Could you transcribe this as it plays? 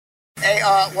Hey,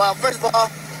 well, first of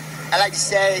all, I'd like to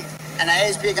say, and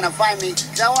ASB are gonna find me,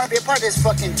 because I want to be a part of this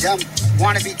fucking dumb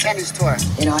wannabe tennis tour.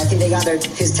 You know, I think they got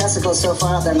his testicles so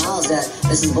far up their mouths that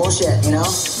this is bullshit, you know?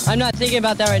 I'm not thinking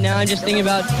about that right now. I'm just thinking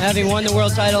about having won the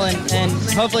world title and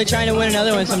hopefully trying to win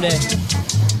another one someday.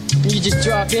 You just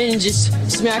drop in and just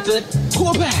smack the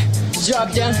quarterback.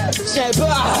 Drop down, snap,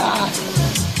 Well,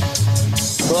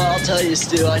 I'll tell you,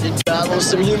 Stu, I did battle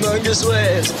some humongous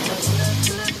waves.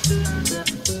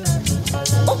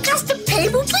 Oh, just the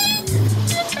paper, please?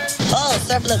 Oh,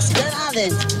 surf looks good on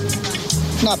it.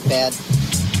 Not bad.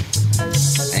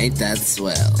 Ain't That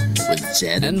Swell with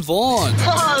Jed and Vaughn.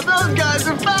 Oh, those guys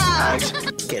are back!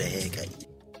 Get a haircut.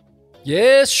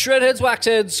 Yes, shredheads,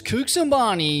 waxheads, kooks and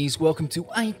barneys, welcome to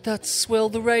Ain't That Swell,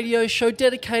 the radio show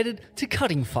dedicated to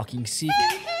cutting fucking sick.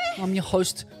 I'm your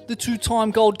host, the two-time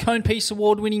Gold Cone Piece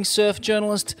Award-winning surf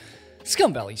journalist,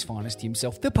 Scum Valley's finest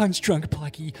himself, the punch-drunk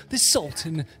pikey, the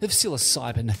sultan of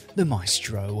psilocybin, the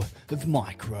maestro of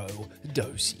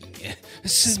micro-dosing,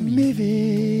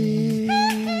 Smithy.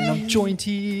 And I'm joined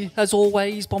here, as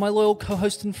always, by my loyal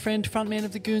co-host and friend, frontman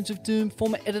of the Goons of Doom,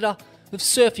 former editor of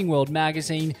Surfing World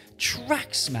Magazine,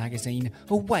 Tracks Magazine,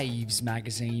 Waves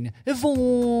Magazine,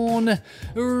 Vaughn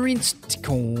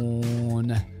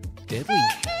Rinstcorn. Deadly.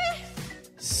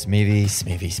 Smithy.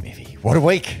 What a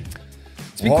week.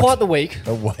 It's been quite the week.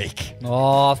 A week.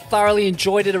 Oh, thoroughly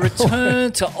enjoyed it. A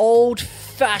return to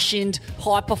old-fashioned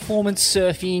high-performance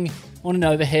surfing on an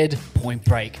overhead point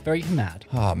break. Very mad.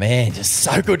 Oh, man, just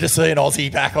so good to see an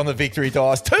Aussie back on the victory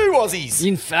dice. 2 Aussies.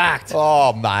 In fact.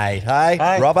 Oh, mate. Hey,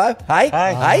 Robbo. Hey.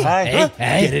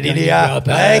 Get it in here.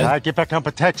 Robbo. Hey. Get back on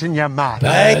protection, you mate.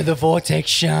 Hey. The Vortex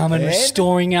Shaman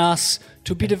restoring us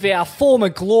to a bit of our former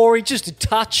glory, just a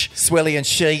touch. Swelly and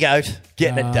She-Goat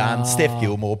getting it done. Steph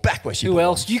Gilmore back where she Who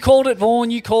belongs. else? You called it,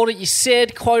 Vaughn. You called it. You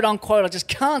said, quote unquote, I just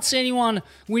can't see anyone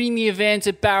winning the event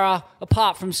at Barra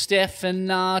apart from Steph.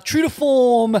 And true to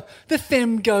form, the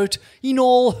Femme Goat, in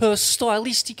all her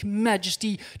stylistic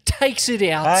majesty, takes it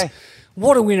out. Hey.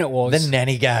 What a win it was. The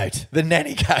nanny goat, mate.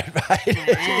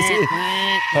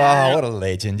 Oh, what a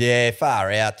legend. Yeah,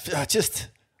 far out. I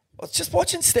was just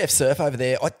watching Steph surf over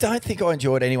there. I don't think I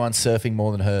enjoyed anyone surfing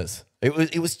more than hers.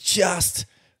 It was just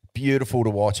beautiful to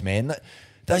watch, man.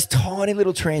 Those tiny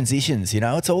little transitions, you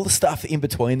know, it's all the stuff in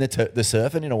between the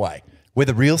surfing in a way, where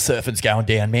the real surfing's going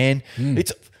down, man.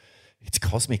 It's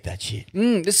cosmic, that shit.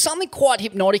 There's something quite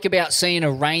hypnotic about seeing a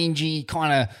rangy,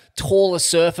 kind of taller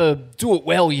surfer do it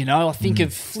well, you know. I think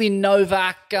of Flynn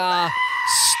Novak,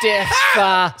 Steph,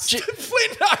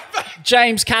 Flynn Novak.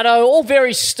 James Caddo, all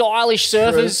very stylish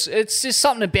surfers. True. It's just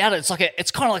something about it.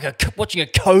 It's kind of like watching a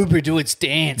cobra do its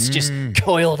dance, just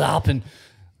coiled up and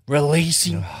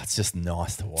releasing. Oh, it's just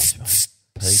nice to watch, mate.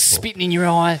 Spitting in your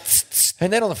eye.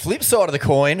 And then on the flip side of the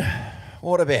coin,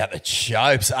 what about the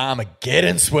Chopes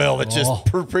Armageddon swell that just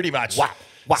pretty much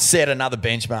set another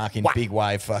benchmark in big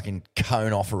wave fucking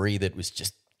cone offery that was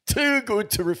just too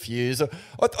good to refuse. I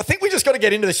think we just got to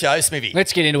get into the show, Smithy.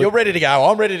 Let's get into it. You're ready to go.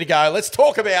 I'm ready to go. Let's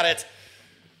talk about it.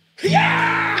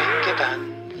 Finger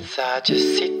buns are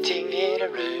just sitting in a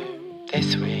room. They're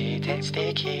sweet and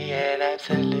sticky and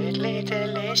absolutely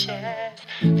delicious.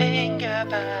 Finger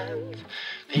buns,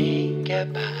 feed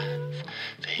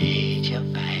your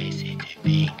face into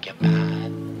finger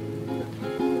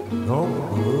buns.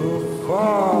 Number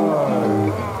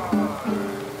 5.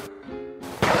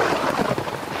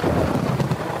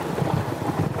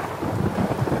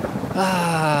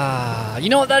 You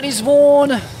know what that is,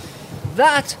 Vaughn?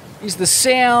 That is the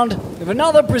sound of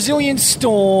another Brazilian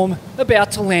storm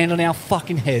about to land on our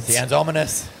fucking heads. Sounds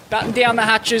ominous. Batten down the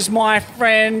hatches, my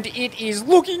friend. It is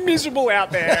looking miserable out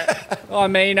there. I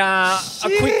mean, a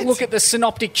quick look at the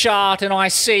synoptic chart and I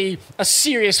see a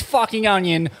serious fucking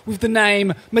onion with the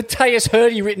name Matthias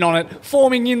Hurdy written on it,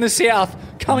 forming in the south,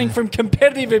 coming from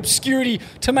competitive obscurity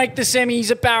to make the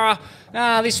semis at Barra.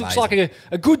 This looks like a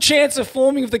good chance of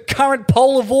forming of the current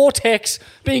polar vortex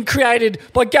being created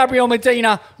by Gabriel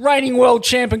Medina, reigning world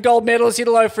champ and gold medalist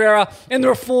Italo Ferreira, and the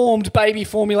reformed baby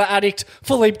formula addict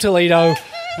Filipe Toledo.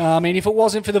 I mean, if it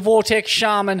wasn't for the Vortex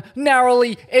Shaman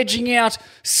narrowly edging out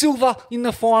silver in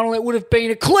the final, it would have been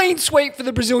a clean sweep for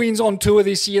the Brazilians on tour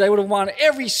this year. They would have won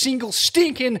every single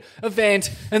stinking event,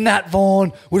 and that,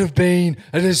 Vaughn, would have been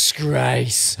a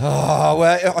disgrace. Oh,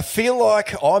 well, I feel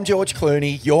like I'm George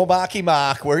Clooney, you're Marky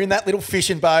Mark. We're in that little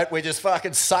fishing boat. We're just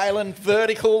fucking sailing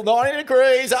vertical 90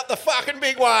 degrees up the fucking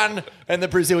big one. And the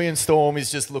Brazilian storm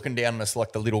is just looking down on us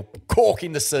like the little cork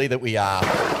in the sea that we are.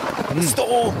 The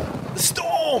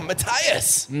storm,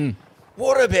 Matthias.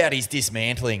 What about his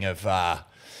dismantling of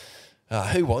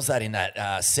Who was that in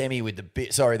that semi with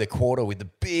the quarter with the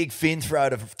big fin throw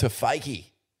to Fakey?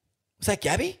 Was that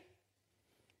Gabby?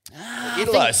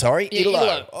 Italo, sorry.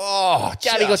 Italo. Oh,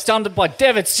 Gabby got stunned by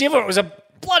David Silva. It was a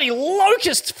bloody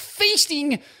locust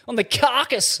feasting on the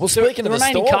carcass. Well, speaking of the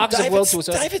remaining Storm, carcass of World Tour.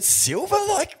 David Silva,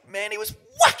 he was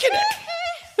whacking it.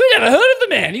 Who never heard of the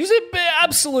man? He was an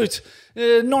absolute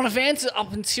non-event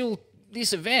up until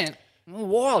this event.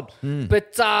 Wild.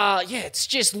 But, it's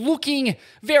just looking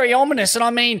very ominous. And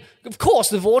I mean, of course,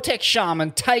 the Vortex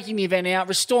Shaman taking the event out,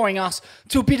 restoring us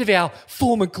to a bit of our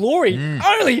former glory,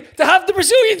 only to have the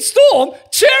Brazilian Storm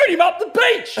cheering him up the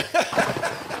beach.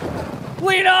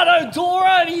 Leonardo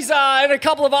Dora and and a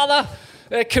couple of other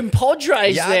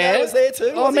compadres there. was there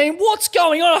too. I mean, what's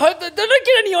going on? I hope that they don't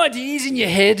get any ideas in your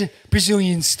head,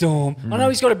 Brazilian Storm. I know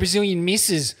he's got a Brazilian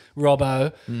missus,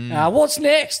 Robbo. What's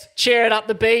next? Chair it up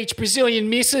the beach, Brazilian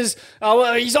missus.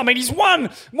 He's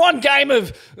one game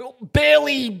of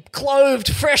barely clothed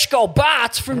fresh gold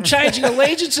bats from changing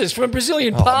allegiances from a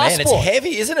Brazilian passport. Man, it's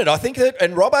heavy, isn't it? I think that,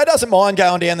 and Robbo doesn't mind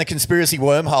going down the conspiracy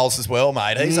wormholes as well,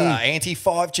 mate. He's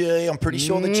anti-5G. I'm pretty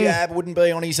sure the jab wouldn't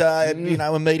be on his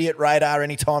immediate radar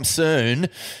anytime soon.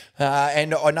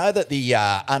 And I know that the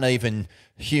uneven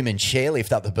human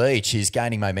chairlift up the beach is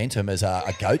gaining momentum as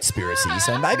a goat-spiracy.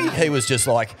 So maybe he was just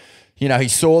like, he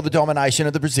saw the domination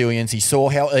of the Brazilians. He saw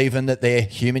how even that their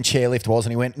human chairlift was,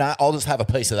 and he went, nah, I'll just have a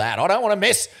piece of that. I don't want to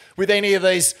mess with any of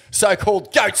these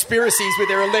so-called goat-spiracies with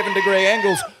their 11-degree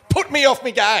angles. Put me off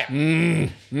my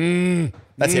game.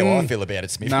 That's how I feel about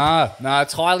it, Smith. No,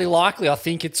 it's highly likely. I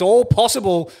think it's all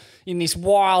possible in this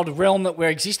wild realm that we're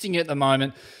existing at the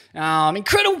moment.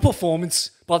 Incredible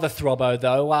performance by the Throbbo,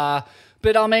 though.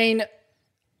 But I mean,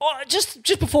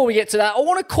 just before we get to that, I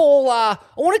want to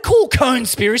call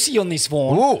conspiracy on this,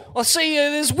 Vaughn. Ooh. I see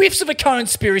there's whiffs of a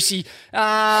conspiracy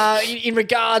in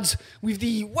regards with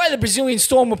the way the Brazilian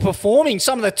Storm were performing.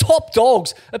 Some of the top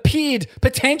dogs appeared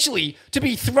potentially to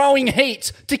be throwing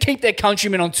heat to keep their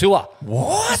countrymen on tour.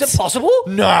 What? Is it possible?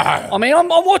 No. I mean, I'm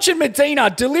watching Medina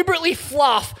deliberately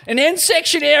fluff an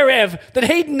end-section air rev that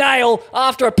he'd nail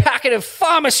after a packet of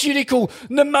pharmaceutical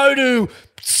Namodu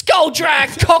skull drag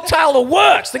cocktail that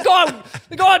works. The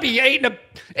guy'd be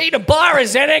eating a bar of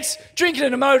Xanax, drinking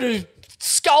a Namodu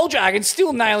skull drag and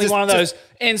still nailing one of those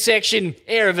end-section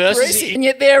air reverses. And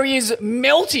yet there he is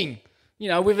melting,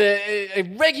 with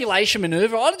a regulation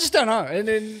manoeuvre. I just don't know. And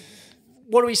then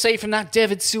what do we see from that?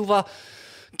 David Silva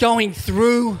going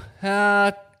through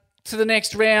to the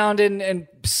next round and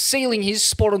sealing his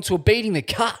spot onto a beating the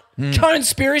cut.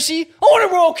 Conspiracy. I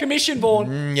want a royal commission,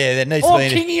 Vaughn. There needs to be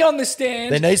Kingy on the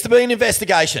stand. There needs to be an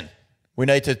investigation. We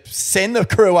need to send the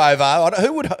crew over.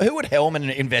 Who would helm an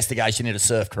investigation into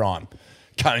surf crime?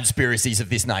 Conspiracies of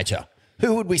this nature.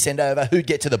 Who would we send over? Who'd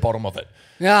get to the bottom of it?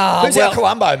 Who's our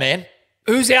Columbo, man?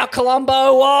 Who's our Columbo?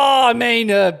 Oh, I mean,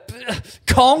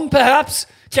 Kong, perhaps?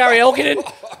 Gary Elkinen?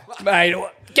 Mate,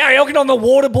 Gary Elkinen on the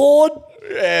waterboard?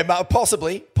 Yeah,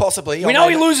 possibly. We know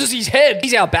he loses his head.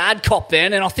 He's our bad cop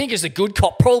then, and I think as the good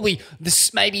cop, probably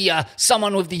maybe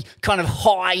someone with the kind of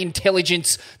high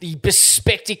intelligence, the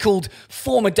bespectacled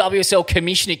former WSL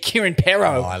commissioner, Kieran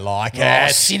Perro. Oh, I like it. Oh,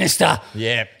 sinister.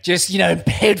 Yeah. Just,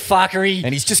 head fuckery.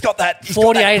 And he's just got that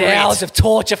 48 hours of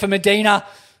torture for Medina.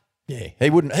 Yeah, he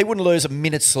wouldn't lose a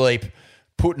minute's sleep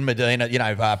putting Medina,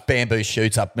 bamboo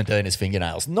shoots up Medina's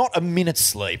fingernails. Not a minute's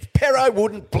sleep. Perro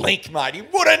wouldn't blink, mate. He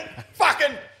wouldn't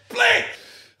fucking blink.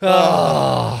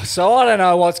 Oh, so I don't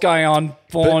know what's going on,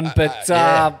 Vaughn, but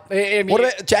yeah. I mean, What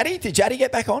about Jaddy? Did Jaddy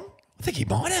get back on? I think he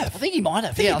might have.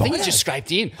 I think he just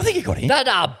scraped in. I think he got in. That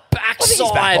I think he's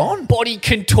back backside on. body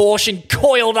contortion,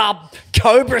 coiled up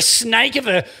cobra snake of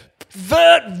a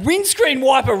vert windscreen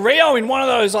wiper Rio in one of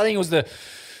those. I think it was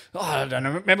I don't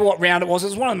know, remember what round it was. It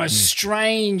was one of the most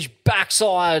strange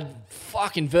backside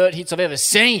fucking vert hits I've ever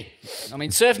seen. I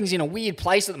mean, surfing's in a weird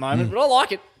place at the moment, but I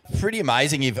like it. Pretty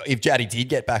amazing if Jaddy did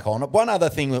get back on. One other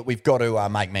thing that we've got to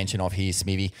make mention of here,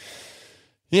 Smithy.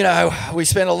 We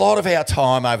spent a lot of our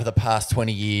time over the past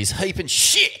 20 years heaping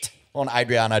shit on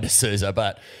Adriano de Souza,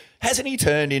 but hasn't he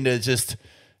turned into just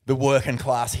the working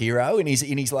class hero in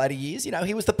his later years?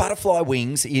 He was the butterfly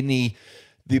wings in the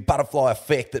butterfly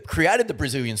effect that created the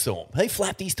Brazilian Storm. He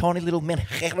flapped his tiny little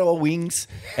Manjero wings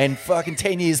and fucking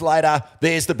 10 years later,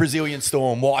 there's the Brazilian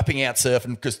Storm wiping out surf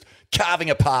and just carving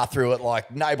a path through it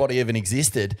like nobody even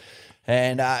existed.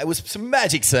 And it was some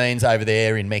magic scenes over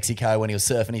there in Mexico when he was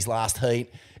surfing his last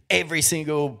heat. Every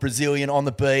single Brazilian on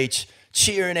the beach,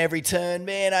 cheering every turn.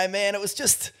 Man, oh man, it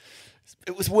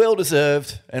was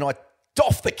well-deserved. And I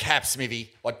doff the cap,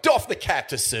 Smithy. I doff the cap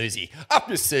to Susie. Up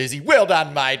to Susie. Well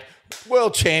done, mate.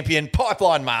 World champion,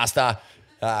 pipeline master.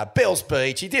 Bells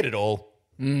Beach, he did it all.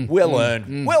 Well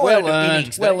earned. Well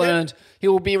earned. Well earned. He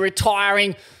will be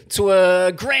retiring to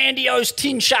a grandiose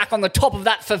tin shack on the top of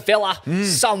that favela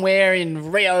somewhere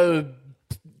in Rio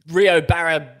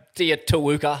Barra de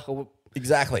Tawuka.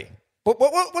 Exactly.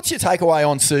 What's your takeaway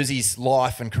on Susie's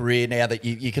life and career now that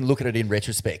you can look at it in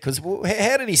retrospect? Because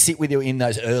how did he sit with you in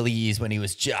those early years when he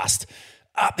was just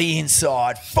up the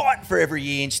inside, fighting for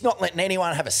every inch, not letting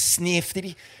anyone have a sniff? Did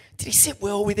he sit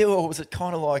well with you, or was it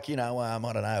kind of like, I don't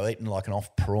know, eating like an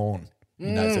off prawn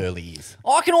in those early years?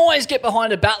 I can always get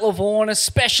behind a Battler Vaughan,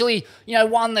 especially,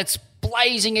 one that's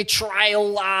blazing a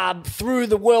trail through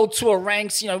the World Tour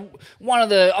ranks.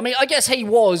 I guess he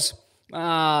was,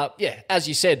 as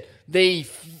you said,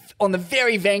 on the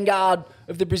very vanguard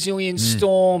of the Brazilian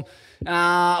Storm,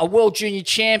 a World Junior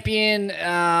Champion.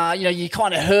 You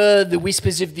kind of heard the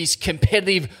whispers of this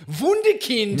competitive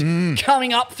wunderkind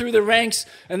coming up through the ranks,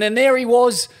 and then there he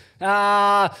was.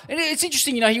 And it's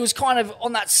interesting, he was kind of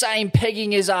on that same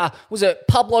pegging as, was it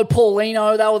Pablo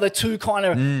Paulino? They were the two kind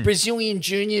of Brazilian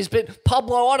juniors. But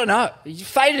Pablo, I don't know, he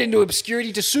faded into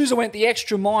obscurity. De Souza went the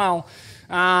extra mile.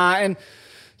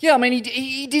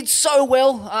 He did so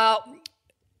well.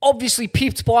 Obviously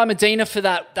pipped by Medina for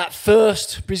that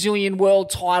first Brazilian world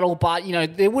title, but,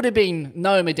 there would have been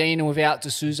no Medina without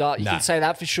De Souza. You can say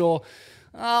that for sure.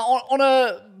 On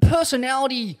a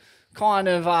personality kind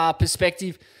of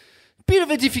perspective, bit of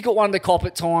a difficult one to cop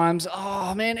at times.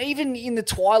 Oh, man, even in the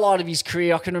twilight of his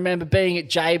career, I can remember being at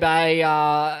J-Bay,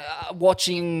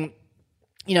 watching,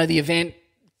 the event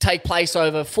take place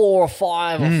over 4 or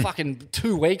 5 or fucking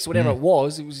 2 weeks, whatever it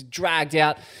was. It was dragged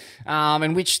out.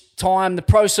 In which time the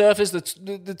pro surfers,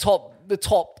 the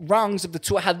top rungs of the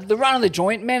tour, had the run of the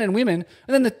joint, men and women,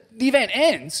 and then the event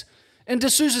ends, and De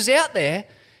Souza's out there,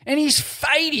 and he's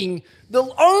fading the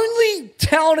only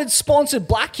talented sponsored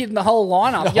black kid in the whole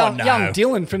lineup, young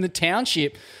Dylan from the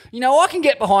township. I can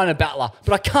get behind a battler,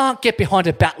 but I can't get behind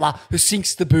a battler who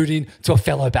sinks the boot in to a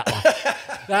fellow battler.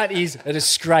 That is a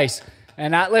disgrace.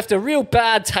 And that left a real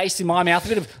bad taste in my mouth, a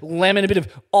bit of lemon, a bit of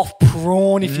off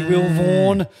prawn, if you will,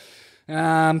 Vaughan.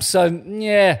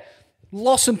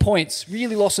 Lost some points,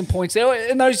 really lost some points there.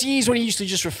 In those years when he used to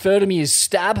just refer to me as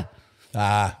Stab.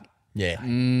 Yeah.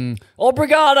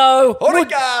 Obrigado.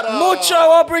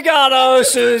 Mucho obrigado,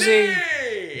 Susie.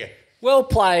 Well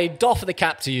played. Doff of the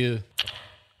cap to you.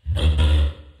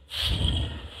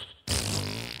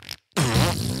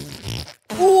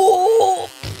 Ooh.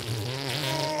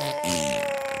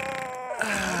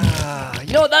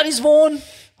 You know what that is, Vaughan?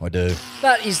 I do.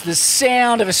 That is the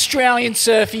sound of Australian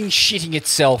surfing shitting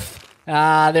itself.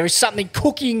 There is something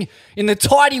cooking in the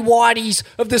tidy-whities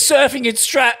of the Surfing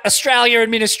Australia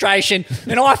administration,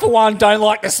 and I, for one, don't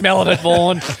like the smell of it,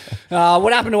 Vaughan.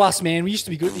 What happened to us, man? We used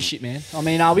to be good at this shit, man. I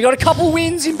mean, we got a couple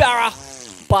wins in Barra,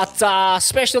 but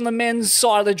especially on the men's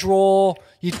side of the draw,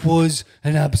 it was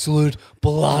an absolute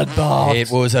bloodbath. It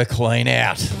was a clean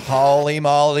out. Holy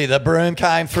moly, the broom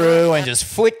came through and just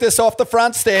flicked us off the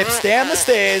front steps, down the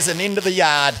stairs and into the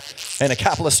yard. And a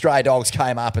couple of stray dogs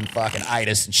came up and fucking ate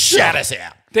us and shat us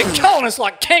out. They're killing us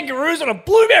like kangaroos on a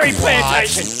blueberry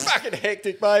plantation. It's fucking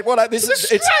hectic, mate.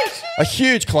 It's a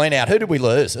huge clean out. Who did we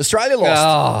lose? Australia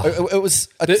lost. It was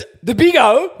the Big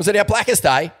O. Was it our blackest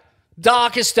day?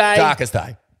 Darkest day. Darkest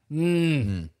day.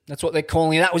 That's what they're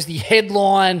calling it. That was the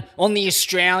headline on the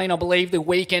Australian, I believe, the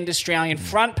Weekend Australian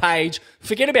front page.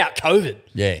 Forget about COVID.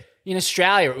 Yeah. In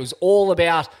Australia, it was all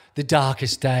about the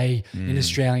darkest day in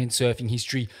Australian surfing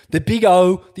history. The Big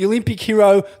O, the Olympic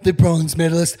hero, the bronze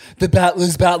medalist, the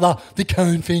battler's battler, the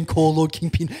cone fiend, core lord,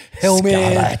 kingpin,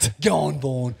 hellman. Scarlet. Gone,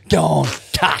 Vaughan. Gone.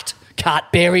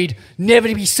 Cut, buried, never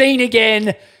to be seen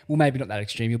again. Well, maybe not that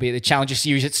extreme. You'll be at the Challenger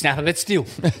Series at Snapper, but still.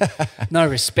 No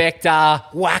respect.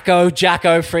 Wacko,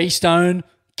 Jacko, Freestone,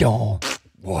 gone.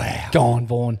 Wow. Gone,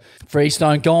 Vaughan.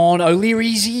 Freestone, gone.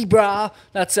 O'Leary, Zebra.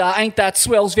 That's Ain't That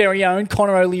Swell's very own.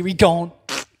 Connor O'Leary, gone.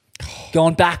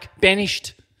 Gone back.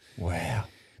 Banished. Wow.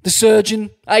 The Surgeon,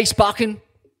 Ace Buchan,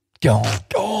 gone.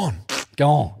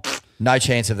 Gone. No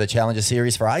chance of the Challenger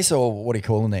Series for Ace, or what are you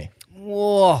calling there?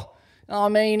 Whoa. I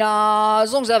mean,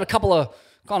 as long as they have a couple of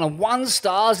kind of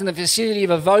 1-stars in the vicinity of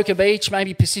Avoca Beach,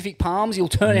 maybe Pacific Palms, he'll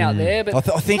turn out there.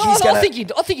 But I think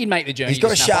he'd make the journey. He's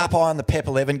got a sharp eye on the PEP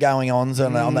 11 going on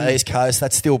the East Coast.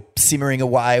 That's still simmering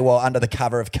away while under the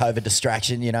cover of COVID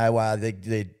distraction.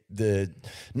 The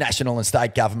national and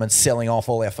state governments selling off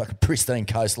all our fucking pristine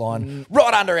coastline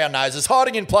right under our noses,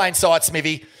 hiding in plain sight,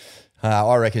 Smithy.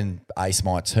 I reckon Ace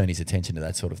might turn his attention to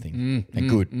that sort of thing.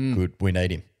 Good. We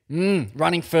need him.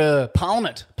 Running for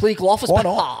Parliament, political office, Why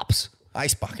not? perhaps.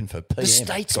 Ace bucking for PM. It's got a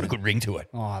statesman. good ring to it.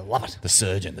 Oh, I love it. The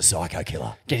surgeon, the psycho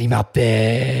killer. Get him up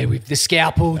there with the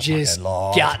scalpel, just fucking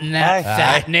lord. gutting that Hey.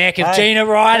 fat Hey. neck of Hey. Gina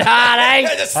Reinhardt,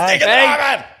 eh? Just stick it Hey, there,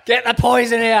 man. get the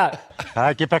poison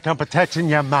out. Get back on protecting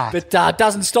your mat. But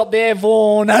doesn't stop there,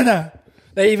 Vaughan. No.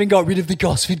 They even got rid of the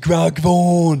Gosford Grug,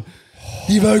 Vaughan.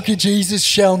 The Evoker Jesus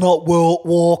shall not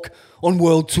walk on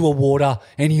World Tour water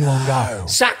any longer.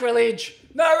 Sacrilege.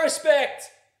 No respect.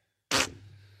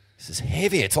 This is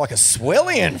heavy. It's like a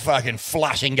swellian fucking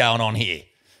flushing going on here.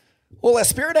 All our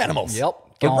spirit animals.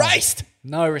 Yep. Gone. Erased.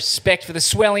 No respect for the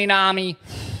swelling army,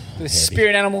 for the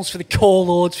spirit animals, for the core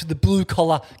lords, for the blue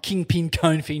collar, kingpin,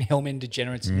 cone fiend, helmet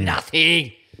degenerates.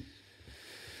 Nothing.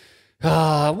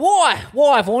 Why?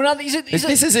 Why, Vaughan? Is it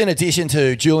This is in addition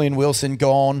to Julian Wilson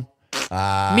gone.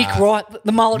 Mick Wright,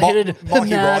 the mullet-headed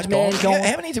Mikey Wright man gone. gone?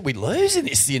 How many did we lose in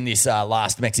this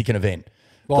last Mexican event?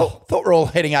 Oh. Thought we're all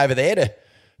heading over there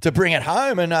to bring it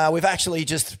home, and we've actually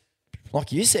just,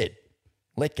 like you said,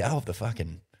 let go of the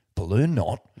fucking balloon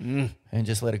knot and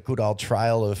just let a good old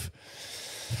trail of,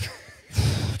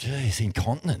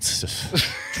 incontinence just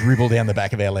dribble down the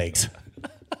back of our legs.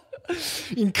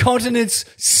 Incontinence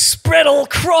spread all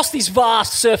across this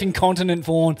vast surfing continent,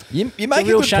 Vaughan. You It's make a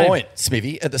real good shame. point,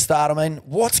 Smithy, at the start. I mean,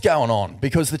 what's going on?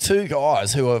 Because the two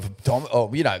guys who have,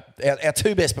 our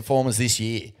two best performers this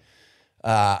year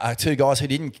are two guys who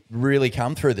didn't really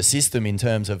come through the system in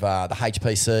terms of the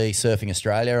HPC, Surfing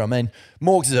Australia. I mean,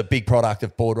 Morgs is a big product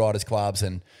of Board Riders Clubs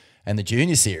and the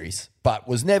Junior Series, but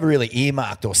was never really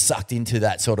earmarked or sucked into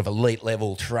that sort of elite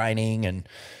level training and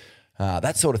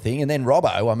that sort of thing. And then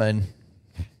Robbo, I mean...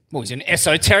 Well, he's an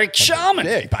esoteric shaman.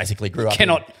 Yeah, he basically grew up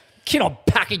Cannot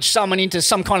package someone into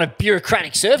some kind of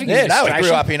bureaucratic surfing Yeah, no, he administration.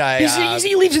 grew up in a...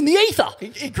 He lives in the ether.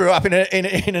 He grew up in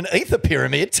an ether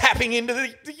pyramid, tapping into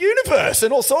the universe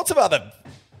and all sorts of other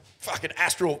fucking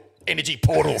astral energy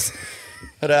portals.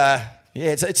 But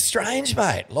it's strange,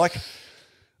 mate. Like,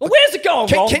 Well, where's it going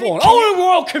wrong, can you- Vaughan? can I you- want a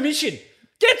Royal Commission.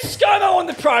 Get ScoMo on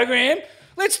the program.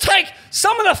 Let's take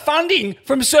some of the funding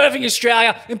from Surfing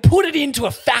Australia and put it into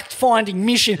a fact-finding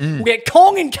mission. We'll get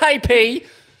Kong and KP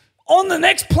on the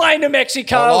next plane to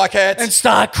Mexico I like it. and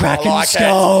start cracking I like it.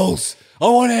 skulls. I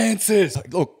want answers.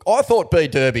 look, I thought B.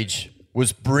 Durbidge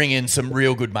was bringing some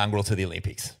real good mongrel to the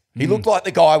Olympics. He looked like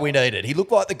the guy we needed. He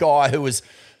looked like the guy who was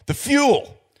the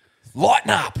fuel. Lighten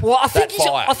up. Well, I that think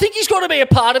fire. he's got to be a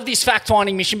part of this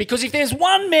fact-finding mission, because if there's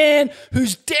one man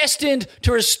who's destined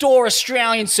to restore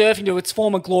Australian surfing to its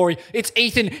former glory, it's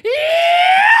Ethan.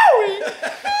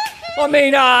 I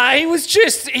mean,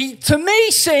 he to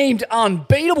me seemed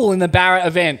unbeatable in the Barrett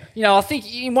event. You know, I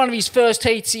think in one of his first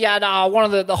heats, he had one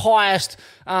of the highest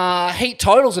heat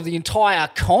totals of the entire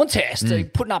contest,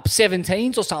 putting up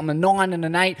 17s or something, a 9 and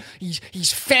an 8.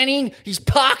 He's Fanning, he's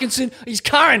Parkinson, he's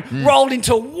Curran, rolled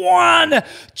into one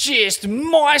just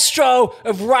maestro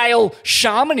of rail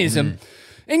shamanism.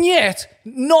 And yet,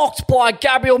 knocked by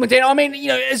Gabriel Medina. I mean, you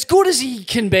know, as good as he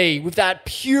can be with that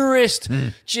purest,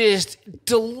 just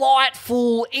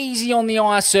delightful, easy on the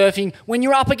ice surfing, when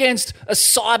you're up against a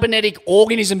cybernetic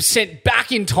organism sent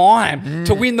back in time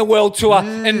to win the World Tour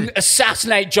and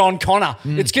assassinate John Connor,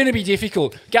 it's going to be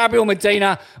difficult. Gabriel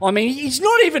Medina, I mean, he's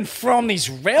not even from this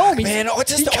realm. He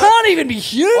can't even be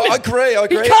human. I agree.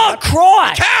 He can't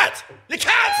cry. You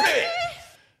can't see it.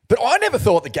 But I never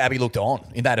thought that Gabby looked on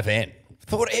in that event.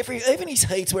 Thought even his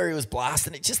heats where he was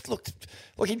blasting, it just looked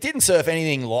like he didn't surf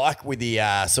anything like with the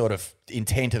sort of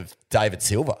intent of David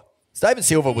Silver. David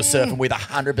Silver was surfing with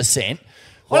 100%.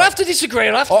 I'll have to disagree.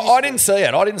 I didn't see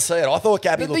it. I thought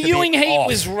Gabby looked The a Ewing bit heat off.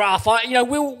 was rough.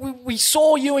 We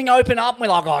saw Ewing open up and we're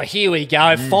like, oh, here we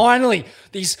go. Finally,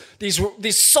 this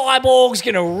cyborg's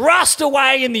going to rust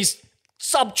away in this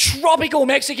subtropical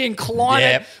Mexican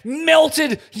climate.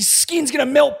 Melted. His skin's going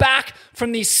to melt back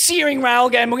from this searing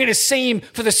railgun. We're going to see him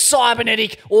for the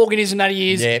cybernetic organism that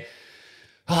he is.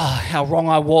 How wrong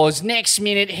I was. Next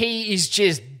minute, he is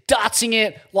just dutsing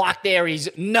it like there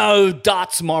is no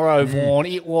duts tomorrow, Vaughan.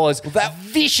 It was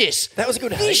vicious. That was a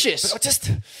good vicious.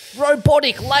 Heat,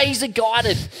 robotic, laser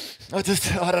guided. I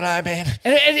don't know, man.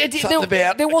 And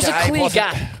there was a clear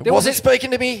gap. Wasn't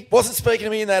speaking to me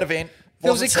in that event.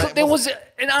 There was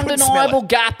an undeniable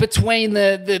gap between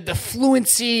the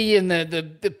fluency and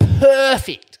the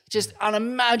perfect, just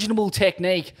unimaginable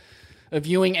technique of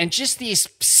Ewing and just this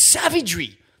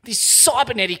savagery, this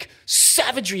cybernetic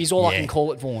savagery is all I can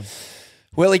call it, Vaughan.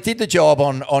 Well, he did the job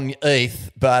on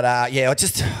ETH, but I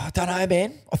don't know,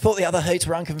 man. I thought the other heats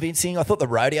were unconvincing. I thought the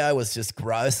rodeo was just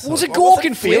gross. It was a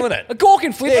Gorkin flip. Feeling it. A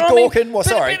Gorkin flip. Yeah, I mean, Gorkin. Well,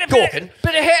 sorry, Gorkin.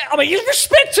 But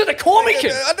respect to the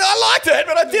Cormican. I liked it,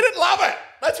 but I didn't love it.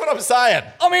 That's what I'm saying.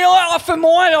 I mean, for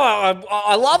mine,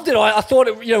 I loved it. I thought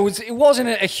it wasn't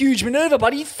a huge manoeuvre,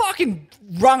 but he fucking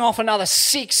rung off another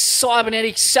 6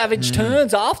 cybernetic savage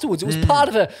turns afterwards. It was part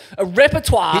of a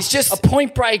repertoire. He's just a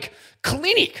point break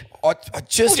clinic. I'll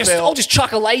just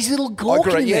chuck a lazy little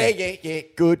Gorkin in there. Yeah.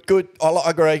 Good. I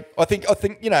agree. I think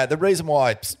the reason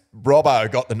why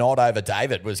Robbo got the nod over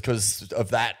David was because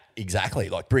of that exactly,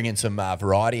 like bringing some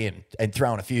variety and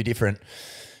throwing a few different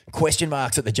question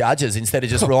marks at the judges instead of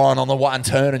just relying on the one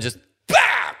turn and just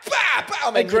I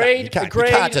mean, agreed. You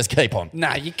can't just keep on.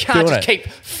 No, you can't just keep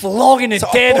flogging a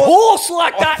dead horse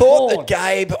like that.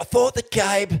 I thought that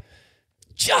Gabe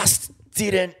just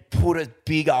didn't put a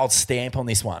big old stamp on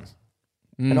this one.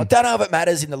 And I don't know if it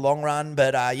matters in the long run,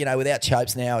 but without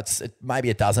Chopes now, maybe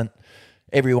it doesn't.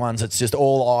 It's just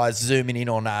all eyes zooming in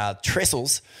on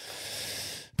Trestles.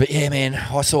 But yeah, man,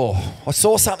 I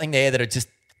saw something there that it just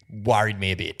worried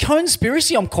me a bit.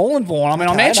 Conspiracy, I'm calling Vaughn. I mean,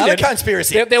 I mentioned it.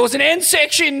 Conspiracy. There was an end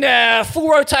section, full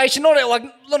rotation, not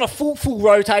a full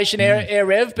rotation air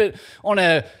rev, but on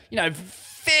a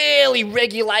fairly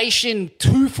regulation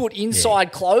 2-foot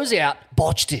inside closeout,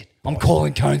 botched it. I'm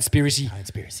calling conspiracy.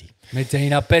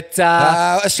 Medina, but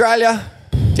Australia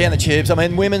down the tubes. I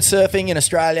mean, women's surfing in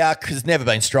Australia has never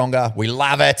been stronger. We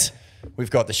love it.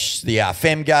 We've got the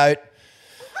Fem Goat.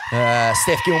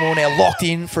 Steph Gilmore now locked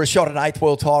in for a shot at 8th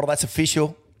world title. That's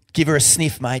official. Give her a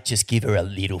sniff, mate. Just give her a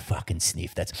little fucking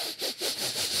sniff.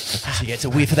 She gets a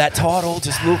whiff of that title.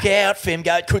 Just look out. Fem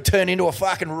Goat could turn into a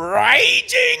fucking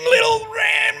raging little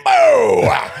Rambo.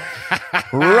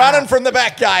 Running from the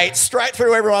back gate, straight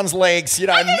through everyone's legs.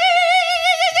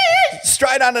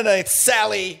 Straight underneath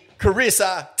Sally,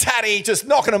 Carissa, Tatty, just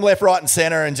knocking them left, right and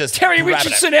centre and just Terry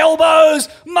Richardson elbows,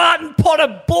 Martin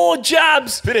Potter board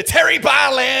jabs. Bit of Terry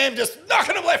Barlam, just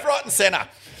knocking them left, right and centre.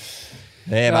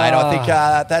 Yeah, mate, I think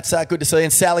that's good to see.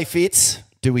 And Sally Fitz,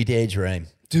 do we dare dream?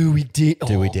 Do we dare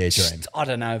dream? I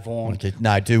don't know, Vaughn.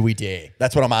 No, do we dare?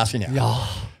 That's what I'm asking you.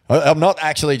 I'm not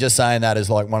actually just saying that as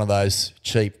like one of those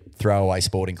cheap throwaway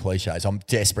sporting cliches. I'm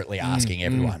desperately asking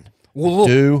everyone. Well, look,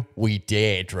 do we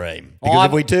dare dream? Because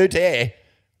if we do dare,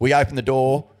 we open the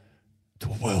door to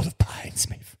a world of pain,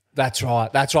 Smith. That's right.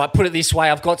 Put it this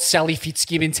way. I've got Sally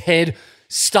Fitzgibbon's head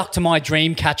stuck to my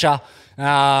dream catcher.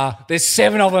 There's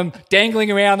 7 of them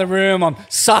dangling around the room. I'm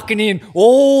sucking in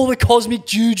all the cosmic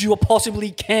juju I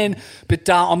possibly can, but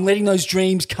I'm letting those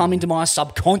dreams come into my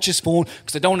subconscious form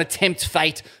because I don't want to tempt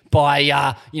fate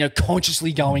by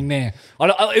consciously going there.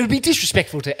 It would be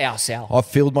disrespectful to our Sal. I've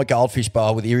filled my goldfish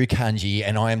bar with irukandji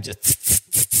and I am just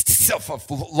I've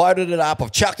loaded it up.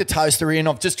 I've chucked a toaster in.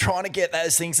 I'm just trying to get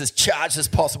those things as charged as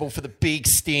possible for the big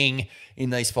sting in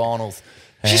these finals.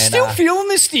 She's still feeling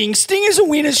the sting. Sting is a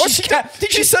winner. Did you see that?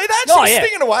 She's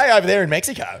stinging away over there in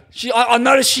Mexico. I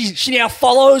noticed she now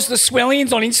follows the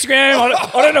Swellians on Instagram.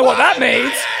 I don't know what that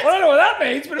means.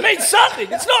 But it means something.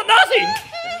 It's not nothing.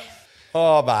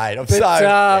 Oh, mate,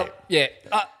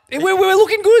 we're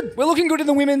looking good. We're looking good in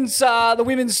the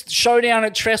women's showdown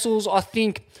at Trestles. I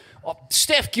think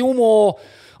Steph Gilmore.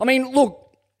 I mean, look.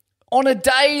 On a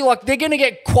day, like, they're going to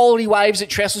get quality waves at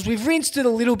Trestles. We've rinsed it a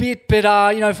little bit, but,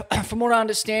 from what I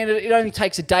understand, it only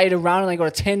takes a day to run, and they've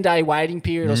got a 10-day waiting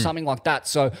period or something like that.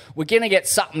 So we're going to get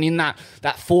something in that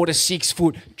 4 to 6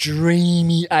 foot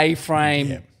dreamy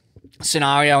A-frame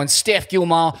scenario. And Steph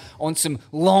Gilmore on some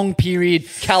long-period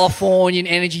Californian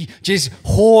energy, just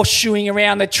horseshoeing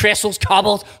around the Trestles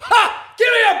cobbles. Ha! Give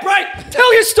me a break!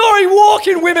 Tell your story,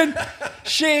 walking women!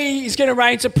 She is going to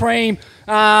reign supreme.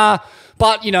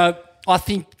 But, I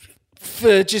think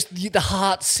for just the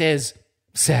heart says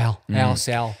Sal, our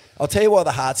Sal. I'll tell you why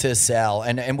the heart says Sal,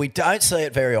 and we don't see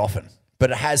it very often,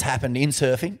 but it has happened in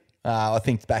surfing. I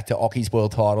think back to Ocky's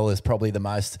world title is probably the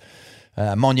most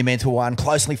monumental one,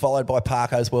 closely followed by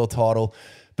Parko's world title.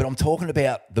 But I'm talking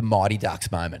about the Mighty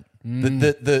Ducks moment.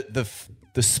 The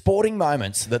sporting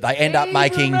moments that they end up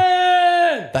making.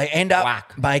 They end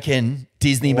up making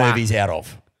Disney movies out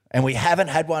of. And we haven't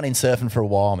had one in surfing for a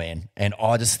while, man. And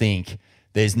I just think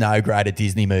there's no greater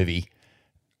Disney movie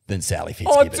than Sally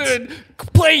Fitzgibbons. Oh, dude,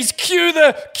 please cue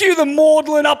the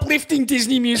maudlin, uplifting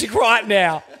Disney music right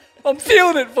now. I'm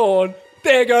feeling it, Vaughn.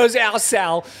 There goes our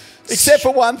Sal. Except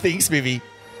for one thing, Smithy.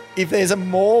 If there's a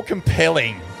more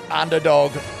compelling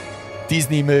underdog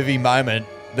Disney movie moment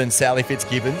than Sally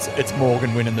Fitzgibbons, it's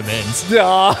Morgan winning the men's. So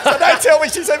don't tell me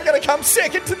she's ever going to come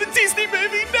second to the Disney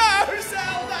movie. No,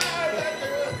 Sal, no.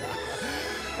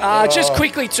 Just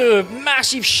quickly, too,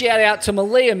 massive shout out to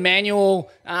Malia Manuel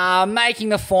making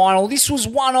the final. This was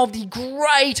one of the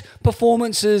great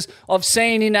performances I've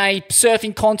seen in a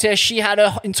surfing contest. She had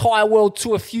her entire World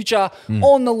Tour future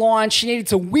on the line. She needed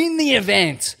to win the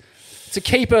event to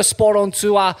keep her spot on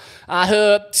tour.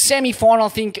 Her semi-final, I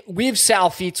think, with Sal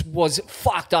Fitz was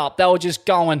fucked up. They were just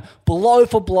going blow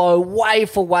for blow, wave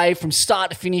for wave, from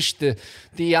start to finish. The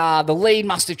lead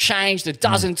must have changed a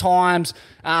dozen times.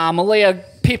 Malia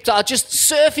pipped her, just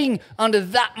surfing under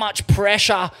that much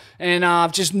pressure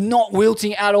and just not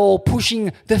wilting at all,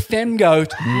 pushing the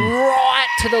Femgoat right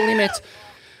to the limit.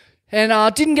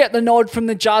 And didn't get the nod from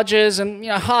the judges, and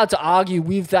hard to argue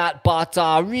with that, but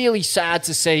really sad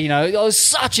to see. It was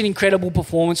such an incredible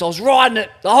performance. I was riding it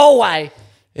the whole way.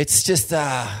 It's just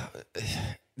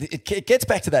it gets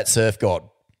back to that surf god,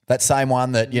 that same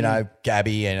one that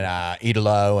Gabby and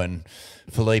Idolo and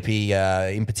Felipe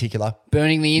in particular,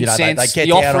 burning the incense, they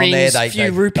get the down on there.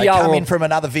 offerings, They come in from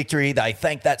another victory. They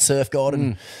thank that surf god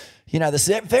and.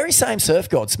 The very same surf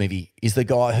god, Smithy, is the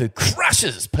guy who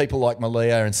crushes people like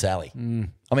Malia and Sally.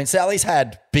 I mean, Sally's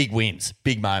had big wins,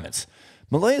 big moments.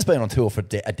 Malia's been on tour for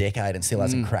a decade and still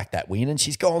hasn't cracked that win, and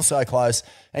she's gone so close,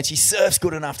 and she surfs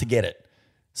good enough to get it.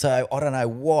 So I don't know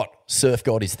what surf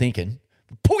god is thinking.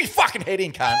 Pull your fucking head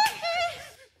in, cunt.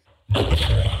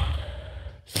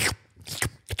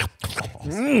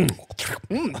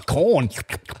 Corn.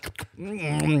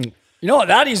 You know what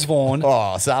that is, Vaughn?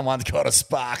 Oh, someone's got a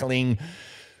sparkling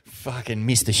fucking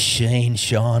Mr. Sheen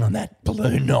shine on that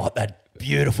balloon knot, that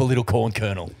beautiful little corn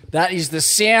kernel. That is the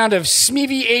sound of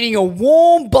Smithy eating a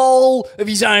warm bowl of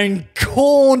his own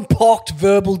corn-pocked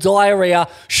verbal diarrhea.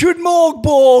 Should Morg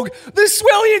Borg, the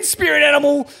Swellian spirit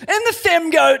animal, and the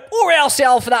Femgoat, or our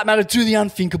Sal for that matter, do the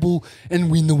unthinkable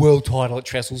and win the world title at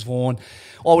Trestles, Vaughan,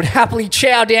 I would happily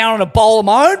chow down on a bowl of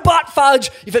my own butt fudge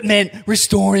if it meant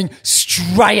restoring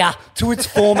Straya to its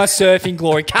former surfing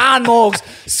glory. Khan Morgs,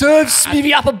 serve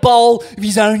Smithy up a bowl of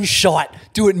his own shite.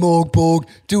 Do it, Morg Borg.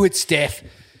 Do it, Steph.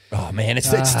 Oh, man,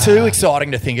 it's too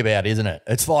exciting to think about, isn't it?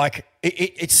 It's like,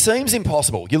 it seems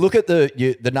impossible. You look at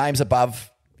the names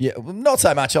above, not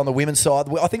so much on the women's side.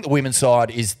 I think the women's side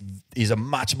is a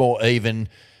much more even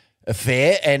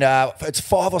affair, and it's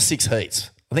 5 or 6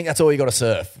 heats. I think that's all you got to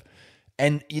surf.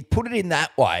 And you put it in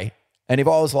that way, and if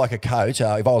I was like a coach, if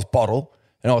I was Bottle,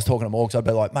 and I was talking to Morgs, I'd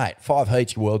be like, mate, 5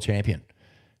 heats, you're world champion.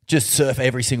 Just surf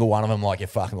every single one of them like your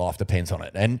fucking life depends on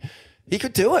it. And he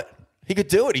could do it. He could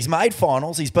do it. He's made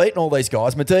finals. He's beaten all these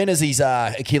guys. Medina's his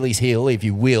Achilles heel, if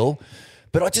you will.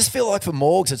 But I just feel like for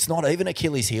Morgs, it's not even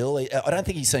Achilles heel. I don't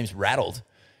think he seems rattled.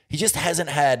 He just hasn't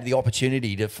had the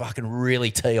opportunity to fucking really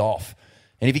tee off.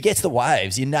 And if he gets the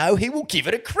waves, he will give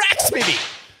it a crack, Smithy.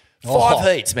 5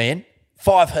 heats, man.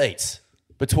 5 heats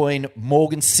between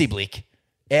Morgan Siblick,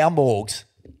 our Morgs,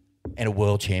 and a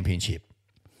world championship.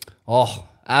 Oh,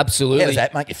 absolutely. How does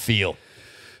that make you feel?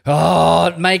 Oh,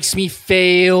 it makes me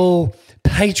feel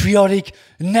patriotic,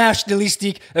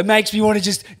 nationalistic. It makes me want to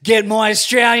just get my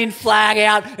Australian flag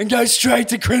out and go straight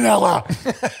to Cronulla.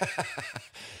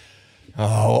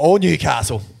 Or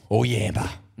Newcastle, or Yamba.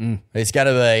 It's going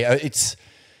to be...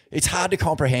 It's hard to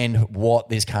comprehend what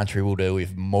this country will do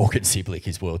if Morgan Siblick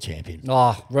is world champion.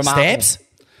 Oh, remarkable.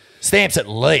 Stamps at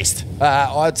least.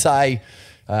 I'd say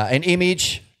an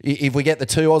image, if we get the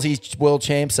 2 Aussie world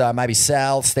champs, maybe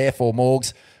Sal, Steph or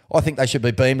Morgs, I think they should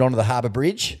be beamed onto the Harbour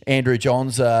Bridge, Andrew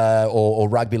Johns or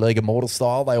Rugby League Immortal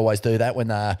style. They always do that when,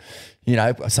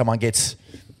 someone gets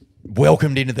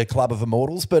welcomed into the Club of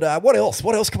Immortals. But what else?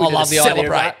 What else can we do to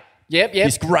celebrate Yep.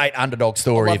 this great underdog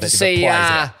story? I'd love to see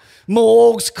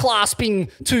Morgs clasping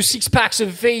 2 6-packs of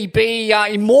VB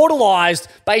immortalised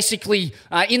basically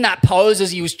in that pose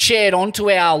as he was chaired onto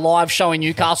our live show in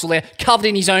Newcastle there, covered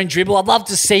in his own dribble. I'd love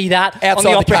to see that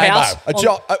outside on the Opera House.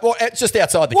 Just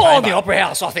outside the on the Opera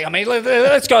House, I think. I mean,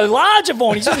 let's go larger,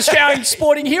 Vaughan. He's an Australian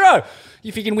sporting hero.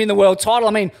 If he can win the world title,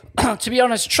 I mean, to be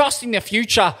honest, trusting the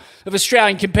future of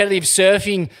Australian competitive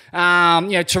surfing,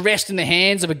 to rest in the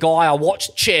hands of a guy I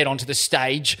watched chaired onto the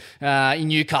stage in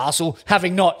Newcastle,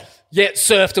 having not yet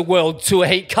surfed a world tour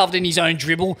heat, covered in his own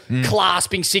dribble,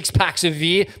 clasping 6-packs of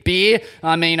beer.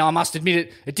 I mean, I must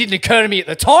admit it didn't occur to me at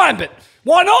the time, but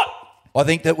why not? I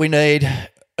think that we need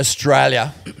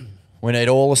Australia. We need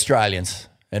all Australians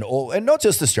and not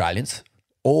just Australians,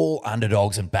 all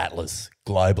underdogs and battlers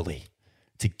globally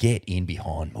to get in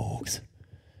behind Morgs.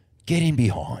 Get in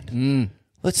behind.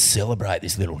 Let's celebrate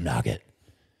this little nugget.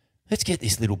 Let's get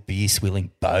this little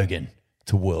beer-swilling bogan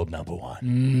to world number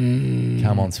 1.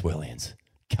 Come on, Swellians.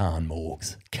 Khan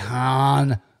Morgs.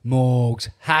 Khan Morgs.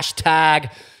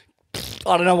 Hashtag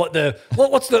I don't know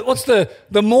what's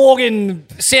the Morgan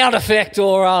sound effect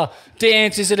or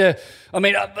dance. Is it I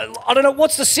don't know.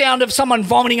 What's the sound of someone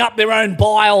vomiting up their own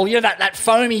bile? You know, that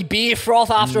foamy beer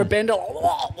froth after a bender?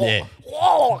 Yeah.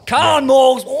 Carn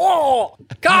Morgs.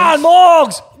 Carn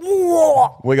Morgs.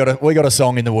 We got a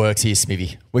song in the works here,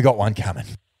 Smithy. We got one coming.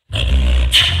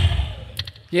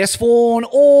 Yes, Vaughan.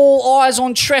 All eyes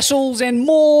on Trestles and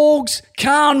Morgs.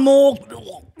 Carn Morg.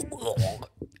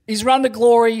 His run to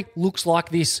glory looks like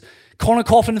this. Connor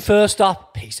Coffin first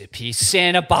up. Piece of piss.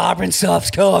 Santa Barbara and Sub's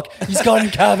cock. He's got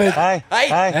him covered.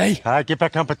 Hey, get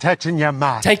back on protection, you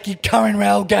mutt. Take your current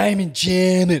rail game and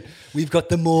jam it. We've got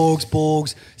the Morgs,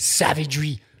 Borgs,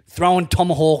 savagery, throwing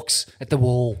tomahawks at the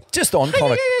wall. Just on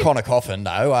Connor Coffin,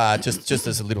 though, just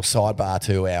as a little sidebar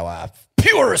to our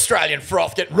pure Australian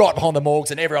froth, get right behind the Morgs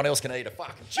and everyone else can eat a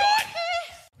fucking giant.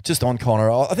 Just on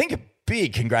Connor, I think a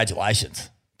big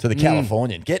congratulations to the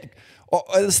Californian.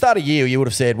 At the start of the year, you would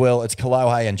have said, well, it's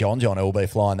Kolohe and John who will be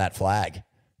flying that flag.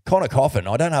 Connor Coffin,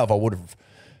 I don't know if I would have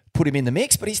put him in the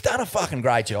mix, but he's done a fucking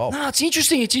great job. No, it's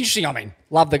interesting. I mean,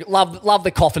 love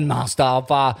the Coffin master. I've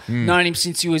known him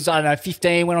since he was,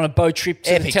 15, went on a boat trip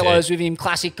to the Tellos with him,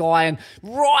 classic guy. And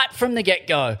right from the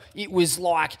get-go, it was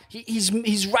like his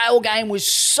rail game was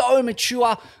so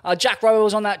mature. Jack Rowe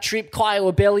was on that trip,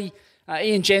 Kyle Abelli,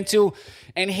 Ian Gentile,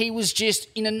 and he was just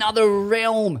in another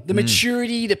realm. The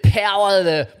maturity, the power,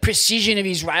 the precision of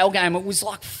his rail game, it was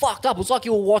like fucked up. It was like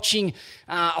you were watching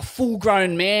a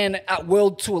full-grown man at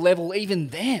World Tour level even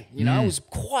then. You know, it was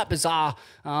quite bizarre.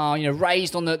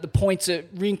 Raised on the points at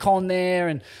Rincon there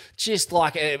and just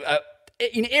like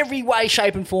in every way,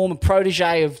 shape and form, a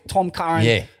protege of Tom Curran.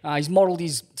 Yeah. He's modelled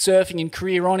his surfing and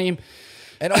career on him.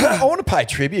 And I want to pay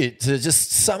tribute to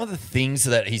just some of the things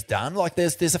that he's done. Like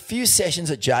there's a few sessions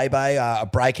at J-Bay, a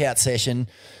breakout session.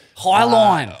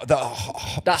 Highline.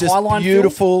 That Highline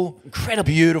beautiful, film? Incredible.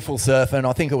 Beautiful surfing.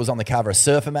 I think it was on the cover of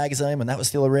Surfer magazine when that was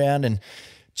still around. And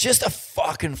just a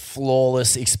fucking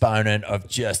flawless exponent of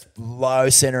just low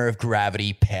center of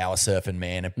gravity power surfing,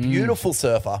 man. A beautiful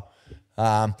surfer.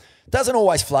 Doesn't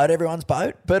always float everyone's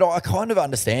boat, but I kind of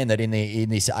understand that in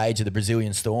this age of the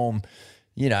Brazilian storm,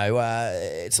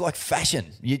 it's like fashion.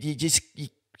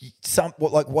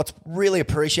 What's really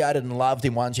appreciated and loved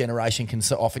in one generation can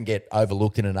so often get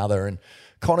overlooked in another. And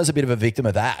Connor's a bit of a victim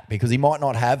of that because he might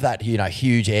not have that,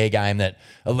 huge air game that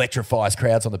electrifies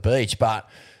crowds on the beach. But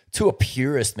to a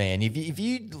purist, man, if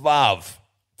you love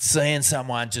seeing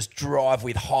someone just drive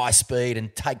with high speed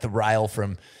and take the rail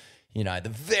from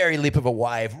the very lip of a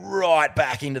wave right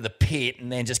back into the pit and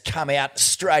then just come out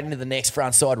straight into the next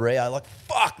frontside Rio. Like,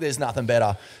 fuck, there's nothing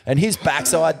better. And his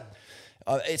backside,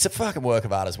 it's a fucking work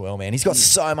of art as well, man. He's got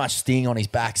so much sting on his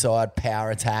backside,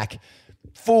 power attack.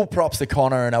 Full props to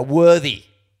Connor and a worthy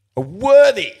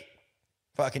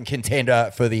fucking contender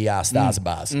for the Stars and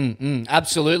Bars.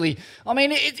 Absolutely. I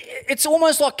mean, it's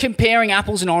almost like comparing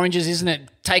apples and oranges, isn't it?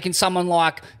 Taking someone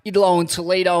like Idolo and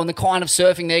Toledo and the kind of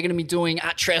surfing they're going to be doing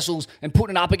at Trestles and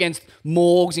putting it up against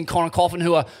Morgs and Connor Coffin,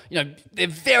 who are, they're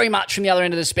very much from the other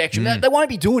end of the spectrum. They won't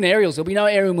be doing aerials. There'll be no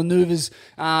aerial manoeuvres.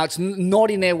 It's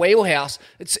not in their wheelhouse.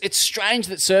 It's strange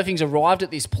that surfing's arrived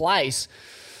at this place.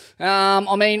 I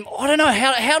don't know.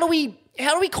 How do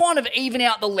we kind of even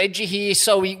out the ledger here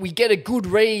so we get a good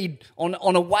read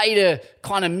on a way to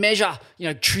kind of measure,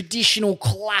 traditional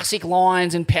classic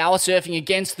lines and power surfing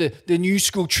against the new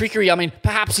school trickery? I mean,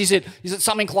 perhaps is it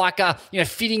something like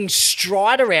fitting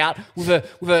Strider out with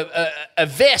a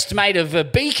vest made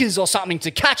of beakers or something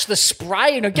to catch the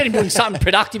spray and get him doing something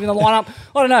productive in the lineup?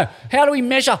 I don't know. How do we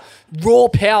measure raw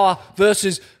power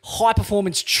versus high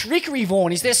performance trickery,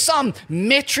 Vaughan? Is there some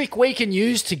metric we can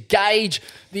use to gauge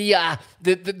the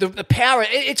power?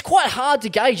 It's quite hard to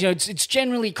gauge. It's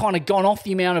generally kind of gone off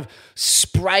the amount of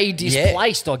spray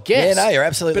displaced, I guess. Yeah, no, you're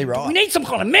absolutely right. We need some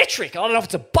kind of metric. I don't know if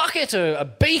it's a bucket or a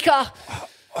beaker.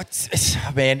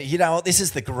 Man, you know what? This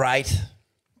is the great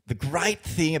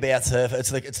thing about surf.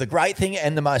 It's the great thing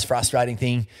and the most frustrating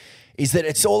thing is that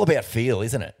it's all about feel,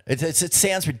 isn't it? It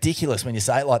sounds ridiculous when you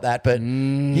say it like that, but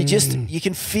you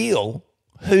can feel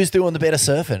who's doing the better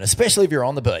surfing, especially if you're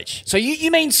on the beach. So you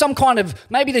mean some kind of,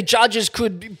 maybe the judges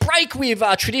could break with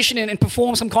tradition and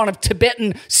perform some kind of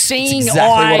Tibetan seeing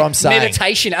eye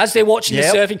meditation as they're watching the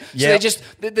surfing. So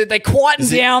they quieten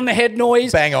down the head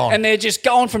noise. Bang on. And they're just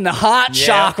going from the heart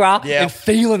chakra and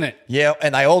feeling it. Yeah,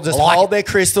 and they all just hold their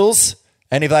crystals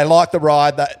And if they like the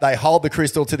ride, they hold the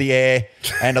crystal to the air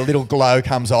and a little glow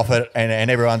comes off it and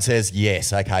everyone says,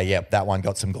 yes, okay, yep, that one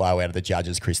got some glow out of the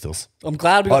judges' crystals. I'm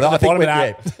glad we got to the bottom of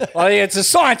that. I think it's as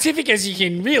scientific as you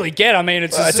can really get. I mean,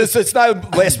 it's no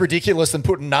less ridiculous than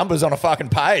putting numbers on a fucking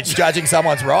page, judging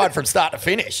someone's ride from start to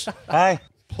finish. Hey.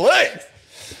 Please.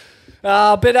 So,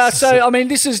 I mean,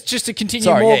 this is just to continue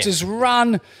Morgs'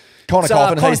 run. Connor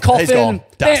Coffin, he's gone.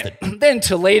 Dusted. Then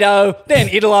Toledo, then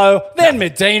Italo, then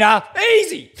Medina.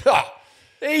 Easy.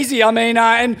 Easy. I mean,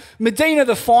 and Medina,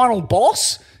 the final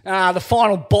boss. I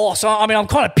mean, I'm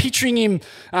kind of picturing him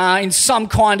in some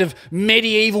kind of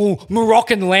medieval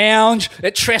Moroccan lounge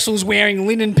at Trestles wearing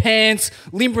linen pants,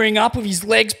 limbering up with his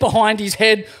legs behind his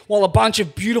head while a bunch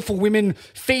of beautiful women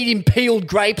feed him peeled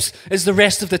grapes as the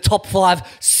rest of the top 5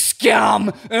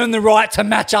 scum earn the right to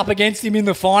match up against him in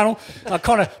the final.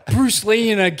 Kind of Bruce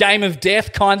Lee in a Game of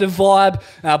Death kind of vibe.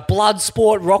 Blood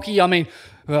sport, Rocky. I mean,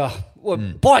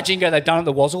 by Jingo, they've done it at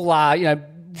the Wazzle.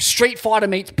 Street Fighter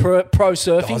meets pro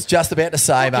surfing. I was just about to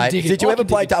say, mate. Did you ever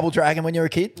play Double Dragon when you were a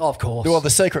kid? Of course. Well, the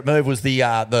secret move was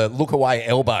the look away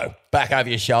elbow back over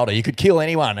your shoulder. You could kill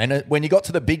anyone, and when you got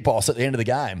to the big boss at the end of the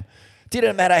game,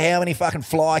 didn't matter how many fucking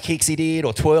fly kicks he did,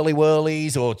 or twirly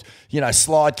whirlies, or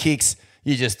slide kicks.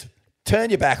 You just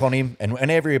turned your back on him, and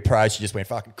whenever he approached, you just went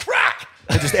fucking crack,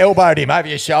 and just elbowed him over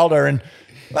your shoulder, and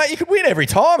mate, you could win every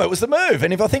time. It was the move.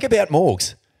 And if I think about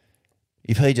Morgs,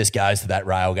 if he just goes to that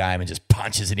rail game and just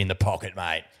punches it in the pocket,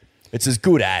 mate, it's as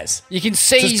good as. You can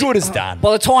see it's as good as done.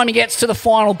 By the time he gets to the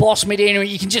final boss Medina,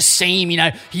 you can just see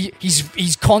him,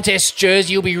 his contest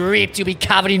jersey will be ripped, he'll be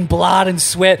covered in blood and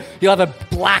sweat, he'll have a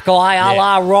black eye a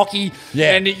la Rocky.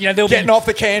 Yeah. And they'll getting off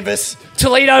the canvas.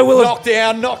 Toledo will knock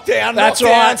down, that's knock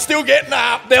right. down, still getting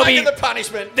up, taking the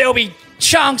punishment. There'll be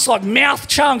chunks, like mouth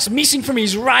chunks, missing from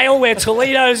his rail where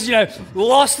Toledo's,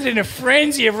 lost it in a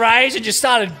frenzy of rage and just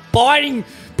started biting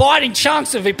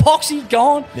chunks of epoxy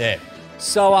gone. Yeah.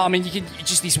 So, I mean,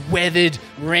 just this weathered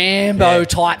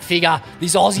Rambo-type figure,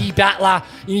 this Aussie battler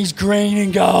in his green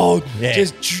and gold,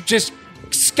 just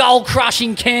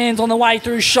skull-crushing cans on the way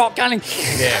through shotgunning.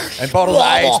 Yeah, and bottles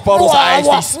aged.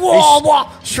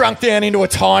 He's shrunk down into a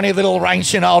tiny little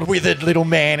ancient old withered little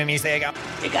man, and he's there going,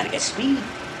 You gotta get speed.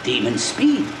 Demon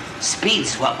speed.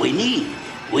 Speed's what we need.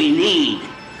 We need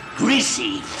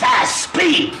greasy, fast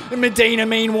speed. And Medina,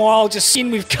 meanwhile, just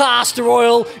in with castor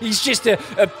oil. He's just a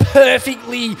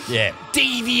perfectly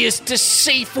devious,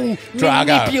 deceitful,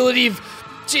 Drago. manipulative,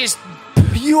 just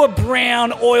pure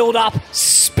brown, oiled up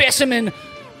specimen.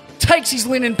 Takes his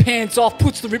linen pants off,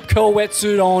 puts the Rip Curl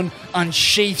wetsuit on,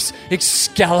 unsheaths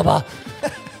Excalibur,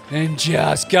 and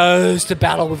just goes to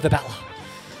battle with the battler.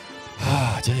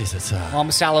 Oh, jeez, it's... I'm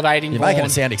salivating. You're making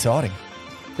it sound exciting.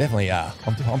 Definitely,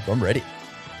 I'm ready.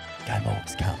 Go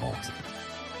Morgs,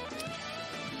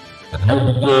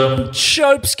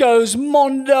 Chopes goes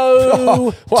Mondo.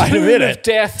 Oh, wait a minute. Of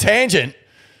death. Tangent.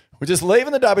 We're just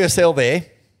leaving the WSL there.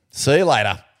 See you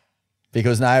later.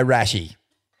 Because no Rashi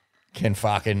can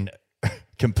fucking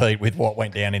compete with what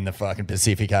went down in the fucking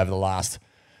Pacific over the last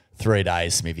 3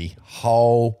 days, Smithy.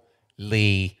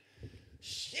 Holy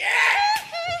shit.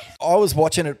 I was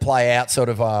watching it play out sort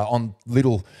of on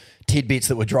little tidbits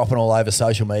that were dropping all over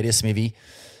social media, Smithy,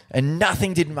 and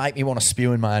nothing didn't make me want to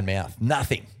spew in my own mouth.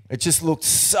 Nothing. It just looked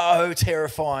so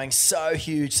terrifying, so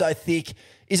huge, so thick.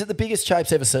 Is it the biggest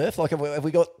Chopes ever surfed? Like, have we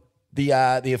got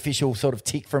the official sort of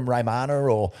tick from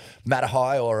Raymana or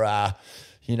Matahai or, I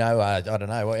don't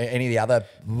know, any of the other,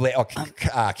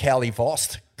 Cowley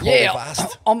Vost? Yeah,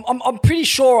 I'm pretty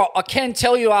sure I can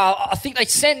tell you. I think they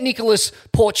sent Nicholas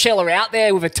Porcella out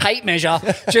there with a tape measure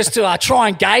just to try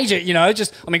and gauge it.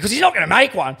 Because he's not going to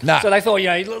make one. No. So they thought,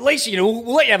 at least we'll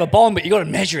let you have a bomb, but you got to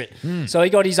measure it. So he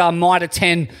got his Mitre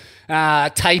 10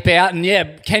 tape out,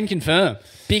 and can confirm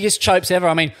biggest Chopes ever.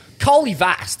 I mean, Coley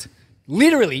Vast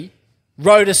literally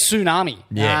rode a tsunami.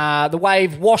 Yeah. The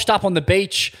wave washed up on the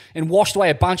beach and washed away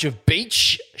a bunch of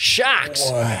beach sharks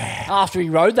after he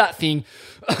rode that thing.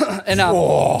 And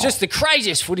just the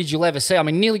craziest footage you'll ever see. I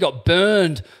mean, nearly got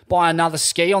burned by another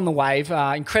ski on the wave.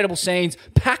 Incredible scenes.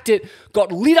 Packed it,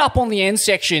 got lit up on the end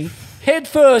section, head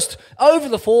first over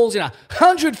the falls in a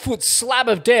 100-foot slab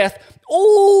of death.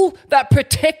 All that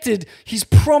protected his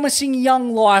promising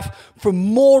young life from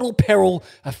mortal peril.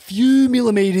 A few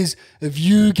millimeters of,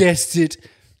 you guessed it,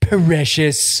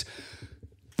 precious.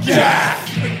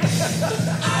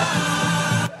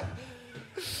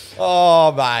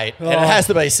 Oh, mate. And it has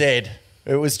to be said,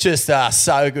 it was just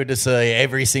so good to see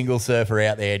every single surfer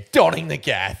out there donning the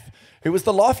gaff. It was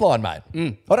the lifeline, mate.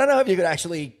 I don't know if you could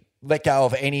actually let go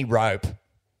of any rope,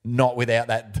 not without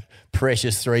that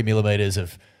precious 3 millimeters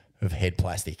of head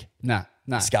plastic. No.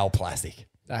 Skull plastic.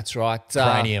 That's right.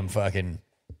 Cranium fucking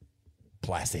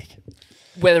plastic.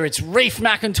 Whether it's Reef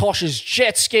McIntosh's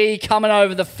jet ski coming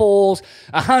over the falls,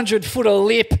 100-footer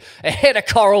lip, a head of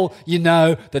coral, you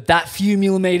know that few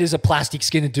millimetres of plastic's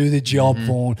going to do the job,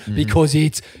 Vaughn, because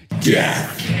it's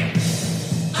death.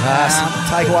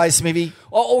 Takeaways, Smithy.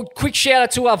 Oh, quick shout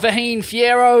out to Vaheen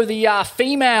Fierro, the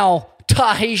female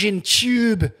Tahitian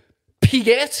tube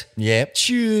pigette. Yep.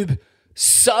 Tube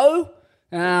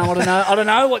I don't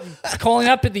know what calling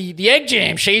up at the egg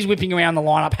jam. She's whipping around the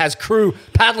lineup, has crew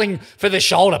paddling for the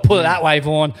shoulder. Put it that way,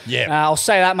 Vaughn. Yeah. I'll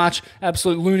say that much.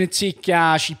 Absolute lunatic.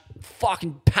 She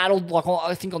fucking paddled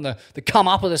I think on the come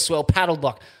up of the swell, paddled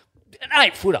like an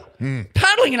 8-footer.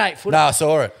 Paddling an 8-footer. No, I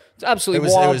saw it. It's absolutely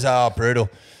wild. It was brutal.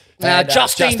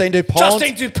 Justine Dupont.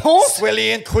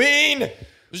 Swelly and Queen.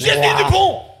 Justine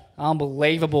Dupont.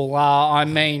 Unbelievable.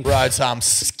 Rode some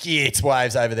skits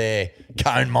waves over there.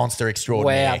 Cone monster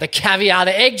extraordinaire. Wow, the caviar,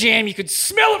 the egg jam, you could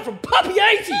smell it from Puppy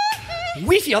 80.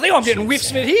 Whiffy, I think I'm getting whiffs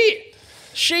of it here.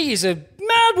 She is a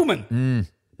mad woman.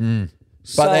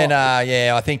 But then,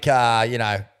 I think,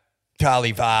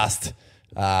 Carly Vast,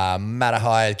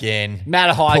 Matahai again.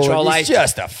 Matahai, troll He's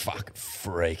just a fucking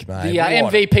freak, mate. The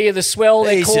MVP of the swell,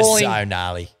 they're He's calling. just so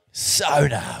gnarly. So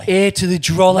gnarly. Heir to the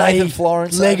Drolle Nathan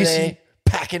Florence legacy. over there,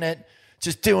 packing it.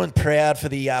 Just doing proud for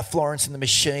the Florence and the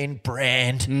Machine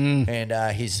brand and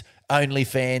his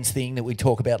OnlyFans thing that we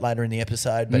talk about later in the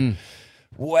episode. But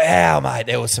wow, mate,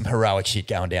 there was some heroic shit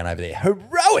going down over there.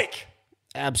 Heroic.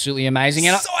 Absolutely amazing.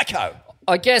 And Psycho.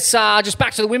 I guess just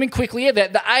back to the women quickly. Yeah,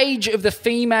 the age of the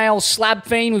female slab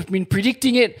fiend, we've been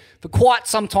predicting it for quite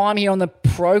some time here on the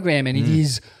program, and it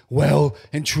is well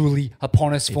and truly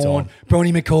upon us, Vaughn.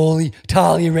 Bronnie McCauley,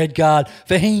 Talia Redguard,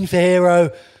 Vaheen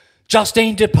Fierro,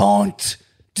 Justine Dupont.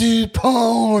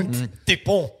 Dupont.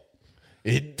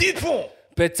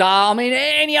 But,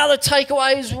 any other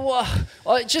takeaways?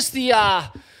 Just the, I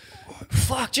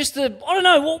don't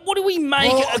know, what do we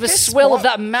make of a swell of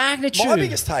that magnitude? My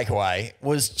biggest takeaway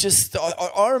was just,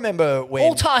 I remember when...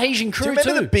 All Tahitian crew, do you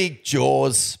remember too? the big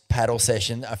Jaws paddle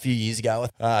session a few years ago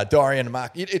with Dorian and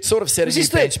Mark? It sort of set a new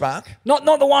benchmark. Not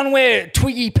the one where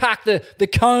Twiggy packed the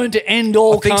cone to end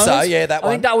all cones? I think so, yeah, that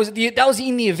one. I think that was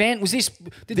in the event. Was this...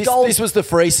 This was the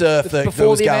free surf that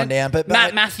was going down. But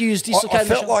Matt Matthews dislocated.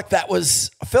 I felt like that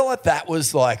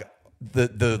was like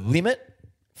the limit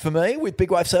for me with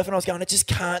big wave surfing. I was going, it just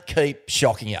can't keep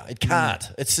shocking you. It can't.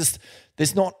 It's just,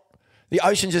 the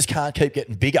ocean just can't keep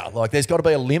getting bigger. Like, there's got to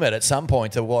be a limit at some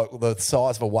point to what the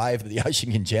size of a wave that the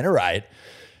ocean can generate.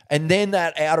 And then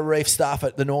that outer reef stuff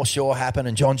at the North Shore happened,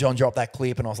 and John dropped that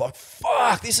clip, and I was like,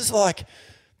 fuck, this is like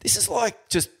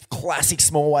just classic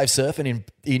small wave surfing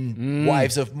in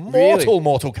waves of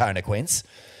mortal consequence.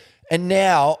 And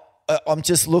now I'm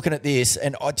just looking at this,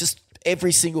 and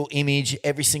every single image,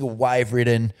 every single wave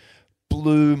ridden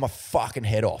blew my fucking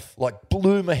head off. Like,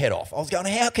 blew my head off. I was going,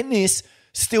 how can this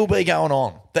still be going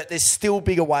on? That there's still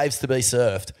bigger waves to be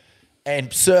surfed and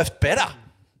surfed better.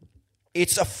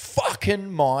 It's a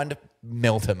fucking mind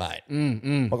melter, mate.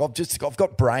 Like, I've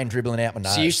got brain dribbling out my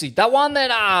nose. Seriously, that one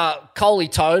that Coley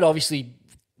towed, obviously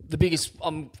the biggest.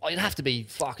 It'd have to be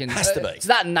fucking. Has to be. It's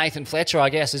that and Nathan Fletcher, I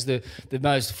guess, is the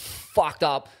most fucked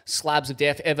up slabs of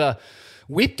death ever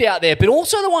whipped out there. But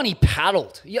also the one he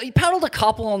paddled. He paddled a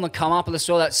couple on the come up of the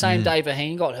swell that same day.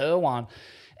 Vaheen got her one,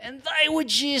 and they were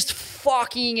just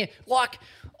fucking like.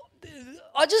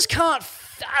 I just can't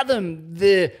fathom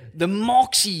the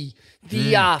moxie.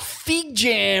 The fig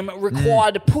jam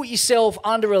required to put yourself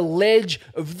under a ledge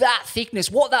of that thickness,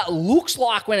 what that looks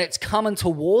like when it's coming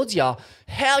towards you,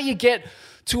 how you get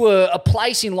to a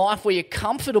place in life where you're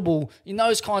comfortable in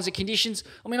those kinds of conditions.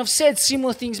 I mean, I've said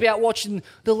similar things about watching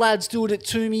the lads do it at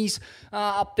Toomey's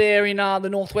up there in the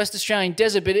Northwest Australian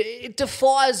desert, but it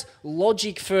defies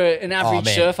logic for an average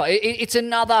surfer. It's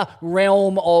another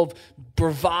realm of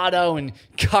bravado and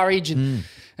courage and...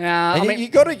 you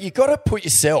got to put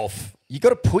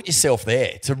yourself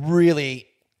there to really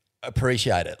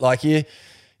appreciate it. Like you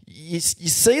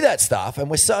see that stuff, and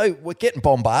we're getting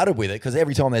bombarded with it because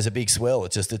every time there's a big swell,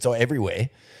 it's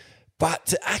everywhere. But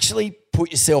to actually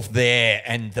put yourself there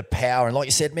and the power, and like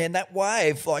you said, man, that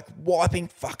wave like wiping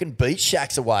fucking beach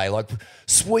shacks away, like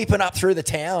sweeping up through the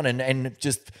town and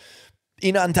just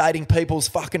inundating people's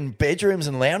fucking bedrooms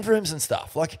and lounge rooms and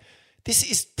stuff. Like, this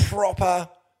is proper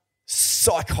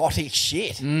psychotic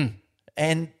shit.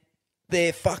 And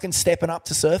they're fucking stepping up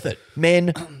to surf it.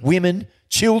 Men, women,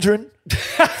 children,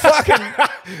 fucking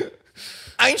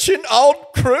ancient old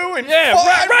crew and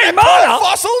Ray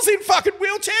Marner. fossils in fucking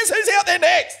wheelchairs. Who's out there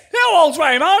next? How old's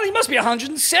Ray Marner? He must be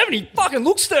 170. He fucking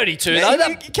looks 32.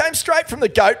 Man, he came straight from the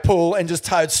goat pool and just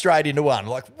towed straight into one.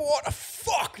 Like, what a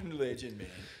fucking legend, man.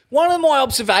 One of my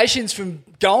observations from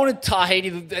going to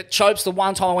Tahiti at Chopes the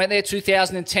one time I went there,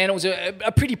 2010, it was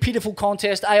a pretty pitiful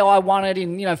contest. AI won it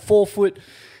in 4-foot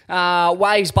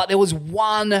waves, but there was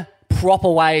one proper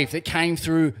wave that came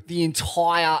through the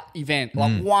entire event,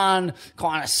 like one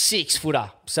kind of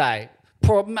 6-footer, say.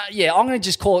 I'm going to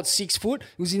just call it 6 foot.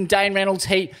 It was in Dane Reynolds'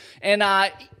 heat, and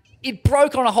it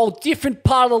broke on a whole different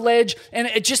part of the ledge, and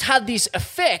it just had this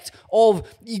effect of,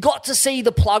 you got to see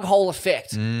the plug hole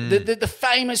effect, the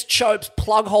famous Chopes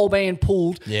plug hole being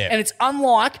pulled, and it's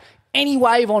unlike any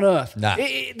wave on Earth. Nah.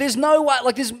 There's no way,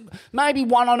 like there's maybe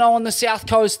one I know on the South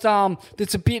Coast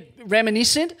that's a bit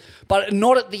reminiscent, but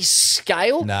not at this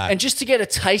scale. No. And just to get a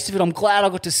taste of it, I'm glad I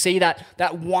got to see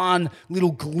that one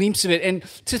little glimpse of it. And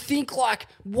to think like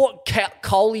what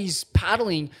Coley's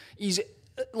paddling is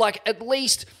like at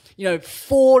least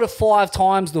 4 to 5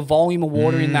 times the volume of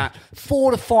water in that,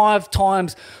 4 to 5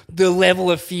 times the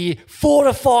level of fear, 4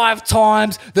 to 5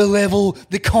 times the level,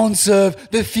 the conserve,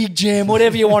 the fig jam,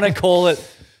 whatever you want to call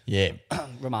it. Yeah.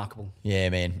 Remarkable. Yeah,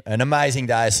 man. An amazing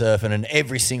day of surfing, and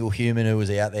every single human who was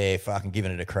out there fucking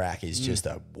giving it a crack is just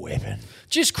a weapon.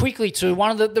 Just quickly too, one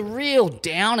of the real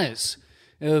downers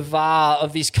of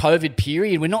this COVID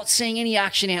period, we're not seeing any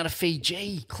action out of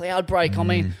Fiji. Cloud break. I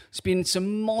mean, it's been some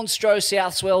monstro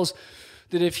south swells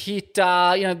that have hit,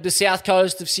 the south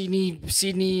coast of Sydney,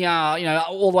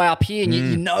 all the way up here, and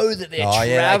you know that they're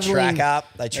travelling.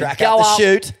 They track up the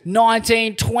chute.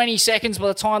 19, 20 seconds by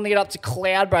the time they get up to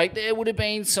cloud break. There would have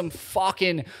been some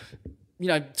fucking,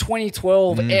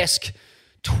 2012-esque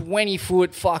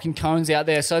 20-foot fucking cones out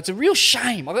there. So it's a real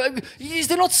shame. Is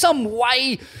there not some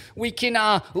way we can,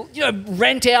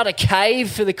 rent out a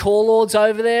cave for the Core Lords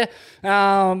over there?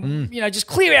 Just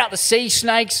clear out the sea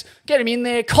snakes, get him in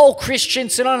there. Cole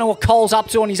Christensen, I don't know what Cole's up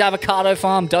to on his avocado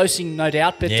farm, dosing no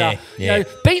doubt, but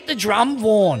beat the drum,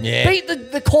 Vaughan. Yeah. Beat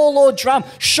the Core Lord drum.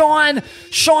 Shine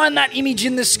that image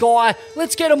in the sky.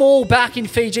 Let's get them all back in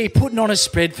Fiji, putting on a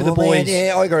spread for the boys. Man,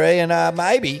 yeah, I agree. And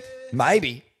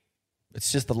maybe it's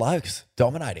just the Lokes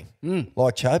dominating,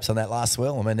 like Chopes on that last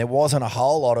swell. I mean, there wasn't a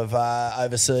whole lot of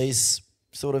overseas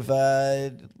sort of,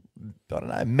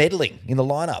 meddling in the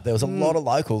lineup. There was a lot of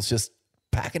locals just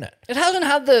packing it. It hasn't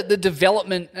had the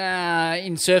development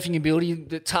in surfing ability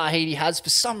that Tahiti has for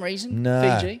some reason. No,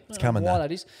 Fiji. it's coming. Why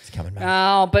that is? It's coming, mate.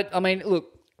 But I mean, look.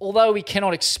 Although we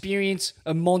cannot experience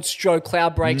a monstro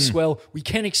cloud break swell, we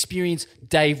can experience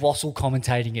Dave Wassel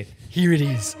commentating it. Here it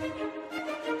is.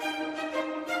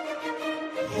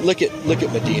 Look at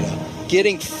Medina.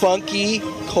 Getting funky,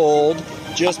 cold,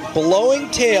 just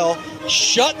blowing tail.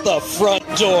 Shut the front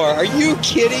door. Are you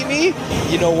kidding me?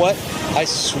 You know what? I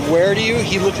swear to you,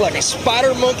 he looked like a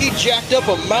spider monkey jacked up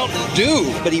a Mountain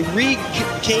Dew. But he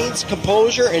regains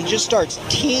composure and just starts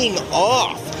teeing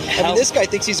off. I mean, this guy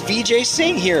thinks he's Vijay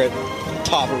Singh here at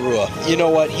Tavarua. You know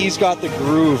what? He's got the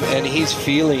groove and he's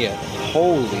feeling it.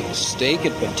 Holy steak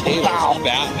and potatoes,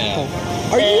 Batman.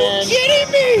 Are you kidding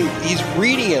me? He's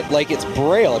reading it like it's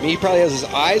Braille. I mean, he probably has his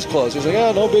eyes closed. He's like,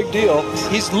 no big deal.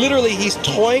 He's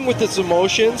toying with his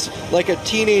emotions like a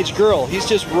teenage girl. He's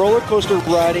just roller coaster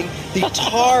riding the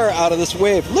tar out of this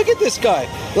wave. Look at this guy.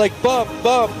 Like, bump,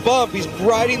 bump, bump. He's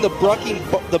riding the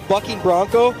bucking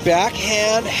bronco.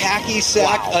 Backhand, hacky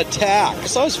sack attack. I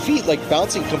saw his feet like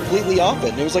bouncing completely off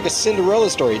it. And it was like a Cinderella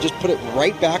story. He just put it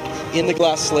right back in the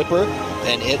glass slipper.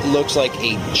 And it looks like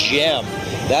a gem.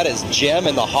 That is Gem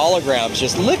and the holograms.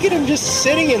 Just look at him just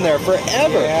sitting in there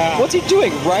forever. Yeah. What's he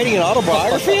doing? Writing an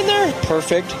autobiography in there?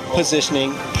 Perfect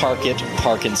positioning, park it,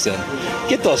 Parkinson.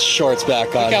 Get those shorts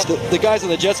back on. The guys on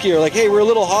the jet ski are like, hey, we're a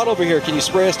little hot over here. Can you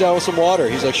spray us down with some water?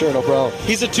 He's like, sure, no problem.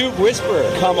 He's a tube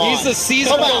whisperer. Come on. He's the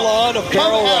Cesar Millan of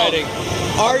barrel riding.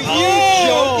 Are you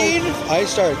joking? I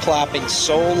started clapping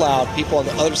so loud. People on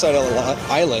the other side of the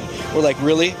island were like,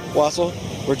 really, Wassel?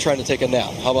 We're trying to take a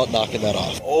nap. How about knocking that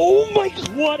off? Oh my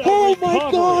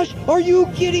gosh! Are you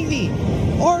kidding me?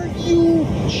 Are you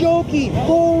joking?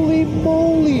 Holy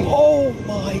moly! Oh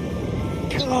my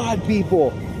God,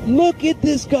 people! Look at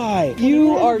this guy.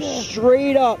 You are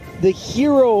straight up the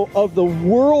hero of the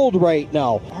world right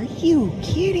now. Are you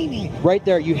kidding me? Right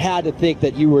there, you had to think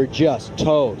that you were just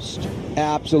toast.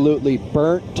 Absolutely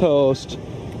burnt toast,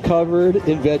 covered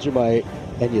in Vegemite.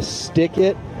 And you stick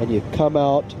it, and you come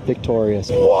out victorious.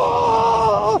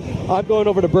 Whoa! I'm going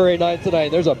over to Bury 9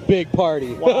 tonight. There's a big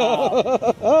party.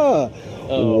 Wow.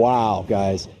 Wow,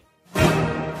 guys.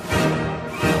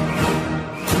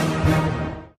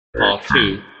 Part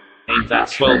 2. Ain't That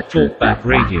Swell Talkback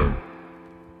Radio.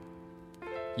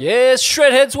 Yes,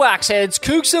 shredheads, waxheads,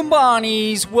 kooks and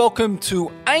barneys, welcome to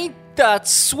Ain't That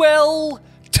Swell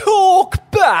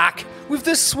Talkback with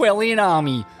the Swellian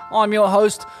Army. I'm your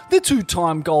host, the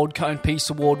two-time Gold Cone Peace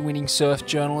Award-winning surf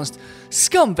journalist,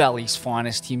 Scum Valley's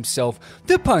finest himself,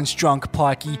 the punch-drunk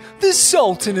pikey, the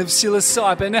Sultan of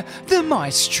psilocybin, the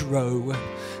maestro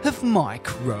of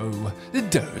micro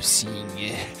dosing,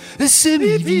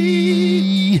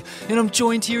 Simivi. And I'm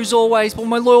joined here as always by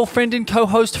my loyal friend and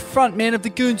co-host, frontman of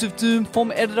the Goons of Doom,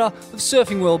 former editor of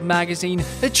Surfing World magazine,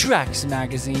 Tracks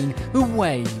magazine,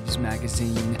 Waves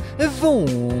magazine,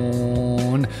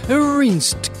 Vaughn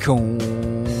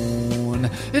Rinstcorn,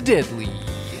 Deadly.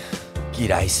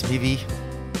 G'day, Smithy.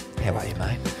 How are you,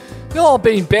 mate? Oh,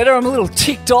 been better. I'm a little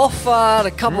ticked off.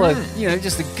 A couple of,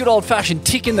 just a good old-fashioned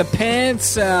tick in the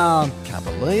pants. Can't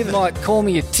believe it. Might call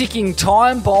me a ticking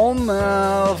time bomb.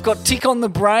 I've got tick on the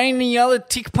brain. Any other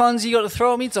tick puns you got to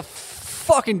throw at me? It's a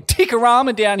fucking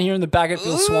tickorama down here in the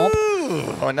Baggetville swamp.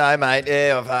 I know, mate.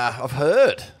 Yeah, I've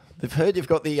heard. They've heard you've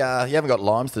got the. You haven't got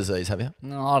Lyme's disease, have you?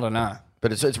 No, I don't know.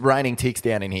 But it's raining ticks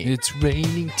down in here. It's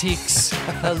raining ticks.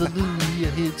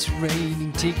 Hallelujah, it's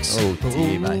raining ticks. Oh,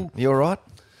 dear, mate. You all right?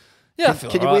 Yeah,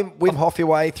 Can you Wim Hof your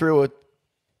way through a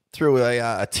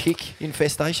tick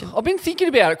infestation? I've been thinking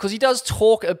about it because he does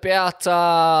talk about,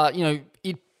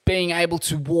 it being able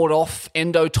to ward off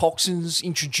endotoxins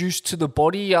introduced to the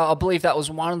body. I believe that was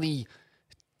one of the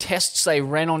tests they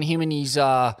ran on him and his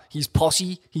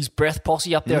posse, his breath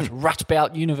posse up there at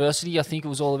Rutbout University. I think it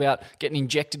was all about getting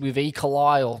injected with E.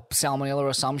 coli or salmonella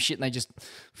or some shit, and they just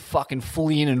fucking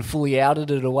fully in and fully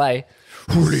outed it away.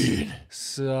 Fully in,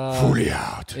 fully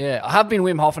out. Yeah, I have been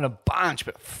Wim Hofing a bunch,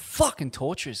 but fucking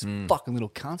torturous, fucking little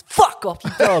cunts. Fuck off, you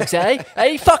dogs, eh?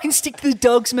 Hey, fucking stick to the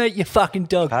dogs, mate, you fucking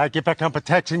dog. Hey, get back on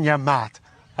protection, you mat.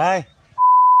 Hey,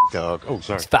 dog. Oh,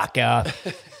 sorry. Fuck off.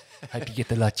 Hope you get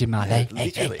the lot, you mat, eh?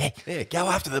 Literally. Hey. Yeah, go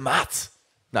after the mutts.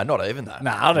 No, not even though.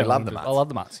 No, I don't love the mutts. I love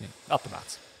the mutts. Yeah. Up the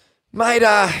mutts. Mate,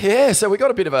 so we got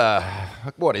a bit of a,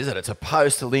 what is it? It's a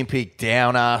post-Olympic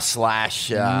downer /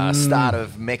 start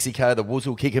of Mexico, the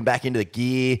Woozle kicking back into the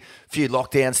gear. A few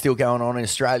lockdowns still going on in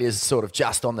Australia's sort of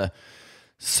just on the,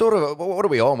 what are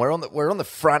we on? We're on the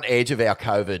front edge of our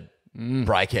COVID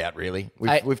breakout, really.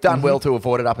 We've done well to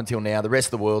avoid it up until now. The rest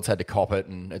of the world's had to cop it,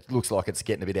 and it looks like it's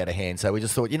getting a bit out of hand. So we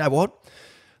just thought, you know what?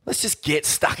 Let's just get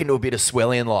stuck into a bit of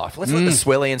Swellian life. Let's let the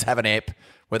Swellians have an app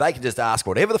where they can just ask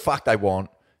whatever the fuck they want,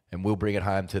 and we'll bring it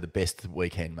home to the best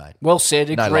weekend, mate. Well said,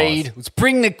 agreed. No, let's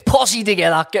bring the posse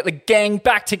together, get the gang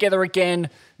back together again,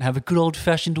 and have a good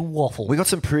old-fashioned waffle. We got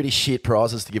some pretty shit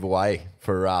prizes to give away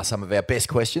for some of our best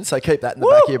questions, so keep that in the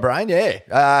back of your brain,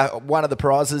 yeah. One of the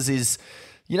prizes is,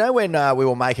 you know when we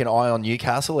were making Eye on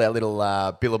Newcastle, our little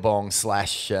Billabong /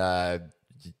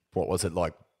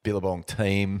 Billabong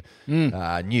team,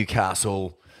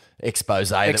 Newcastle expose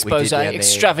that we did down there.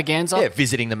 Extravaganza. Yeah,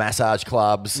 visiting the massage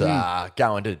clubs,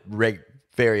 going to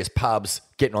various pubs,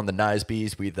 getting on the nose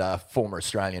beers with former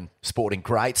Australian sporting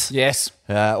greats. Yes.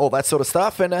 All that sort of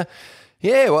stuff. And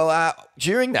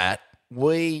during that,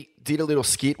 we did a little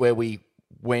skit where we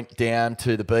went down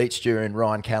to the beach during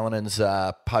Ryan Callinan's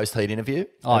post-heat interview.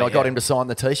 I got him to sign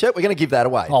the T-shirt. We're going to give that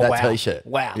away, that T-shirt.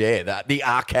 Wow. Yeah, the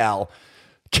Arcal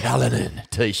Callanan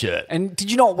T-shirt. And did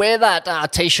you not wear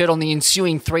that T-shirt on the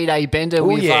ensuing 3-day bender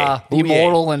with the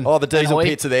Immortal and the diesel and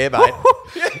pits are there, mate.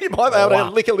 You might be able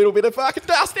to lick a little bit of fucking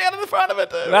dust out of the front of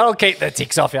it, dude. That'll keep the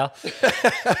ticks off you.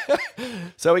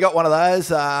 So we got one of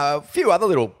those. A few other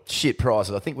little shit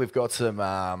prizes. I think we've got some...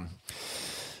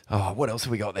 what else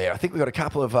have we got there? I think we've got a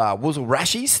couple of Woozle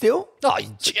Rashies still. Oh,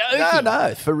 you're joking.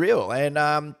 No, for real.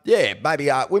 And maybe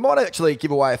we might actually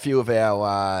give away a few of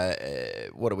our,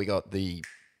 what do we got? The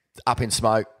Up in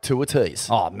Smoke tour tees.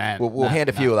 Oh, man. We'll hand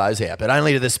a few of those out, but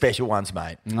only to the special ones,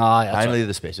 mate. Only to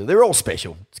the special. They're all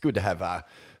special. It's good to have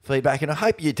feedback, and I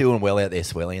hope you're doing well out there,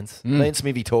 Swellians. Me and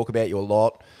Smithy talk about you a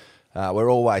lot.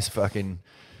 We're always fucking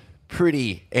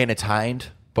pretty entertained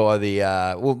by the,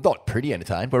 not pretty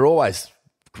entertained, we're always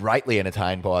greatly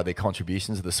entertained by the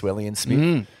contributions of the Swellians,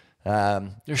 Smith.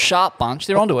 They're a sharp bunch.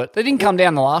 They're onto it. They didn't come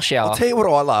down the last shower. I'll tell you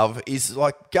what I love is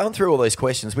like going through all these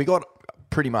questions. We got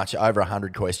pretty much over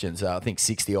 100 questions. I think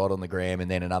 60 odd on the gram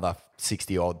and then another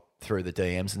 60 odd through the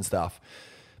DMs and stuff.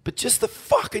 But just the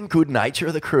fucking good nature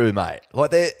of the crew, mate.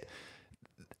 Like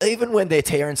even when they're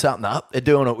tearing something up, they're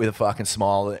doing it with a fucking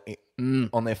smile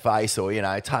on their face or,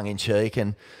 tongue in cheek.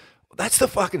 And that's the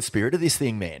fucking spirit of this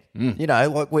thing, man.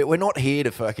 Like we're not here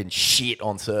to fucking shit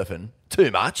on surfing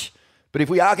too much. But if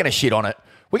we are going to shit on it,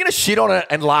 we're going to shit on it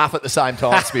and laugh at the same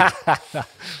time, Smith.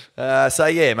 So,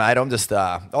 yeah, mate, I'm just,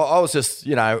 I was just,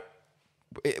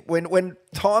 when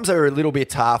times are a little bit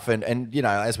tough and you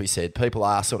know, as we said, people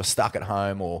are sort of stuck at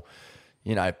home or,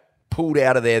 you know, pulled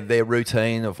out of their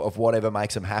routine of whatever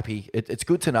makes them happy, it's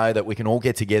good to know that we can all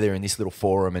get together in this little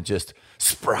forum and just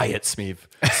spray it, Smiv.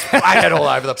 Spray it all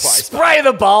over the place. Spray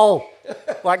the bowl.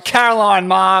 Like Caroline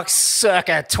Marks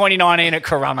circa 2019 at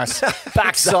Corummus.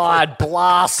 Backside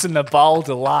blasts in the bowl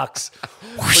deluxe.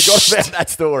 Forgot about that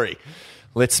story.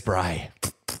 Let's spray.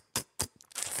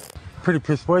 Pretty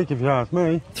pissed weak if you ask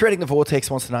me. Threading the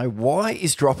Vortex wants to know, why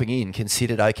is dropping in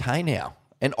considered okay now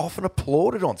and often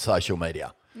applauded on social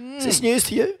media? Is this news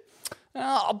to you?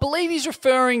 I believe he's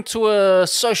referring to a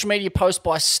social media post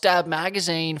by Stab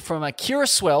Magazine from a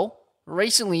Curacwell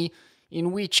recently,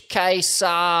 in which case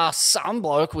some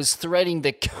bloke was threading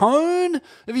the cone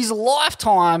of his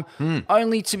lifetime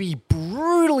only to be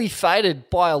brutally faded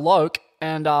by a loke,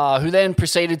 and who then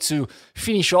proceeded to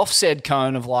finish off said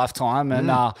cone of lifetime.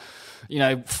 And, you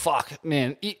know, fuck,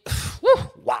 man.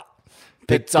 Wow.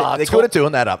 They're good at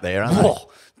doing that up there, aren't they? Oh,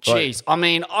 jeez. I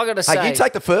mean, I got to say... Hey, you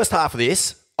take the first half of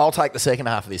this, I'll take the second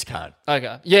half of this cone.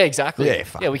 Okay. Yeah, exactly. Yeah,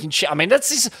 fuck. Yeah, we can share. I mean, that's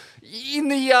just in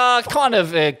the kind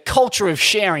of culture of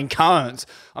sharing cones.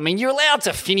 I mean, you're allowed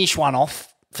to finish one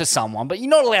off for someone, but you're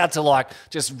not allowed to, like,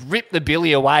 just rip the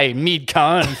billy away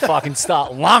mid-cone and fucking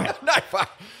start lunging. No, fuck.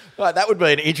 Right, that would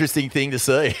be an interesting thing to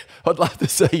see. I'd love to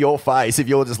see your face if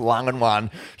you're just lunging one.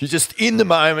 You're just in the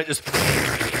moment,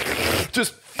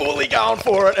 just fully going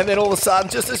for it, and then all of a sudden,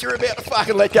 just as you're about to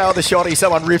fucking let go of the shotty,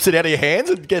 someone rips it out of your hands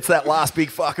and gets that last big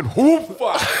fucking whoop.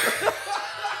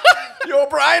 Your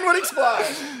brain would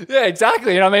explode. Yeah,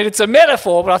 exactly. And I mean, it's a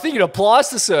metaphor, but I think it applies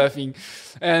to surfing.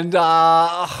 And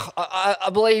I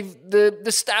believe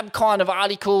the Stab kind of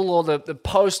article or the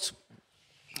post,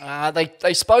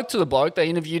 they spoke to the bloke, they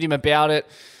interviewed him about it,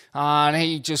 and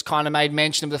he just kind of made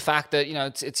mention of the fact that, you know,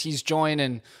 it's his joint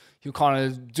and he'll kind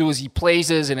of do as he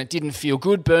pleases, and it didn't feel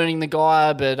good burning the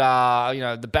guy, but, you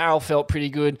know, the barrel felt pretty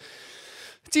good.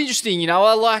 It's interesting, you know,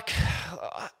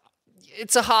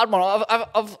 it's a hard one.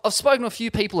 I've spoken to a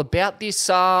few people about this.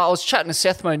 I was chatting to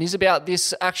Seth Moniz about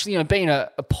this, actually, you know, being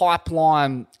a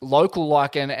pipeline local,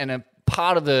 like, and a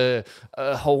part of the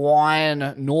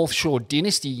Hawaiian North Shore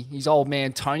dynasty. His old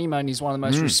man, Tony Moniz, is one of the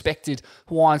most respected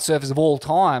Hawaiian surfers of all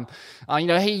time. You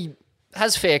know, he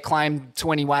has fair claim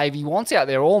to any wave he wants out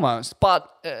there almost,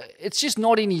 but it's just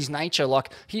not in his nature.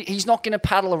 Like, he's not going to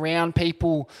paddle around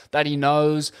people that he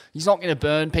knows. He's not going to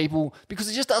burn people because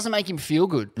it just doesn't make him feel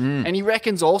good. And he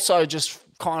reckons also, just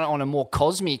kind of on a more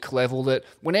cosmic level, that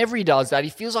whenever he does that, he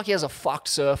feels like he has a fucked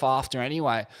surf after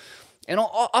anyway. And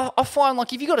I find,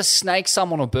 like, if you got to snake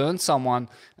someone or burn someone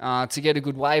to get a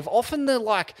good wave, often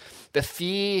the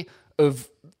fear of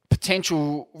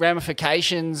potential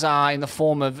ramifications in the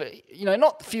form of, you know,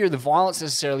 not fear of the violence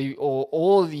necessarily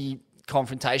or the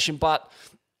confrontation,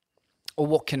 or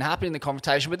what can happen in the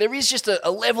confrontation, but there is just a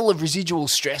level of residual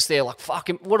stress there. Like,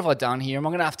 fucking, what have I done here? Am I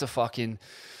going to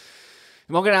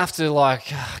have to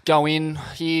like go in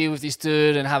here with this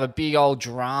dude and have a big old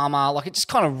drama? Like, it just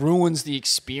kind of ruins the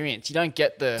experience. You don't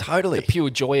get the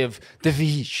pure joy of the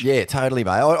vish. Yeah, totally,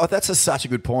 mate. That's such a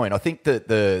good point. I think that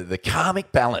the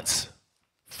karmic balance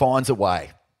finds a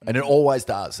way, and it always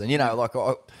does. And, you know, like,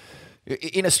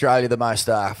 in Australia, the most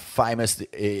famous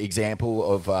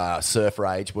example of surf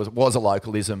rage was a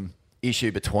localism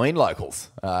issue between locals.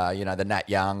 You know, the Nat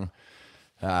Young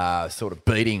sort of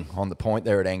beating on the point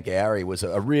there at Angourie was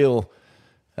a real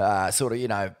sort of, you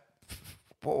know,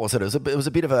 what was it? It was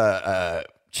a bit of a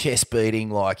chest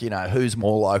beating, like, you know, who's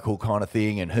more local kind of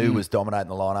thing, and who was dominating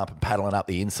the lineup and paddling up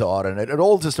the inside, and it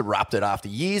all just erupted after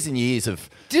years and years of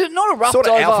did it not erupt sort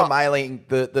of over alpha mailing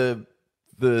the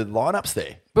lineups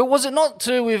there. But was it not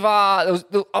too with I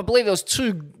believe there was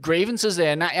two grievances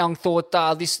there. Nat Young thought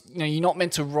this, you know, you're not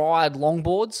meant to ride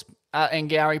longboards at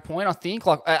Angourie Point, I think,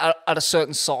 like at a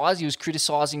certain size. He was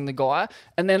criticising the guy,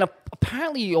 and then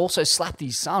apparently he also slapped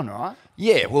his son, right?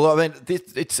 Yeah, well, I mean,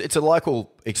 it's a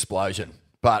local explosion.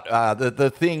 But the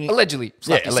thing... Allegedly.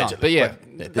 Allegedly. But yeah.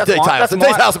 The details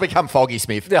have become foggy,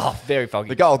 Smith. Oh, very foggy.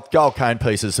 The gold cone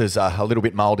pieces is a little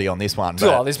bit mouldy on this one.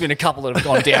 There's been a couple that have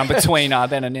gone down between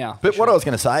then and now. But what I was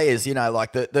going to say is, you know,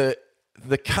 like the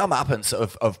comeuppance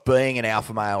of being an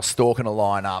alpha male, stalking a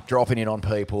lineup, dropping in on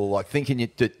people, like thinking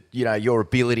that, you know, your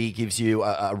ability gives you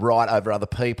a right over other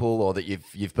people, or that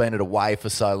you've been at a wave for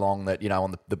so long that, you know,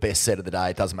 on the best set of the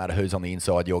day, it doesn't matter who's on the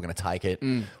inside, you're going to take it.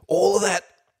 All of that,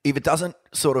 if it doesn't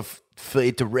sort of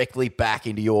feed directly back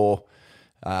into your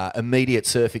immediate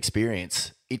surf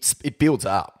experience, it builds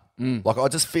up. Like, I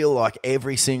just feel like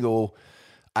every single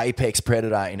apex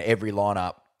predator in every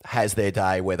lineup has their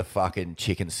day where the fucking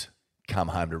chickens come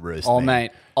home to roost. Oh, man.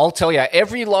 mate, I'll tell you,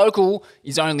 every local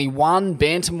is only one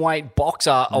bantamweight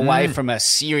boxer away from a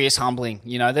serious humbling.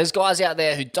 You know, there's guys out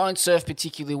there who don't surf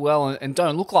particularly well and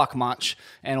don't look like much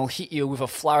and will hit you with a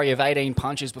flurry of 18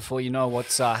 punches before you know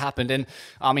what's happened. And,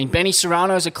 I mean, Benny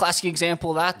Serrano is a classic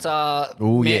example of that.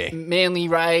 Manly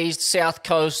raised, South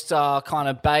Coast kind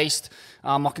of based.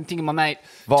 I can think of my mate.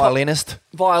 Violinist,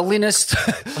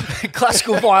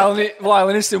 classical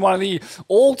violinist and one of the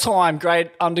all-time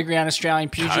great underground Australian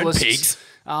pugilists.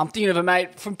 Thinking of a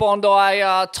mate from Bondi,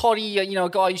 Toddy, a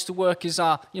guy who used to work as,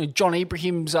 John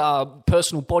Ibrahim's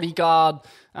personal bodyguard.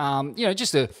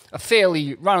 Just a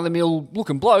fairly run-of-the-mill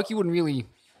looking bloke. You wouldn't really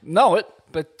know it,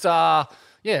 but...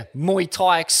 Muay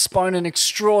Thai exponent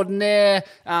extraordinaire.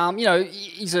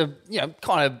 He's a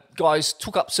kind of guy who's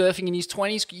took up surfing in his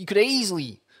 20s. You could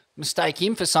easily mistake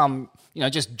him for some,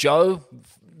 just Joe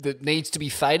that needs to be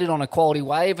faded on a quality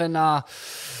wave, and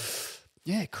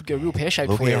it could go real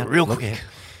pear-shaped for you real quick.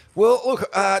 Well,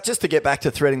 look, just to get back to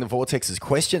Threading the Vortex's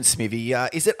question, Smithy,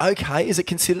 is it okay? Is it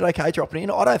considered okay dropping in?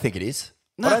 I don't think it is.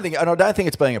 No. I don't think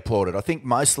it's being applauded. I think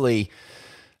mostly...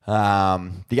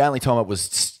 the only time it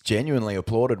was genuinely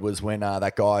applauded was when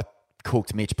that guy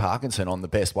cooked Mitch Parkinson on the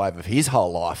best wave of his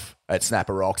whole life at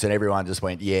Snapper Rocks, and everyone just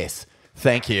went, yes,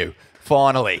 thank you.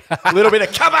 Finally. A little bit of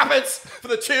comeuppance for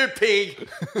the tube pig,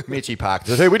 Mitchy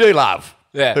Parkinson, who we do love.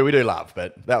 Yeah. Who we do love,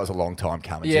 but that was a long time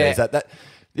coming. Yeah.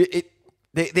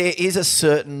 There is a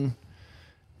certain...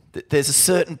 There's a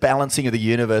certain balancing of the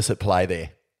universe at play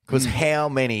there. Because how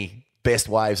many best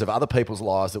waves of other people's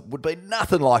lives that would be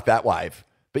nothing like that wave...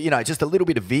 But, just a little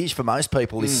bit of vision for most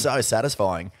people is so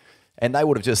satisfying. And they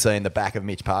would have just seen the back of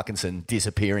Mitch Parkinson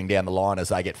disappearing down the line as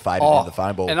they get faded into the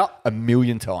foam ball a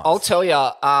million times. I'll tell you,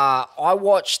 I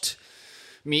watched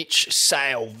Mitch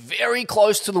sail very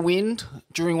close to the wind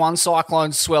during one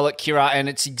cyclone swell at Kirra, and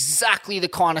it's exactly the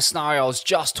kind of scenario I was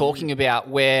just talking about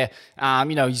where,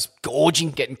 he's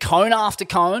gorging, getting cone after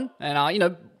cone,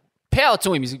 and, power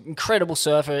to him. He's an incredible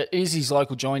surfer. It is his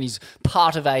local joint. He's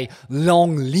part of a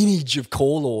long lineage of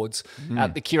core lords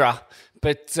at the Kirra.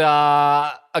 But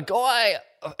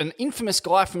an infamous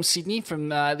guy from Sydney, from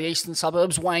the eastern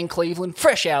suburbs, Wayne Cleveland,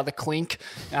 fresh out of the clink,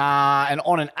 and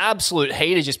on an absolute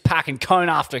heater, just packing cone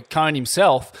after cone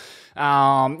himself.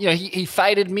 He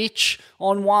faded Mitch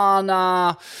on one,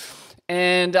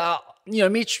 and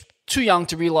Mitch, too young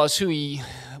to realise who he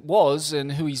was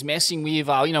and who he's messing with,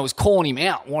 was calling him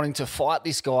out, wanting to fight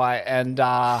this guy, and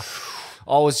I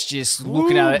was just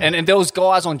looking at it, and there was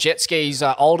guys on jet skis,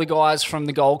 older guys from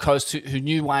the Gold Coast who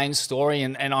knew Wayne's story,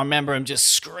 and I remember him just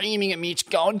screaming at Mitch,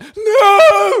 going,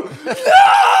 "No!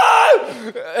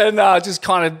 No!" and just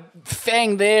kind of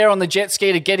fanged there on the jet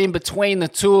ski to get in between the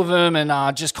two of them,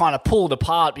 and just kind of pulled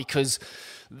apart because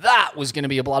that was going to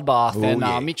be a bloodbath,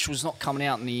 and Mitch was not coming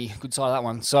out on the good side of that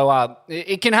one. So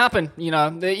it can happen,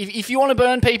 If you want to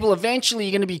burn people, eventually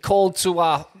you're going to be called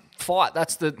to fight.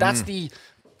 That's the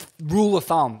rule of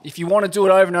thumb. If you want to do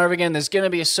it over and over again, there's going to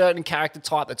be a certain character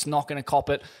type that's not going to cop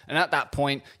it, and at that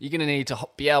point, you're going to need to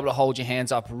be able to hold your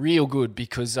hands up real good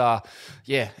because,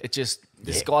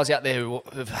 there's guys out there who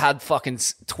have had fucking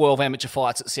 12 amateur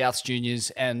fights at Souths Juniors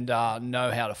and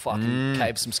know how to fucking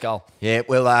cave some skull. Yeah,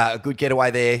 well, a good getaway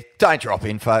there. Don't drop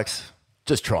in, folks.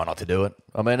 Just try not to do it.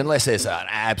 I mean, unless there's an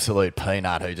absolute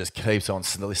peanut who just keeps on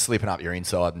slipping up your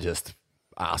inside and just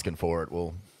asking for it.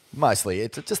 Well, mostly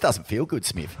it just doesn't feel good,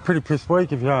 Smith. Pretty pissed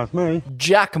weak if you ask me.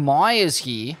 Jack Myers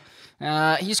here.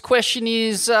 His question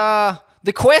is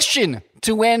the question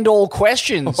to end all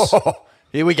questions.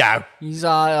 Here we go.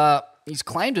 He's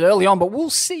claimed it early on, but we'll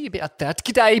see about that.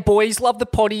 G'day, boys. Love the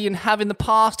potty and have in the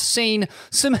past seen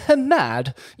some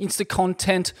Hamad Insta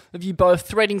content of you both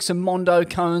threading some Mondo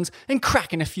cones and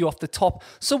cracking a few off the top.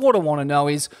 So what I want to know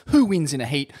is who wins in a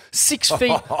heat? 6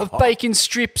 feet of bacon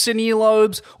strips and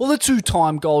earlobes, or the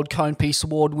 2-time Gold Cone Piece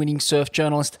Award-winning surf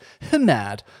journalist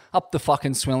Hamad up the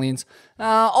fucking Swellians?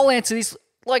 I'll answer this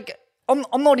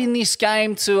I'm not in this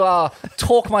game to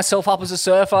talk myself up as a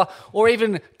surfer or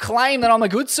even claim that I'm a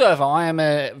good surfer. I am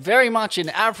very much an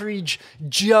average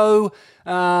Joe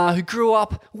who grew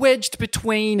up wedged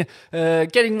between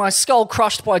getting my skull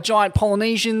crushed by giant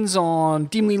Polynesians on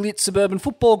dimly lit suburban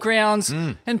football grounds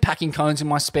and packing cones in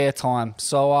my spare time.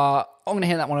 So I'm going to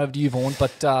hand that one over to you, Vaughan,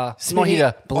 but I'm not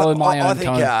here to blow my own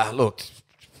cone. Look,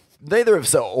 neither of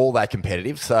us are all that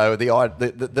competitive, so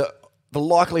the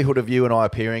likelihood of you and I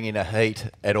appearing in a heat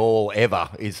at all ever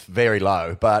is very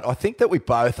low. But I think that we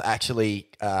both actually,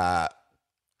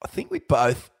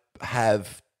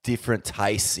 have different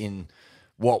tastes in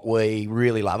what we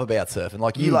really love about surfing.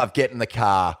 Like you love getting in the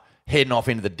car, heading off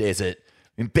into the desert,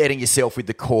 embedding yourself with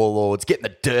the core lords, getting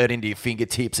the dirt into your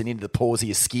fingertips and into the pores of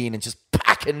your skin and just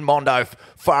packing Mondo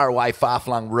far away,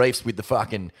 far-flung reefs with the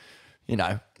fucking, you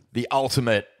know, the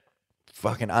ultimate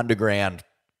fucking underground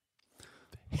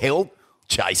hell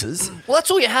chasers. Well, that's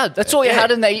all you had. That's all you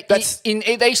had in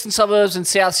the eastern suburbs and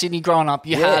South Sydney growing up.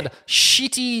 You had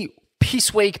shitty,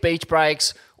 piss-weak beach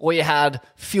breaks, or you had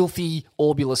filthy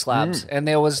Orbula slabs, and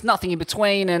there was nothing in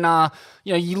between. And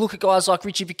you know, you look at guys like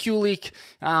Richie Vikulik.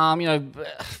 You know,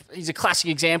 he's a classic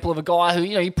example of a guy who,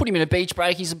 you know, you put him in a beach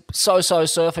break, he's a so-so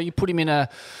surfer. You put him in a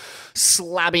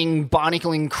slabbing,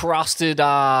 barnacle encrusted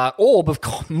orb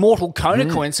of mortal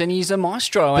consequence, and he's a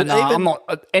maestro. And I'm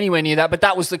not anywhere near that, but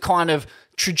that was the kind of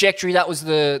trajectory. That was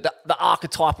the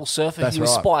archetypal surfer he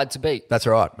aspired to be. That's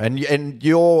right. And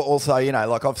you're also, you know,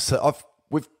 like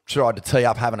we've tried to tee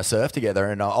up having a surf together,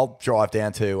 and I'll drive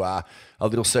down to a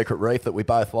little secret reef that we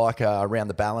both like around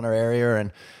the Ballina area,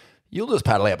 and you'll just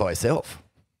paddle out by yourself,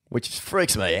 which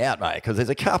freaks me out, mate, because there's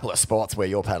a couple of spots where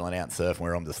you're paddling out and surfing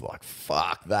where I'm just like,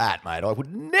 fuck that, mate. I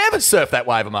would never surf that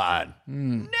wave on my own.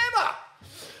 Never.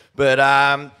 But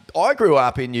I grew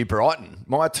up in New Brighton.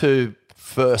 My two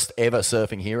first ever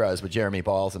surfing heroes were Jeremy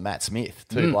Biles and Matt Smith,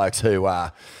 two blokes who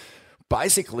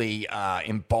basically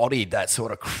embodied that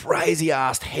sort of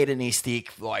crazy-ass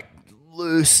hedonistic, like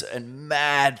loose and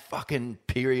mad fucking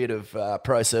period of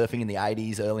pro surfing in the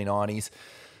 80s, early 90s.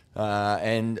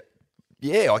 And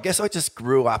yeah, I guess I just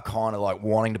grew up kind of like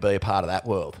wanting to be a part of that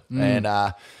world. And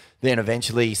then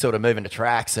eventually sort of moving to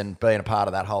tracks and being a part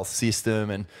of that whole system.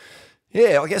 And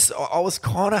yeah, I guess I was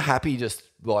kind of happy just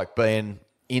like being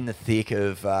in the thick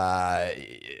of, I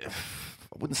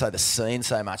wouldn't say the scene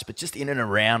so much, but just in and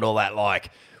around all that, like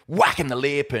whacking the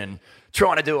lip and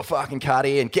trying to do a fucking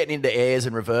cutty and getting into airs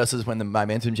and reverses when the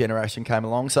momentum generation came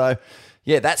along. So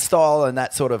yeah, that style and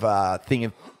that sort of thing,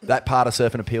 of that part of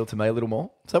surfing appealed to me a little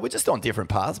more. So we're just on different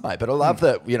paths, mate. But I love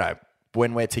that, you know,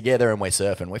 when we're together and we're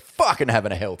surfing, we're fucking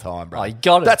having a hell time, bro. Oh, you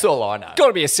got it. That's all I know. Got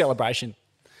to be a celebration.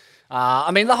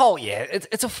 I mean, the whole,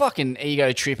 it's a fucking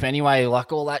ego trip anyway,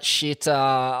 like all that shit.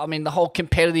 I mean, the whole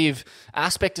competitive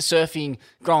aspect of surfing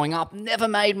growing up never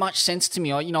made much sense to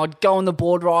me. I'd go on the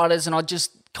board riders and I'd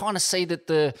just kind of see that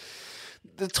the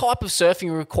type of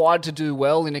surfing required to do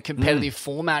well in a competitive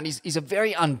format is a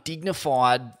very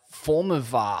undignified form of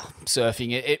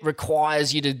surfing. It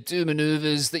requires you to do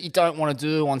maneuvers that you don't want to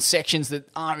do on sections that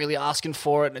aren't really asking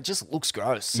for it, and it just looks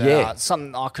gross. Yeah. It's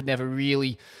something I could never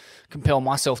really compel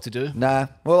myself to do. Nah.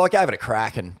 Well, I gave it a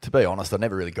crack, and to be honest, I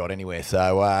never really got anywhere.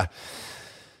 So,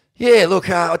 yeah, look,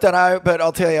 I don't know, but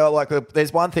I'll tell you, like,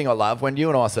 there's one thing I love when you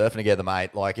and I are surfing together,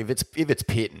 mate. Like, if it's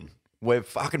pitting, we're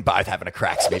fucking both having a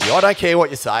crack, Smithy. I don't care what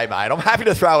you say, mate. I'm happy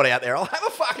to throw it out there. I'll have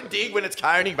a fucking dig when it's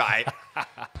coning, mate.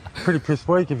 Pretty pissed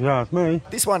weak if you ask me.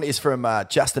 This one is from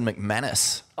Justin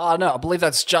McManus. Oh, no, I believe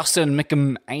that's Justin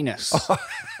McManus.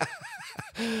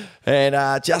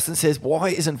 And Justin says, why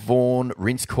isn't Vaughan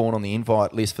Rinsecorn on the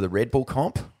invite list for the Red Bull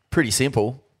comp? Pretty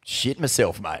simple. Shit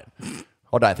myself, mate.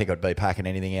 I don't think I'd be packing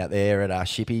anything out there at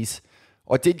Shippies.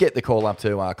 I did get the call up to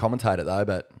commentate it, though,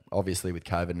 but obviously with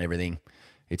COVID and everything,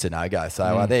 it's a no-go.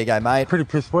 So there you go, mate. Pretty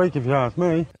pissed weak if you ask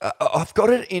me. I've got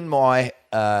it in my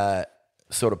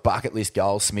sort of bucket list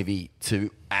goal, Smithy,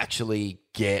 to actually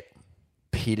get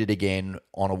pitted again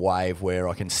on a wave where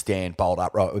I can stand bolt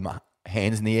upright with my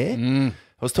hands in the air.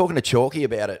 I was talking to Chalky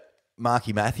about it,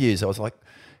 Marky Matthews. I was like,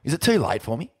 is it too late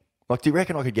for me? Like, do you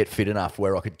reckon I could get fit enough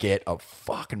where I could get a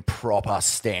fucking proper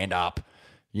stand-up,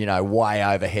 you know, way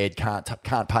overhead, can't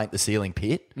paint the ceiling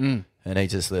pit? And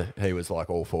he was like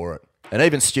all for it. And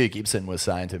even Stu Gibson was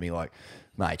saying to me, like,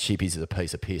 mate, Shippies is a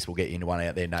piece of piss. We'll get you into one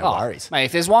out there, no worries. Mate,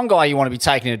 if there's one guy you want to be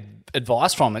taking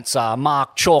advice from, it's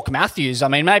Mark Chalk Matthews. I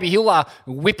mean, maybe he'll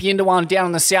whip you into one down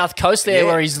on the south coast there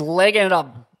where his leg ended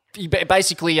up, he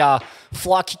basically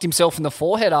fly kicked himself in the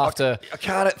forehead after. I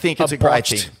can't think it's a great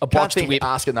thing. A botched whip.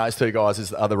 Asking those two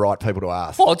guys are the right people to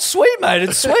ask. Oh, it's sweet, mate.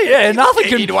 It's sweet. Yeah, nothing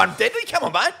can. Into one deadly. Come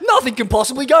on, mate. Nothing can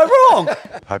possibly go wrong.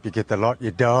 Hope you get the lot,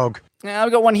 you dog. Now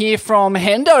we've got one here from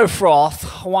Hendo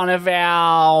Froth, one of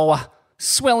our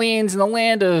swellians in the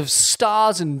land of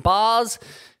stars and bars.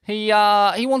 He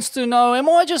wants to know, am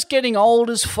I just getting old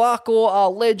as fuck, or are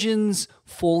legends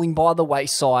falling by the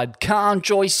wayside? Khan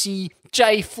Joycey,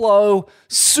 J Flow,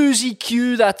 Susie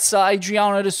Q, that's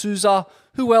Adriano de Souza.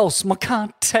 Who else? My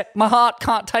heart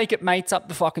can't take it, mates, up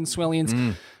the fucking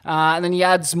swellians. And then he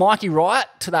adds Mikey Wright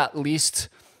to that list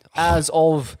as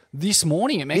of this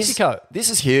morning in Mexico. This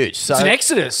is huge. So, it's an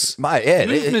exodus. Mate, yeah.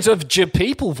 Movement of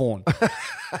people, Vaughan.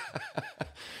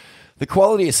 The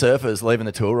quality of surfers leaving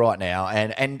the tour right now,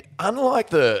 and unlike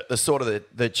the sort of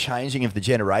the changing of the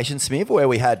generation, Smith, where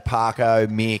we had Parko,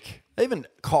 Mick, even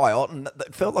Kai Otten,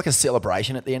 it felt like a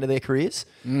celebration at the end of their careers.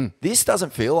 This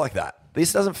doesn't feel like that.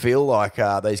 This doesn't feel like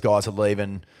these guys are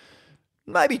leaving.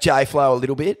 Maybe J-Flow a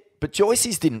little bit, but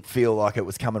Joyce's didn't feel like it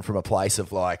was coming from a place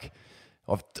of like,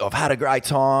 I've had a great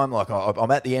time. Like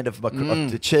I'm at the end of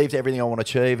I've achieved everything I want to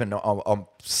achieve, and I'm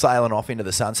sailing off into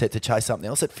the sunset to chase something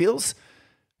else. It feels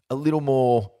a little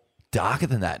more darker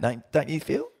than that, don't you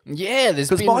feel? Yeah,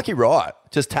 because Mikey Wright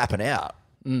just tapping out.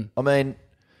 I mean,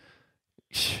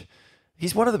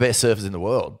 he's one of the best surfers in the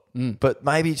world, but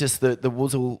maybe just the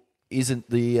Wuzzle isn't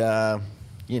the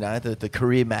the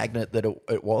career magnet that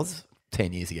it was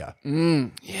 10 years ago.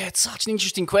 Yeah, it's such an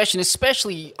interesting question,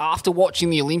 especially after watching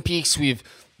the Olympics with,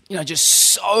 just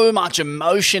so much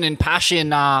emotion and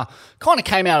passion. Kind of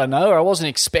came out of nowhere. I wasn't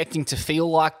expecting to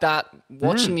feel like that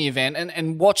watching the event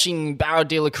and watching Barra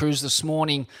de la Cruz this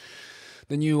morning,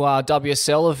 the new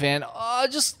WSL event. I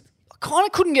kind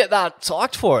of couldn't get that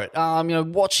psyched for it.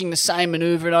 Watching the same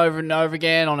maneuver and over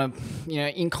again on a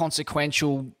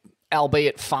inconsequential,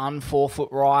 albeit fun 4-foot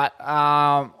right.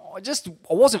 I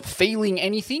wasn't feeling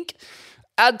anything.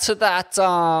 Add to that,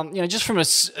 just from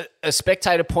a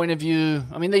spectator point of view,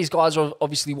 I mean, these guys are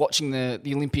obviously watching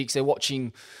the Olympics. They're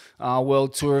watching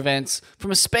World Tour events.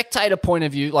 From a spectator point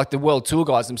of view, like the World Tour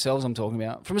guys themselves I'm talking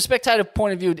about, from a spectator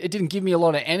point of view, it didn't give me a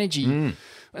lot of energy.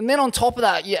 And then on top of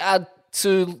that, you add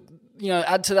to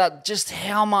that just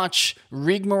how much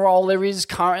rigmarole there is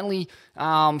currently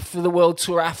for the World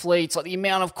Tour athletes, like the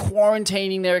amount of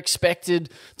quarantining they're expected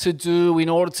to do in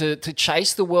order to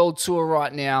chase the World Tour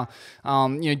right now.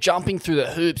 Jumping through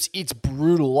the hoops, it's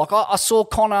brutal. Like I saw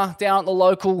Connor down at the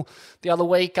local the other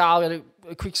week. I had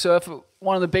a quick surf at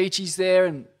one of the beaches there,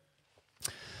 and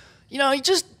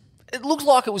it looked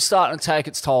like it was starting to take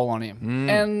its toll on him.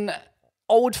 And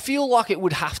I would feel like it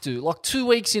would have to. Like 2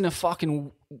 weeks in a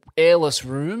fucking airless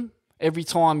room every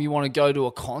time you want to go to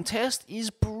a contest is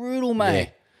brutal,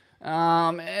 mate.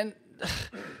 And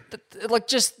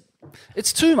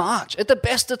it's too much. At the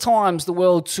best of times, the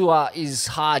World Tour is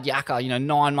hard yakka,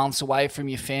 9 months away from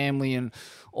your family and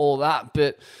all that.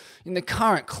 But in the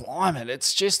current climate,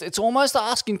 it's almost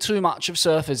asking too much of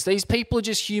surfers. These people are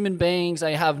just human beings.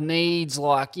 They have needs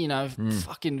like,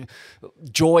 fucking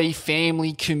joy,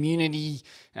 family, community,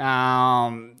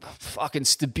 fucking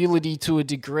stability to a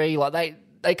degree. Like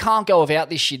they can't go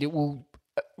without this shit. It will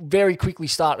very quickly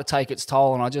start to take its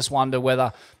toll. And I just wonder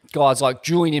whether guys like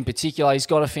Julian in particular, he's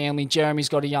got a family, Jeremy's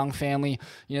got a young family.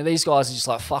 These guys are just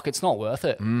like, fuck, it's not worth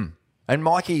it. And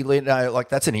Mikey,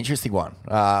 that's an interesting one.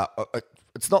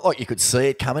 It's not like you could see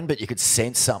it coming, but you could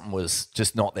sense something was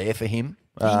just not there for him.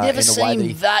 He never seemed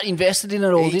that invested in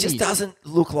it all, did he? He just doesn't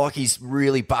look like he's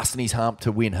really busting his hump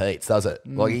to win heats, does it?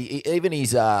 Like even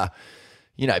his,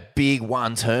 big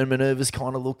one-turn manoeuvres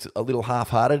kind of looked a little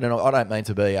half-hearted. And I don't mean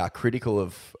to be critical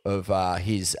of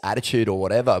his attitude or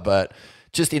whatever, but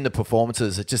just in the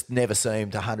performances, it just never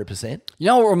seemed 100%. You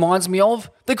know what it reminds me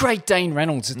of? The great Dean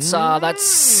Reynolds. It's that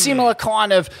similar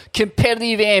kind of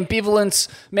competitive ambivalence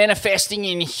manifesting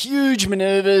in huge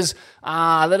manoeuvres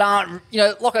that aren't,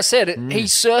 like I said,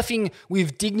 he's surfing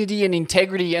with dignity and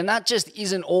integrity, and that just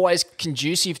isn't always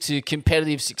conducive to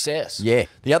competitive success. Yeah.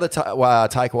 The other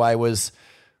takeaway was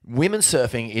women's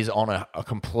surfing is on a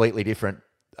completely different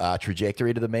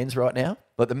trajectory to the men's right now.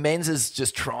 Like the men's is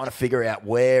just trying to figure out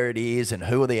where it is and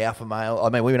who are the alpha male. I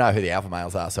mean, we know who the alpha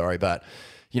males are, sorry, but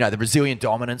the Brazilian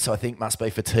dominance I think must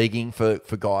be fatiguing for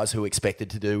guys who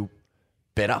expected to do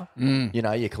better.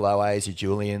 Your Kaloes, your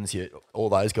Julians, all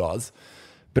those guys.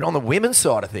 But on the women's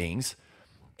side of things,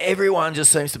 everyone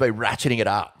just seems to be ratcheting it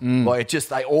up. Like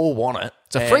they all want it.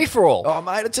 It's a free-for-all. Oh,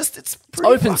 mate, it's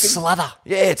open slather.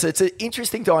 Yeah, it's an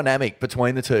interesting dynamic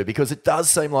between the two because it does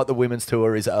seem like the women's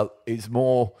tour is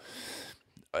more.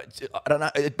 I don't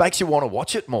know. It makes you want to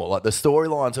watch it more. Like the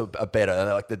storylines are better.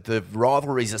 Like the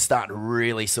rivalries are starting to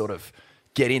really sort of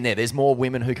get in there. There's more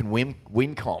women who can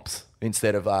win comps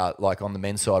instead of like on the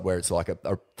men's side where it's like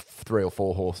a 3 or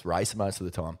 4 horse race most of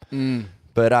the time.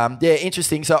 But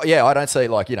interesting. So I don't see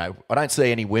I don't see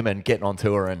any women getting on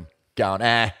tour and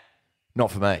going,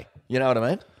 not for me. You know what I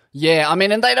mean? Yeah, I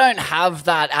mean, and they don't have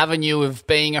that avenue of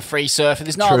being a free surfer.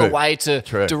 There's no other way to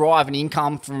derive an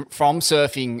income from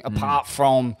surfing apart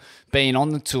from being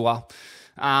on the tour.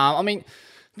 I mean,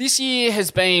 this year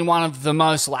has been one of the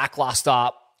most lackluster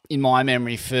in my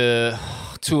memory for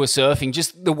tour surfing.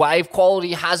 Just the wave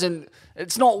quality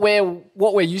it's not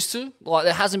what we're used to. Like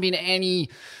there hasn't been any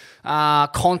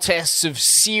contests of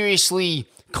seriously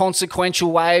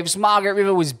consequential waves. Margaret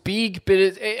River was big, but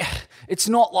it's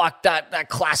not like that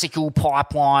classical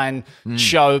pipeline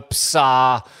chopes,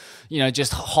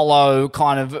 just hollow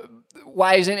kind of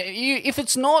waves. And if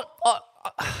it's not,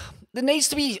 there needs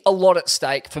to be a lot at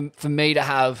stake for me to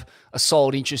have a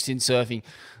solid interest in surfing,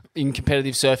 in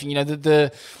competitive surfing. You know,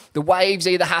 the waves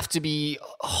either have to be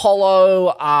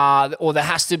hollow or there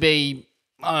has to be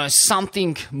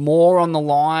something more on the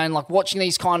line, like watching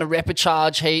these kind of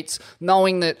repechage heats,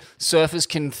 knowing that surfers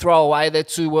can throw away their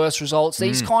two worst results.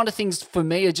 These kind of things for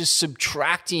me are just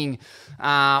subtracting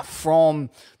from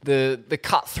the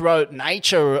cutthroat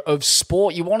nature of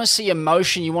sport. You want to see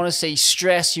emotion, you want to see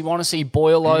stress, you want to see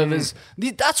boilovers.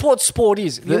 That's what sport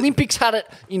is. The Olympics had it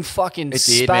in fucking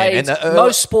spades. And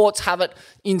most sports have it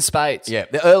in spades. Yeah,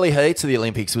 the early heats of the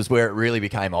Olympics was where it really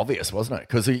became obvious, wasn't it?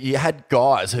 Because you had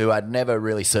guys who had never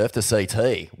really surfed a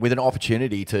CT with an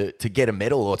opportunity to get a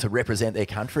medal or to represent their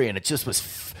country, and it just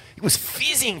was it was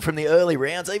fizzing from the early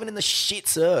rounds, even in the shit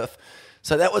surf.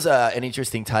 So that was an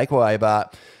interesting takeaway.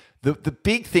 But the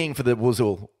big thing for the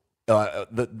Wuzzle,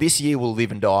 this year will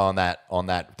live and die on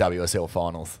that WSL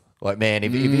finals. Like, man,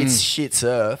 if it's shit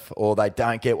surf or they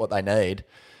don't get what they need,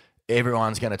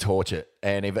 everyone's going to torch it.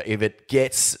 And if it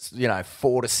gets,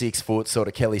 4 to 6 foot sort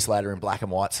of Kelly Slater in black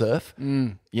and white surf,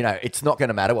 it's not going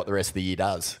to matter what the rest of the year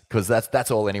does, because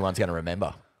that's all anyone's going to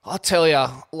remember. I'll tell you,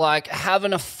 like,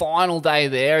 having a final day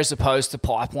there as opposed to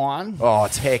Pipeline. Oh,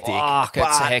 it's hectic. Fuck,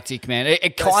 it's hectic, man.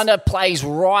 It kind of plays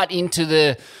right into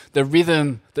the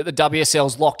rhythm that the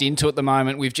WSL's locked into at the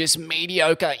moment with just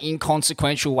mediocre,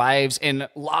 inconsequential waves and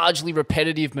largely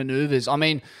repetitive manoeuvres. I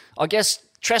mean, I guess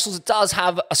Trestles does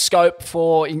have a scope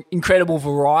for incredible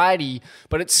variety,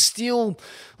 but it's still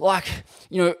like,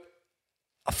 I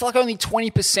feel like only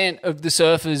 20% of the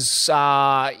surfers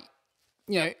are,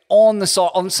 on the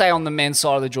side, on the men's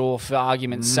side of the draw, for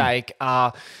argument's sake,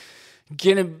 are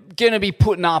gonna be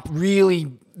putting up really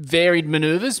varied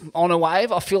maneuvers on a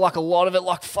wave. I feel like a lot of it,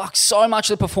 so much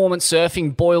of the performance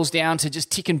surfing boils down to just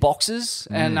ticking boxes,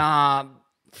 and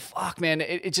fuck, man,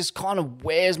 it just kind of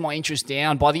wears my interest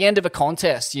down by the end of a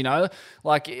contest, but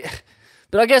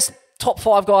I guess top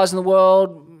 5 guys in the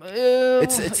world,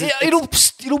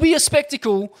 it'll be a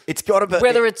spectacle. It's got to be.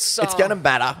 Whether it's going to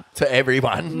matter to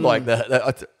everyone. Like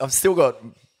I've still got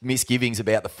misgivings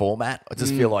about the format. I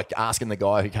just feel like asking the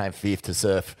guy who came 5th to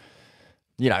surf,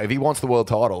 if he wants the world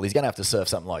title, he's going to have to surf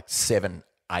something like 7,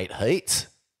 8 heats.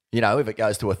 If it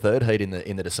goes to a 3rd heat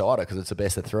in the decider, because it's a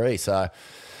best of 3. So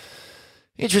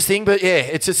interesting, but yeah,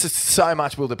 it's just so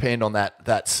much will depend on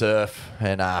that surf,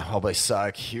 and I'll be so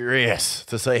curious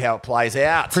to see how it plays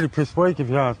out. Pretty pissed week, if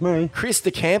you ask me. Chris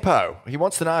DeCampo, he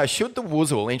wants to know, should the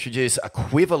Wuzzle introduce a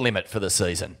quiver limit for the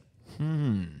season?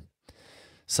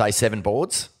 Say 7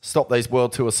 boards. Stop these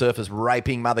World Tour surfers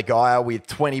raping Mother Gaia with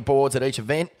 20 boards at each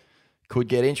event. Could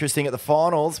get interesting at the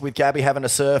finals with Gabby having to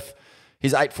surf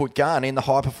his 8-foot gun in the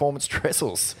high-performance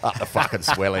trestles up the fucking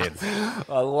swell ends.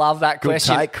 I love that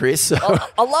question. Good take, Chris.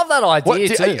 I love that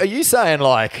idea too. Are you saying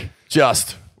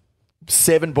just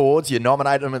 7 boards, you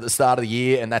nominate them at the start of the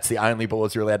year, and that's the only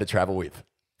boards you're allowed to travel with?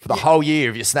 For the whole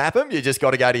year, if you snap them, you just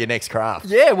got to go to your next craft.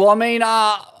 Yeah, well, I mean,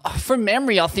 from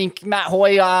memory, I think Matt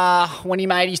Hoy, when he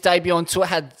made his debut on tour,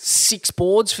 had 6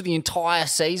 boards for the entire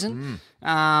season,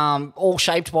 all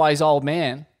shaped by his old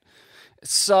man.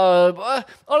 So, I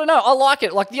don't know. I like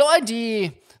it. Like, the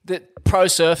idea that pro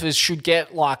surfers should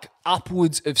get,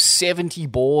 upwards of 70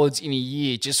 boards in a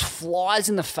year just flies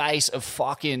in the face of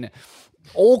fucking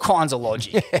all kinds of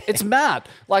logic. Yeah. It's mad.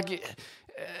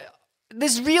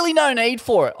 There's really no need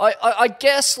for it. I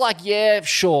guess,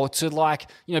 sure, to,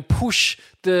 push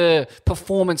the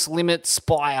performance limits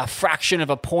by a fraction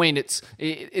of a point,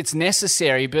 it's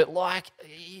necessary, but,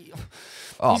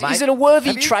 is it a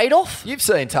worthy trade-off? You've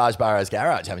seen Taj Burrow's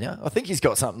garage, haven't you? I think he's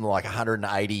got something like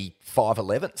 185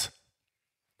 11s.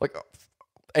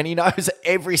 And he knows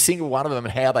every single one of them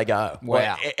and how they go.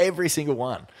 Wow. Every single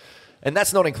one. And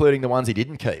that's not including the ones he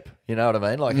didn't keep. You know what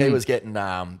I mean? He was getting,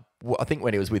 I think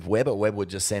when he was with Webber, Webb would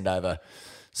just send over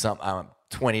some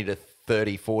 20 to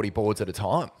 30, 40 boards at a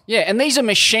time. Yeah, and these are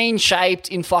machine-shaped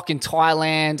in fucking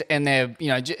Thailand, and they're,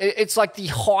 it's like the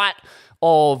height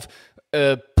of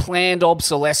planned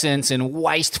obsolescence and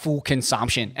wasteful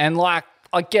consumption. And I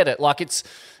get it.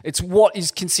 It's what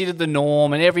is considered the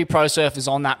norm, and every pro surfer's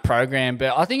on that program.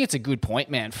 But I think it's a good point,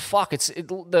 man. Fuck,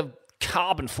 the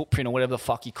carbon footprint or whatever the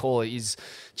fuck you call it is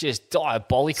just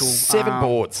diabolical. 7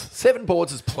 boards. 7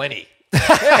 boards is plenty.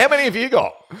 How many have you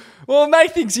got? Well, it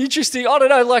made things interesting. I don't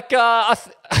know,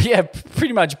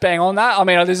 pretty much bang on that. I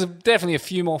mean, there's definitely a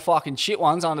few more fucking shit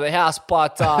ones under the house,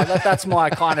 but that's my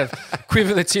kind of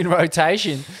quiver that's in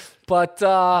rotation. But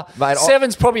mate,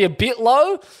 7's probably a bit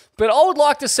low, but I would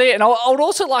like to see it. And I would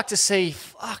also like to see,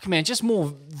 just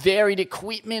more varied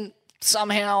equipment,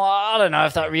 somehow, I don't know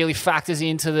if that really factors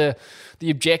into the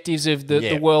objectives of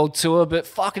the World Tour, but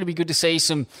fuck, it'd be good to see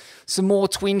some more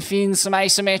twin fins, some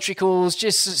asymmetricals,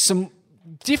 just some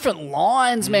different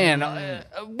lines, man.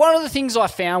 One of the things I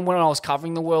found when I was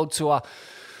covering the World Tour,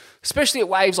 especially at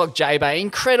waves like J-Bay,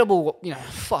 incredible,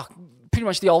 pretty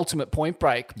much the ultimate point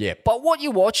break. Yeah. But what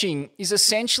you're watching is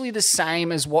essentially the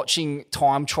same as watching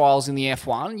time trials in the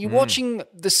F1. You're watching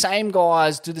the same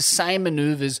guys do the same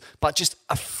maneuvers, but just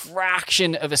a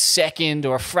fraction of a second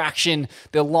or a fraction,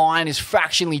 the line is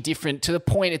fractionally different to the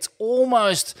point it's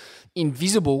almost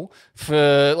invisible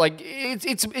for, like,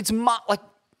 it's like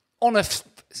on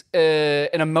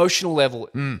an emotional level.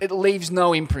 It leaves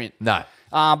no imprint. No.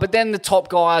 But then the top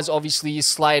guys, obviously, your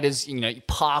Slaters, your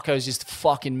Parko's just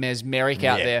fucking mesmeric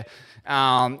out there.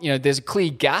 There's a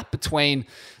clear gap between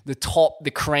the top,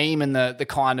 the cream, and the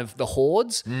kind of the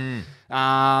hordes.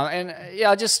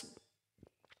 I just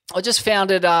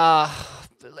found it.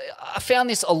 I found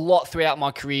this a lot throughout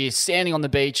my career, standing on the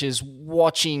beaches,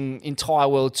 watching entire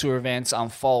World Tour events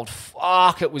unfold.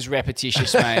 Fuck, it was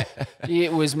repetitious, mate.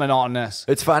 It was monotonous.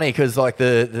 It's funny because like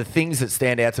the things that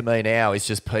stand out to me now is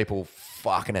just people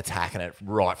fucking attacking it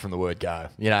right from the word go.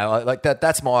 Like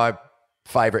that's my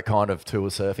favourite kind of tour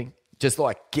surfing. Just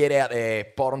like get out there,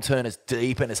 bottom turn as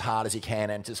deep and as hard as you can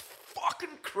and just fucking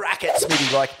crack it,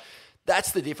 Smithy. Like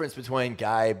that's the difference between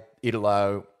Gabe,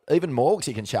 Italo, even Morgs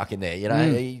he can chuck in there.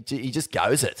 He just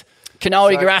goes it.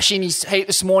 Kanoa Igarashi in his heat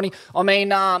this morning. I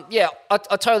mean, I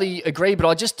totally agree, but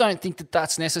I just don't think that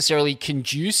that's necessarily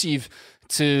conducive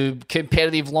to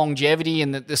competitive longevity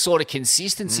and the sort of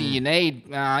consistency you need.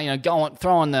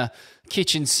 Throwing the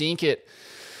kitchen sink at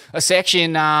a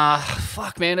section.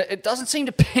 Fuck, man, it doesn't seem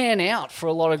to pan out for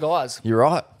a lot of guys. You're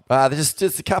right. There's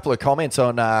just a couple of comments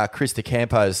on Chris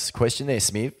DeCampo's question there,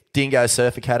 Smith. Dingo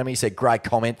Surf Academy said, great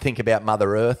comment. Think about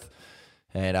Mother Earth.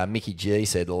 And Mickey G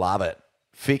said, love it.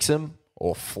 Fix them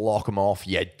or flock them off,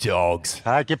 you dogs.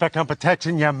 Hey, get back on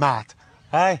protection, you mutt.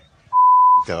 Hey.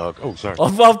 Dog. Oh, sorry.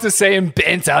 I'd love to see him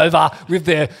bent over with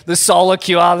the solar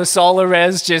QR, the solar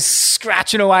res, just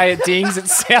scratching away at dings. It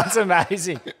sounds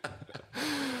amazing.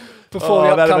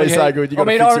 That'd be so good. You've got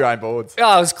to fix your own boards.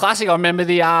 Oh, it was classic. I remember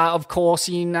of course,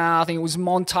 in I think it was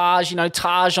Montage,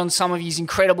 Taj on some of his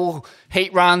incredible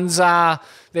heat runs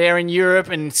there in Europe,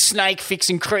 and Snake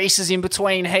fixing creases in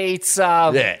between heats.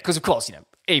 Because, of course,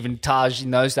 even Taj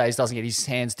in those days doesn't get his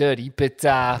hands dirty. But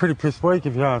pretty pissed weak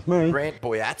if you ask me. Grant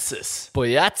Boyatsis.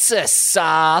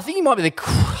 I think he might be the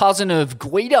cousin of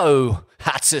Guido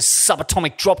Hatzis.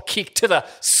 Subatomic drop kick to the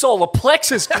solar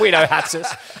plexus, Guido Hatzis.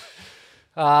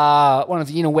 One of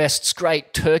the Inner West's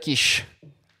great Turkish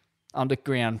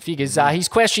underground figures. His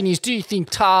question is, do you think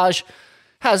Taj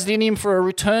has it in him for a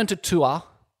return to tour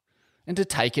and to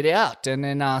take it out? And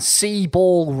then Sea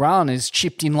Ball Run is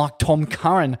chipped in like Tom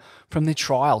Curran from the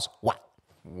trials.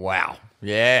 Wow.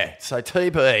 Yeah. So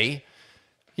TB,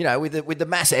 with the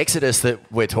mass exodus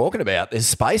that we're talking about, there's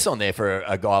space on there for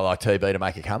a guy like TB to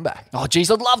make a comeback. Oh,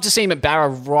 geez, I'd love to see him at Barra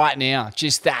right now.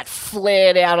 Just that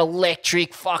flared out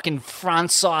electric fucking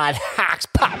front side hacks.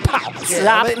 Pop, pop,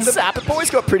 slap, slap. The boys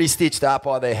got pretty stitched up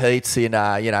by their heats in,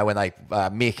 when they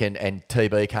Mick and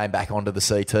TB came back onto the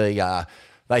CT.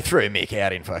 They threw Mick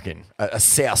out in fucking a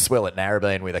south swell at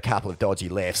Narrabeen with a couple of dodgy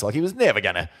lefts. Like he was never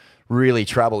going to really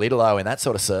trouble Italo in that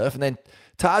sort of surf. And then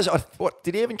Taj,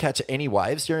 did he even catch any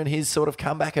waves during his sort of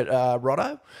comeback at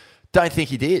Roto? Don't think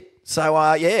he did. So,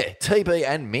 TB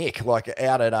and Mick, like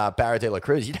out at Barra de la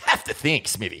Cruz, you'd have to think,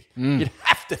 Smithy, you'd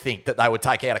have to think that they would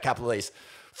take out a couple of these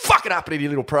fucking uppity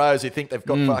little pros who think they've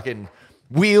got fucking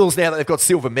wheels now that they've got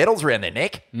silver medals around their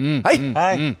neck.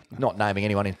 Hey. Not naming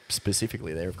anyone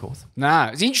specifically there, of course. No,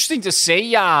 it's interesting to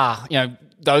see,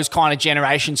 those kind of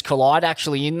generations collide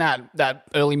actually in that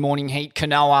early morning heat.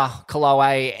 Kanoa,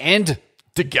 Koloe, and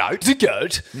the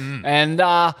goat. And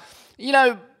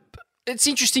it's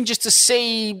interesting just to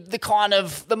see the kind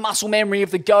of the muscle memory of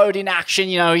the goat in action.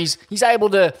 He's able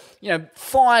to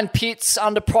find pits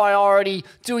under priority,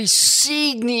 do his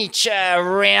signature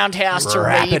roundhouse to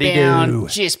rebound,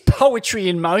 just poetry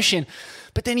in motion.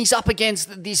 But then he's up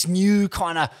against this new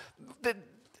kind of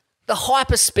the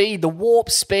hyper speed, the warp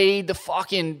speed, the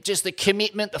fucking just the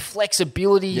commitment, the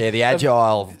flexibility. Yeah, the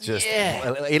agile,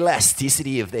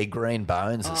 elasticity of their green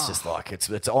bones. It's just like it's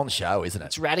on show, isn't it?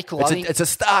 It's radical. It's a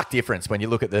stark difference when you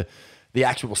look at the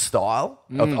actual style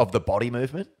of the body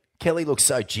movement. Kelly looks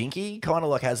so jinky, kind of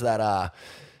like has that.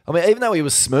 Even though he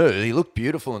was smooth, he looked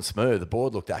beautiful and smooth. The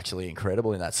board looked actually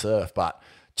incredible in that surf, but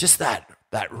just that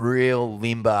that real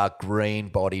limber,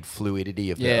 green-bodied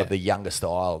fluidity of the younger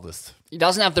style. He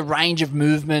doesn't have the range of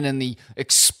movement and the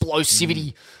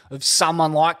explosivity of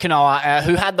someone like Kanoa,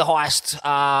 who had the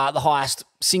highest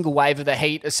single wave of the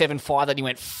heat, a 7.5 that he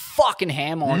went fucking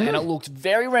ham on, and it looked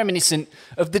very reminiscent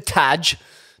of the Taj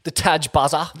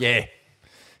buzzer. Yeah.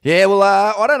 Yeah, well,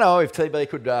 I don't know if TB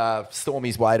could storm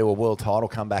his way to a world title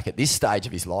comeback at this stage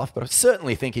of his life, but I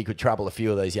certainly think he could trouble a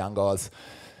few of these young guys,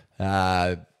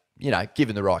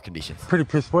 given the right conditions. Pretty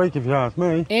piss weak if you ask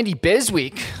me. Andy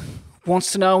Beswick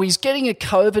wants to know, he's getting a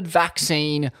COVID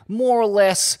vaccine more or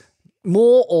less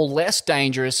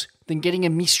dangerous than getting a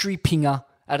mystery pinger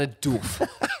at a doof.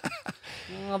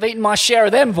 I've eaten my share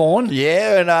of them, Vaughan.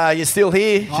 Yeah, and you're still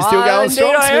here. You're still going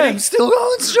strong. I am still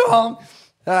going strong.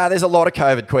 There's a lot of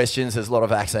COVID questions. There's a lot of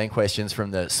vaccine questions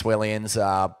from the Swellians.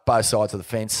 Both sides of the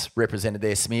fence represented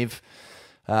there, Smiv.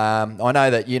 I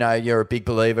know that you're a big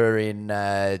believer in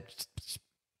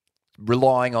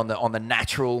relying on the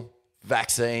natural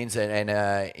vaccines and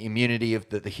immunity of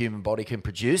the human body can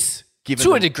produce.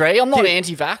 To a degree, I'm not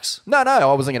anti-vax. No, I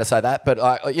wasn't going to say that, but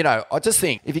I just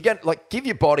think if you give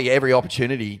your body every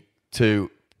opportunity to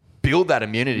build that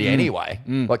immunity anyway,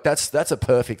 that's a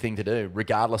perfect thing to do,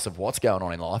 regardless of what's going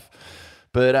on in life.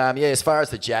 But as far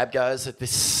as the jab goes,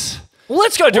 well,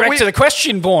 let's go direct to the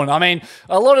question, Vaughan. I mean,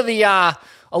 a lot of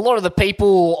the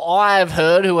people I've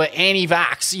heard who are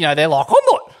anti-vax, they're like,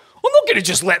 I'm not going to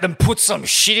just let them put some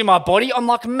shit in my body. I'm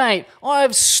like, mate,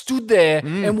 I've stood there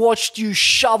and watched you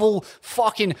shovel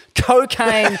fucking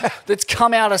cocaine that's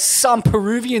come out of some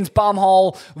Peruvian's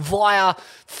bumhole via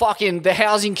fucking the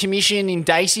Housing Commission in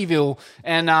Daceyville.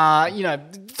 And,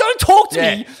 don't talk to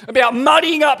me about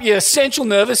muddying up your central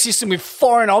nervous system with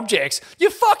foreign objects.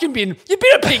 You've been a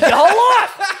pig your whole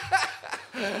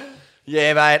life.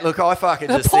 Yeah, mate. Look, I fucking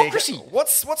just hypocrisy.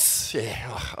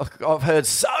 think I've heard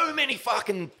so many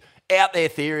fucking out there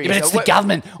theories. Yeah, but it's the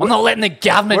government. I'm not letting the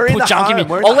government put junk in me.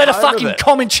 I'll I'll let a fucking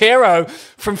Comanchero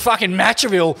from fucking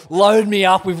Matraville load me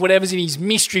up with whatever's in his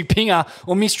mystery pinger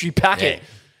or mystery packet.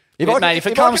 Yeah. If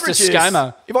it comes to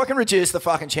ScoMo. If I can reduce the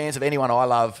fucking chance of anyone I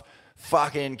love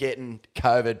fucking getting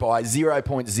COVID by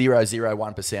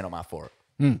 0.001%, I'm up for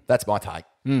it. That's my take.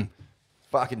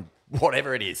 Fucking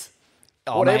whatever it is.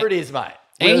 It is, mate.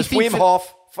 Wim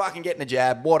Hof, fucking getting a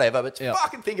jab, whatever. But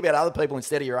fucking think about other people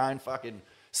instead of your own fucking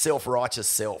self-righteous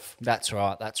self. That's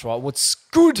right. What's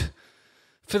good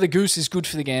for the goose is good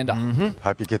for the gander.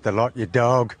 Hope you get the lot, you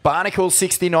dog. Barnacle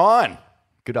 69.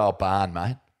 Good old barn,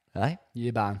 mate. Hey?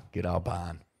 Yeah, barn. Good old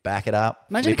barn. Back it up.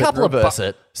 Imagine a couple of reverse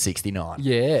it. 69.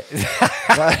 Yeah.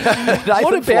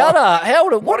 What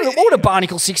would a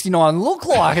Barnacle 69 look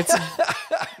like? It's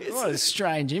what a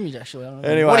strange image, actually. I don't know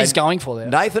anyway, what he's going for there.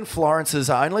 Nathan Florence's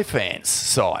OnlyFans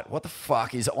site. What the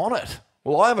fuck is on it?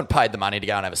 Well, I haven't paid the money to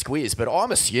go and have a squiz, but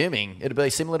I'm assuming it'll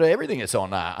be similar to everything that's on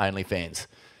OnlyFans.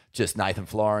 Just Nathan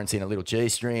Florence in a little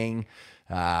G-string,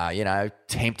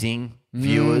 tempting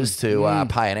viewers to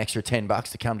pay an extra $10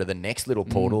 to come to the next little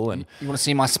portal. And you want to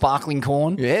see my sparkling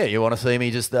corn? Yeah, you want to see me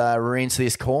just rinse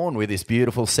this corn with this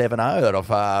beautiful 7.0 that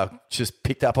I've just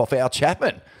picked up off Al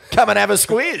Chapman. Come and have a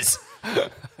squiz.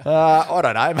 I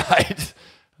don't know, mate.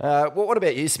 What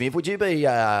about you, Smith? Would you be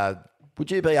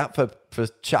up for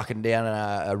chucking down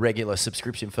a regular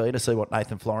subscription fee to see what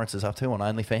Nathan Florence is up to on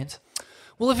OnlyFans?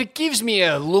 Well, if it gives me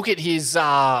a look at his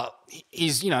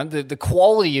the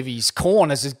quality of his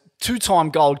corn as a two-time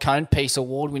Gold Cone Piece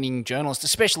award-winning journalist,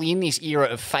 especially in this era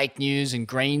of fake news and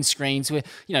green screens where,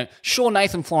 sure,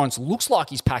 Nathan Florence looks like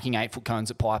he's packing 8-foot cones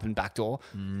at pipe and backdoor,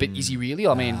 but is he really?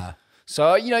 I mean,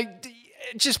 so,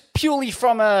 just purely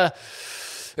from a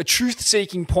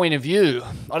truth-seeking point of view,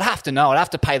 I'd have to know. I'd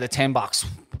have to pay the $10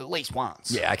 at least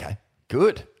once. Yeah, okay.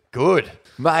 Good.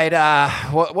 Mate,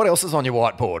 what else is on your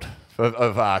whiteboard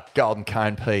of Golden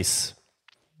Cone Piece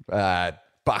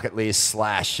bucket list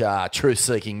 /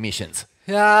 truth-seeking missions?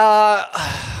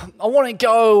 I want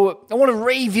to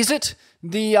revisit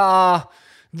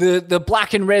the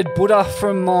black and red Buddha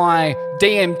from my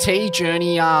DMT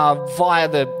journey via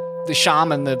the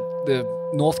shaman, the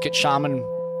Northcote shaman,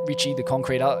 Richie the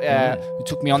concreter, who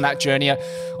took me on that journey. I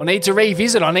need to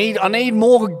revisit. I need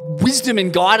more wisdom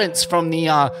and guidance from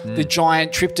the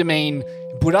giant tryptamine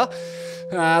Buddha.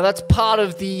 That's part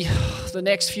of the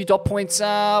next few dot points.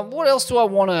 What else do I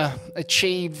want to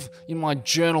achieve in my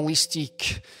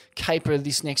journalistic caper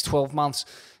this next 12 months?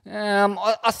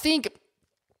 I think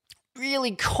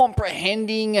really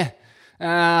comprehending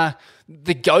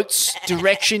the goat's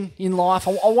direction in life.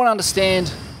 I want to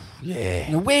understand,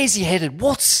 where's he headed?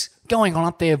 What's going on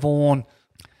up there, Vaughan?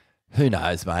 Who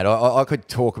knows, mate? I could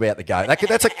talk about the goat.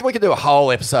 We could do a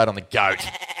whole episode on the goat.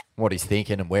 what he's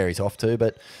thinking and where he's off to.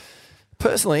 But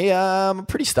personally, I'm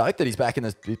pretty stoked that he's back in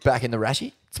the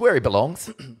Rashi. It's where he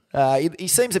belongs. He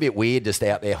seems a bit weird just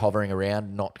out there hovering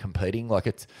around, not competing. Like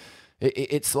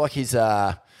it's like his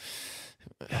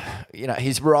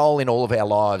his role in all of our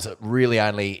lives really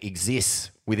only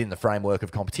exists within the framework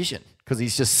of competition because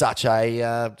he's just such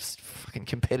a fucking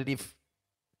competitive,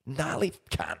 gnarly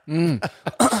cunt.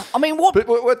 I mean, what? But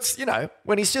what's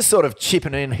when he's just sort of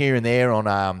chipping in here and there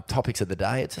on topics of the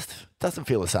day, it just doesn't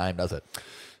feel the same, does it?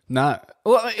 No.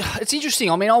 Well, it's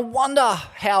interesting. I mean, I wonder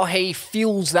how he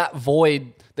fills that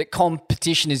void that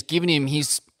competition has given him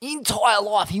his entire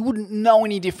life. He wouldn't know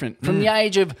any different. From the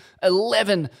age of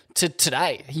 11 to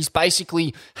today, he's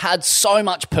basically had so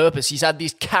much purpose. He's had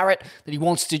this carrot that he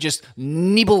wants to just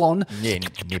nibble on. Yeah,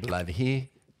 nibble over here,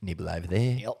 nibble over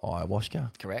there,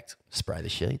 ayahuasca. Correct. Spray the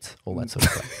sheets, all that sort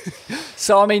of stuff.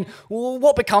 So, I mean,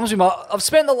 what becomes of him? I've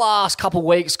spent the last couple of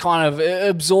weeks kind of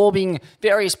absorbing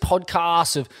various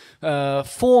podcasts of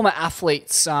former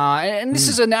athletes. And this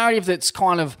is a narrative that's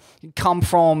kind of come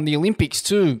from the Olympics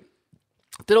too,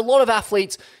 that a lot of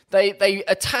athletes, they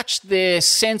attach their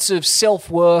sense of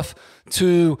self-worth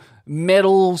to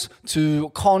medals, to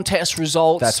contest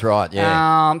results. That's right,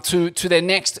 yeah. To their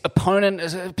next opponent,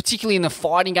 particularly in the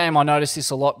fighting game. I notice this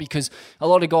a lot because a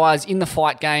lot of guys in the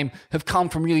fight game have come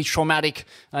from really traumatic,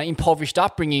 impoverished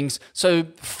upbringings. So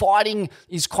fighting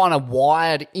is kind of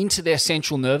wired into their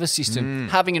central nervous system.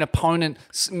 Having an opponent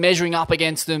measuring up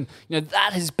against them,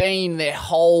 that has been their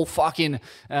whole fucking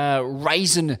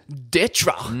raison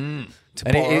d'etre.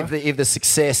 And if the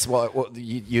success,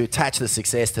 you attach the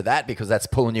success to that because that's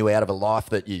pulling you out of a life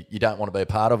that you don't want to be a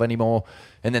part of anymore.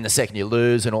 And then the second you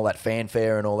lose and all that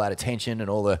fanfare and all that attention and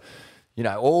all the,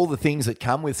 all the things that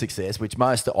come with success, which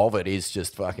most of it is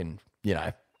just fucking,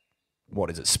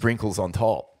 sprinkles on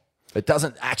top. It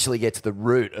doesn't actually get to the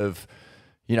root of,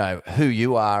 who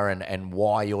you are and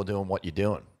why you're doing what you're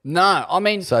doing. No, I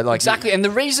mean, exactly. And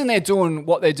the reason they're doing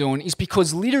what they're doing is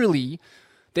because literally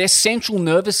their central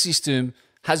nervous system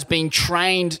has been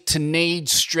trained to need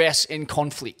stress and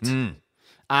conflict. And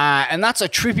that's a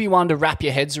trippy one to wrap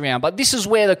your heads around. But this is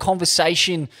where the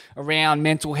conversation around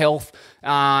mental health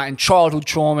and childhood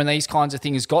trauma and these kinds of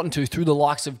things has gotten to through the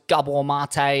likes of Gabor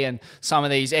Mate and some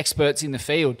of these experts in the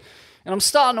field. And I'm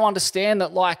starting to understand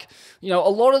that, a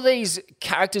lot of these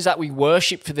characters that we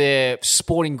worship for their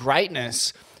sporting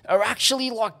greatness are actually,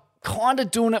 kind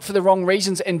of doing it for the wrong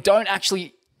reasons and don't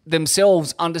actually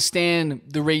themselves understand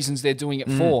the reasons they're doing it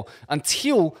for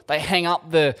until they hang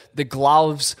up the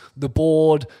gloves, the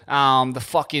board, the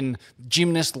fucking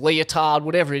gymnast leotard,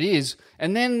 whatever it is.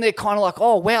 And then they're kind of like,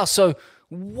 oh, wow, so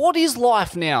what is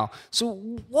life now? So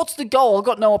what's the goal? I've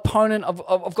got no opponent.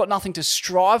 I've got nothing to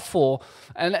strive for.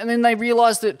 And then they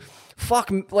realize that,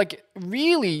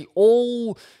 really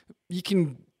all you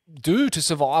can do to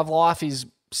survive life is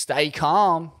stay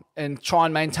calm and try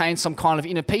and maintain some kind of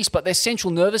inner peace. But their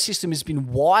central nervous system has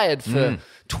been wired for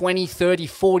 20, 30,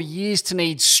 40 years to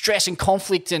need stress and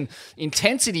conflict and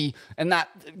intensity. And that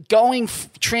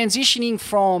transitioning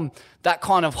from that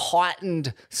kind of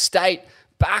heightened state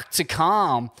back to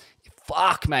calm,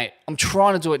 fuck, mate, I'm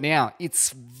trying to do it now.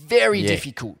 It's very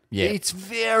difficult. Yeah. It's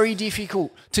very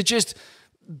difficult to just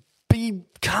be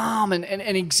calm and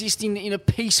exist in a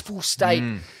peaceful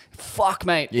state. Fuck,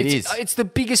 mate. It's the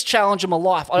biggest challenge of my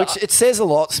life. It says a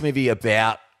lot, Smithy,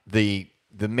 about the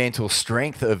mental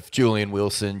strength of Julian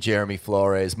Wilson, Jeremy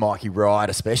Flores, Mikey Wright,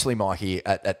 especially Mikey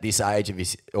at this age of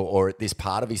his or at this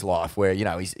part of his life where,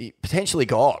 he's potentially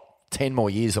got 10 more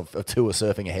years of tour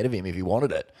surfing ahead of him if he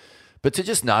wanted it. But to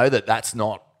just know that that's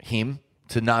not him,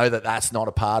 to know that that's not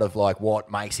a part of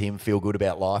what makes him feel good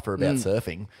about life or about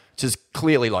surfing, which is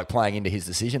clearly playing into his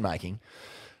decision making.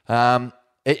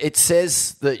 It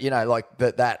says that,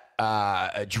 that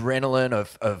adrenaline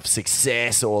of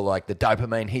success or the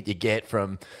dopamine hit you get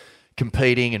from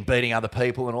competing and beating other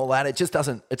people and all that, it just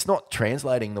doesn't, it's not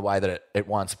translating the way that it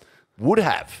once would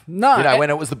have. No. When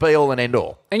it was the be all and end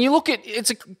all. And you look at, it's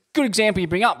a good example you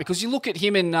bring up because you look at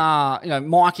him and,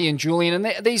 Mikey and Julian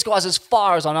and these guys, as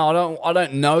far as I know, I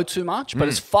don't know too much, but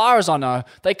as far as I know,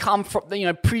 they come from,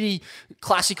 pretty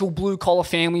classical blue collar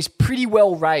families, pretty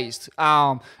well raised.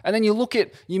 And then you look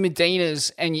at your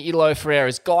Medinas and your Italo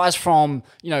Ferreiras, guys from,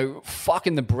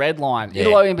 fucking the breadline. Yeah.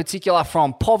 Italo in particular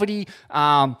from poverty.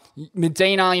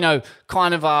 Medina,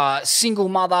 kind of a single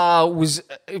mother, was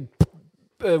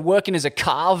working as a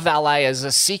car valet as a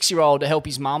 6-year-old to help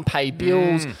his mum pay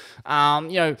bills.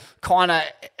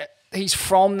 He's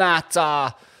from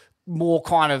that more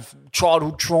kind of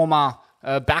childhood trauma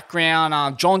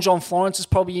background. John Florence is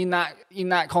probably in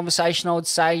that conversation, I would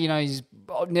say. He's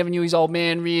never knew his old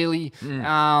man really.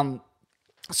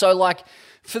 So like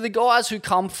for the guys who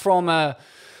come from a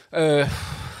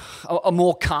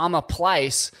more calmer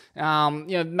place,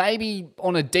 maybe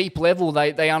on a deep level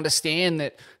they understand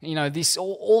that this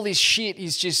all this shit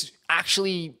is just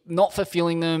actually not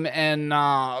fulfilling them and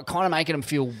kind of making them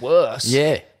feel worse.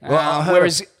 Yeah. Well,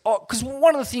 whereas, because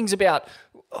one of the things about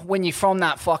when you're from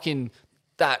that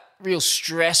real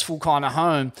stressful kind of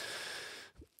home,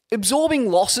 absorbing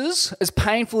losses, as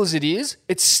painful as it is,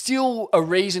 it's still a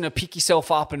reason to pick yourself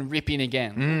up and rip in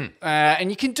again. And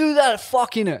you can do that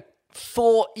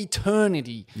for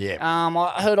eternity. Yeah.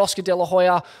 I heard Oscar De La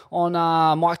Hoya on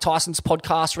Mike Tyson's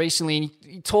podcast recently, and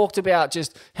he talked about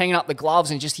just hanging up the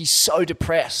gloves and just he's so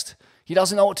depressed. He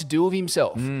doesn't know what to do with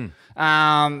himself.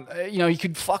 He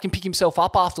could fucking pick himself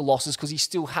up after losses because he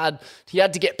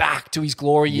had to get back to his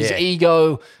glory. His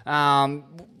ego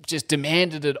just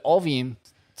demanded it of him.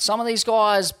 Some of these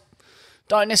guys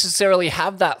don't necessarily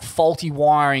have that faulty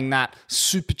wiring, that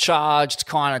supercharged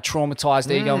kind of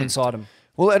traumatized ego inside them.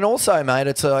 Well, and also, mate,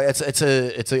 it's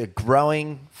a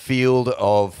growing field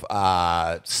of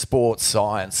sports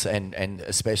science and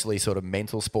especially sort of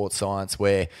mental sports science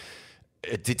where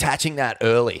detaching that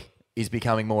early is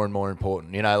becoming more and more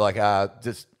important.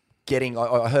 Just getting.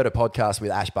 I heard a podcast with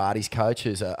Ash Barty's coach,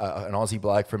 who's an Aussie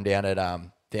bloke from down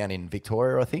in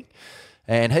Victoria, I think.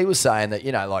 And he was saying that,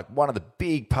 one of the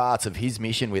big parts of his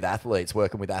mission with athletes,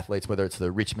 working with athletes, whether it's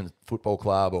the Richmond Football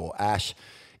Club or Ash,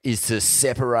 is to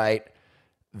separate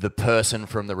the person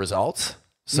from the results.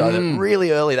 So that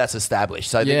really early that's established.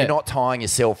 So that you're not tying your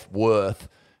self-worth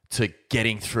to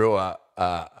getting through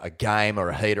a game or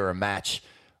a heat or a match,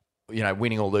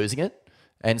 winning or losing it.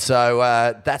 And so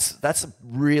that's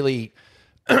really...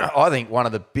 I think one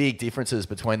of the big differences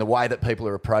between the way that people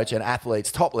are approaching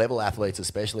athletes, top-level athletes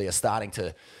especially, are starting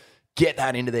to get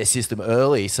that into their system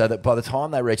early so that by the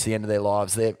time they reach the end of their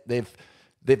lives,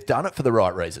 they've done it for the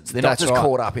right reasons. They're not just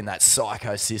caught up in that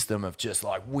psycho system of just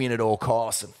like win at all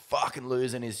costs and fucking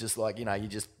losing is just like, you're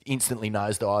just instantly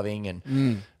nosediving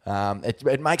and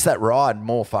it makes that ride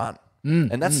more fun.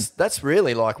 And that's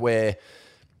really like where...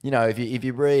 if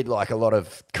you read like a lot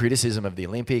of criticism of the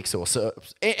Olympics or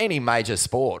any major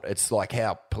sport, it's like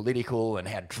how political and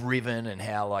how driven and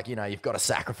how like, you've got to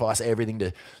sacrifice everything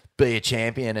to be a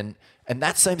champion. And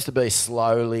that seems to be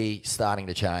slowly starting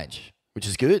to change, which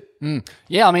is good.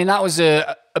 Yeah, I mean, that was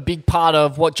a big part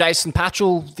of what Jason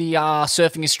Patchell, the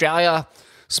Surfing Australia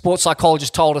sports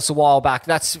psychologist, told us a while back.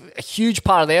 That's a huge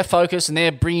part of their focus, and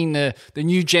they're bringing the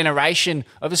new generation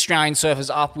of Australian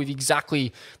surfers up with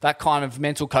exactly that kind of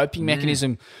mental coping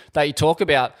mechanism that you talk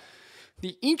about.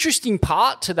 The interesting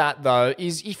part to that, though,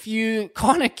 is if you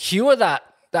kind of cure that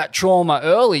trauma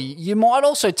early, you might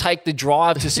also take the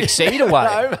drive to succeed away.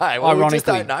 No, mate. Well, ironically. we just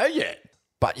don't know yet.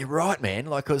 But you're right, man.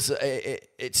 Like, because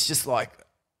it's just like,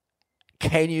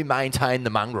 can you maintain the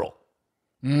mongrel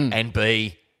and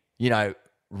be,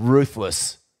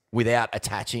 ruthless without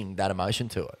attaching that emotion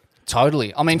to it?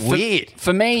 Totally. I mean, weird.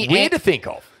 For me, weird to think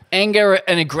of. Anger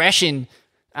and aggression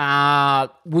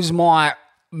was my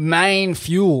main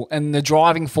fuel and the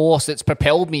driving force that's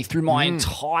propelled me through my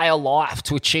entire life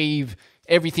to achieve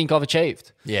everything I've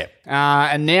achieved. Yeah.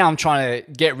 And now I'm trying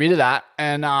to get rid of that.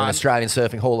 And an Australian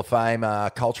Surfing Hall of Fame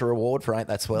Culture Award for Ain't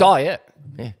That Swell? Oh, yeah.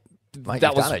 Yeah. Mate,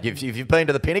 you've done it. You've been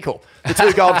to the pinnacle. The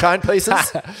 2 gold cone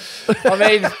pieces. I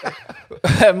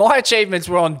mean, my achievements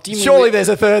were on dimly... Surely there's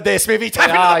a third there, Smithy. Tap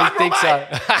into the mongrel, you think mate.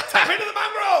 so? Tap into the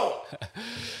mongrel.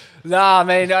 No, I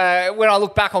mean, when I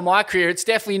look back on my career, it's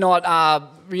definitely not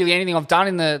really anything I've done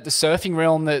in the surfing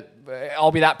realm that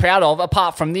I'll be that proud of,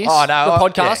 apart from this, the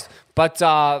podcast.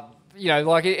 Yeah.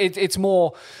 But, it's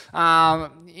more...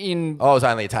 I was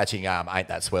only attaching Ain't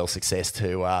That Swell success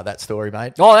to that story,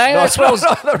 mate. Oh, Ain't That Swell's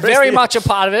very much a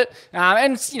part of it.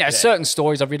 And, certain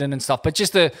stories I've written and stuff, but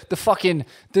just the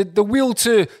will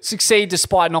to succeed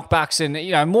despite knockbacks and,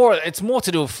 it's more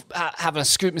to do with having to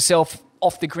scoop myself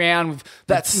off the ground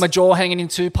with my jaw hanging in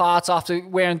 2 parts after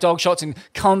wearing dog shots and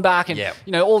come back and,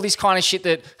 all this kind of shit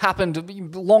that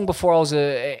happened long before I was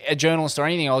a journalist or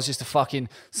anything. I was just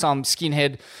some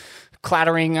skinhead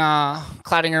clattering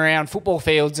around football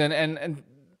fields, and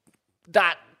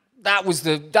that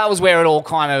was where it all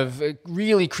kind of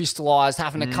really crystallized,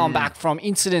 having to come back from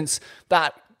incidents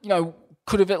that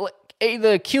could have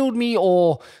either killed me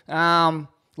or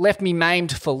left me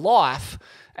maimed for life.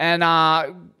 And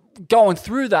going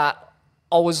through that,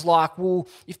 I was like, well,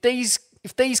 if these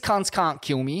cunts can't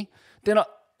kill me, then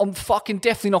I'm fucking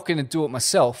definitely not going to do it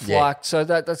myself. Yeah. So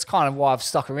that's kind of why I've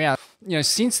stuck around.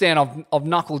 since then I've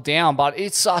knuckled down, but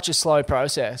it's such a slow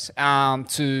process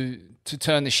to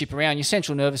turn the ship around. Your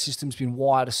central nervous system's been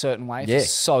wired a certain way for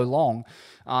so long.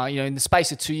 In the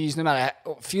space of 2 years, no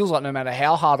matter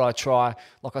how hard I try,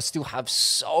 like I still have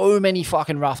so many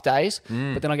fucking rough days.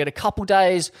 But then I get a couple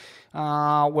days where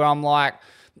I'm like,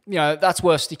 that's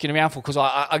worth sticking around for, because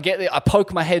I get there, I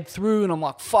poke my head through and I'm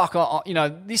like, fuck,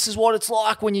 this is what it's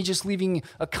like when you're just living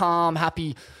a calm,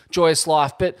 happy, joyous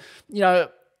life. But,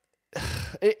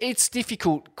 it's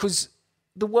difficult because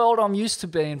the world I'm used to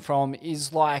being from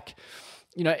is like,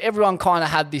 everyone kind of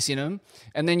had this in them,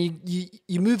 and then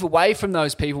you move away from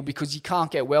those people because you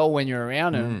can't get well when you're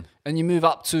around them, and you move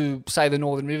up to, say, the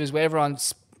Northern Rivers where everyone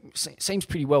seems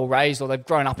pretty well raised, or they've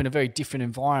grown up in a very different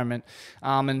environment,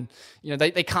 and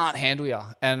they can't handle you,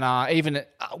 and even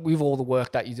with all the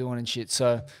work that you're doing and shit.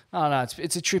 So I don't know,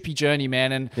 it's a trippy journey,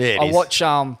 man. And I watch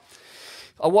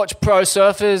pro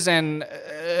surfers and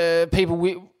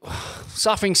people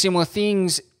suffering similar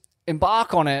things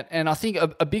embark on it. And I think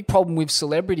a big problem with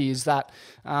celebrity is that,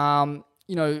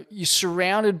 you're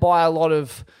surrounded by a lot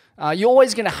of, you're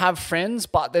always going to have friends,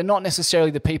 but they're not necessarily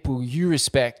the people you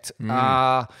respect.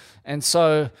 And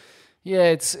so,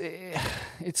 it's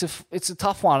a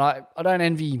tough one. I don't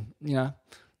envy,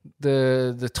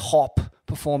 the top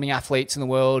performing athletes in the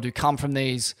world who come from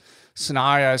these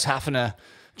scenarios having to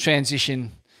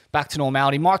transition back to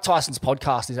normality. Mike Tyson's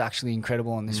podcast is actually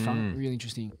incredible on this front. Really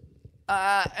interesting.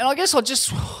 And I guess I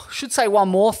just should say one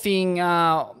more thing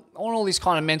on all this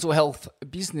kind of mental health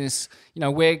business.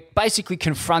 We're basically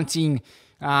confronting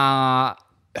a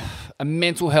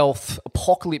mental health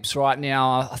apocalypse right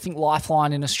now. I think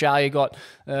Lifeline in Australia got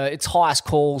its highest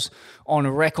calls on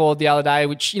a record the other day,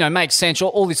 which, makes sense.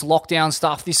 All this lockdown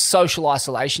stuff, this social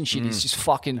isolation shit is just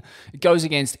fucking, it goes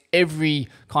against every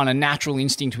kind of natural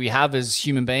instinct we have as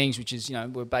human beings, which is,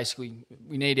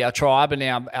 we need our tribe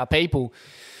and our people.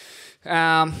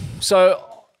 So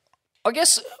I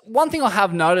guess one thing I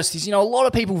have noticed is, a lot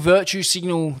of people virtue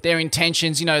signal their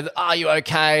intentions, are you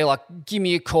okay? Like, give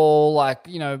me a call, like,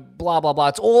 blah, blah, blah.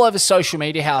 It's all over social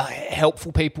media how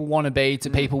helpful people want to be to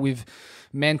people with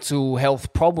mental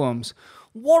health problems.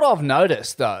 What I've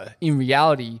noticed, though, in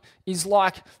reality is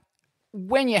like,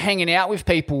 when you're hanging out with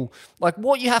people, like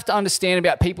what you have to understand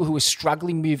about people who are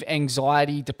struggling with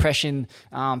anxiety, depression,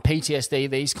 PTSD,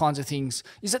 these kinds of things,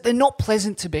 is that they're not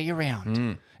pleasant to be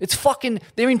around. It's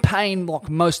they're in pain like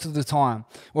most of the time,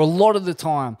 or a lot of the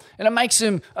time. And it makes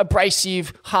them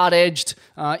abrasive, hard-edged,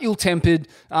 ill-tempered.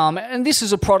 And this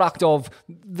is a product of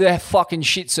their fucking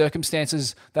shit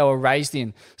circumstances they were raised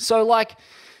in. So like,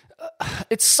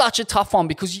 it's such a tough one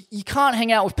because you can't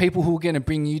hang out with people who are going to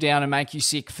bring you down and make you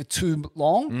sick for too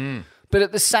long. But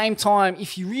at the same time,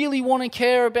 if you really want to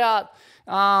care about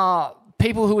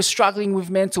people who are struggling with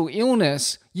mental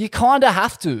illness, you kind of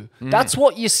have to. That's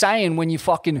what you're saying when you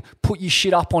fucking put your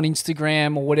shit up on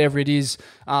Instagram or whatever it is,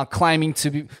 claiming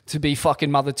to be fucking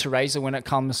Mother Teresa when it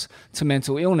comes to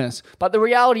mental illness. But the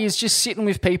reality is just sitting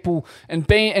with people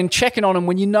and checking on them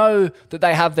when you know that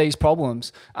they have these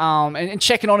problems, and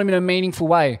checking on them in a meaningful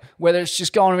way, whether it's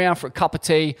just going around for a cup of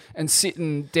tea and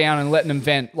sitting down and letting them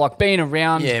vent, like being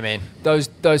around those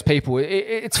people.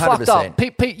 It's 100%. Fucked up.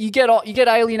 You get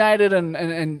alienated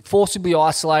and forcibly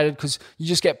isolated because you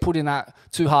just get put in that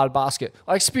too hard basket.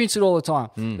 I experience it all the time.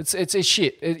 It's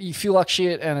shit. You feel like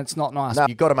shit and it's not nice. No,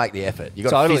 you've got to make the effort. You've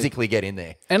got to physically get in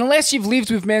there. And unless you've lived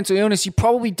with mental illness, you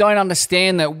probably don't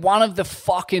understand that one of the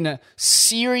fucking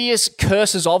serious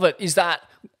curses of it is that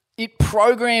it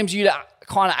programs you to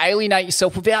kind of alienate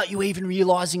yourself without you even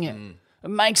realizing it. It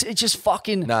makes it just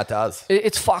fucking... No, it does.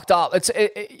 It's fucked up.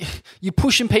 You're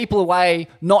pushing people away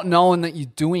not knowing that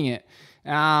you're doing it.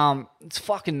 It's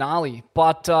fucking gnarly.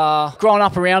 But growing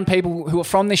up around people who are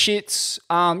from the shits,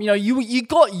 you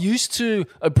got used to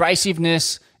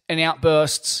abrasiveness and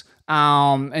outbursts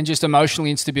and just emotional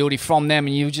instability from them,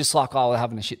 and you were just like, oh, we're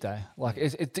having a shit day. Like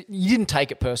you didn't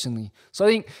take it personally. So I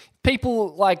think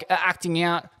people like are acting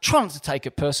out, try not to take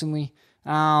it personally.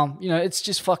 It's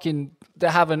just fucking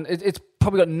it's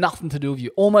probably got nothing to do with you.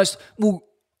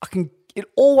 It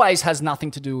always has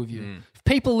nothing to do with you. If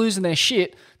people are losing their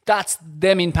shit, that's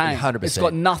them in pain. 100%. It's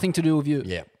got nothing to do with you.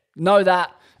 Yeah. Know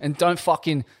that and don't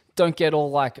get all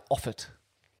like off it.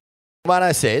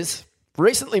 Mano says,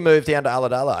 recently moved down to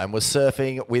Ulladulla and was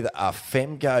surfing with a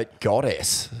femgoat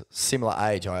goddess, similar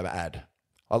age I add.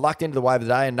 I lucked into the wave of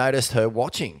the day and noticed her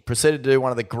watching. Proceeded to do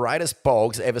one of the greatest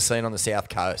bogs ever seen on the South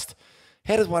Coast.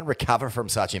 How does one recover from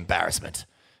such embarrassment?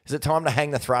 Is it time to hang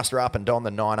the thruster up and don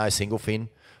the 90 single fin?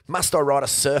 Must I ride a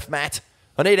surf mat?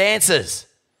 I need answers.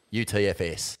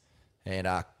 UTFS. And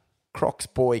Crocs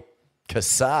boy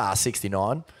Kassar,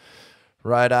 69.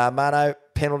 Wrote, Mano,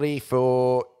 penalty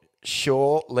for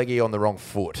Shaw, leggy on the wrong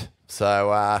foot.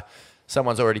 So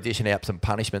someone's already dishing out some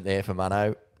punishment there for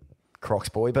Mano, Crocs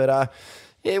boy. But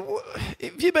yeah,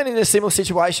 have you been in a similar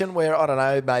situation where, I don't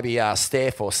know, maybe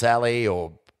Steph or Sally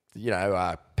or,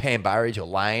 Pam Burridge or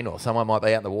Lane or someone might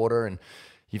be out in the water and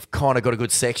you've kind of got a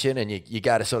good section and you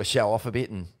go to sort of show off a bit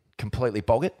and completely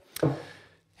bog it?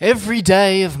 Every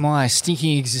day of my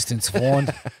stinking existence, Vaughan.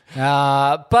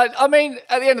 But, I mean,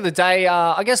 at the end of the day,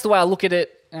 I guess the way I look at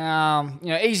it,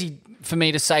 easy for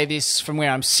me to say this from where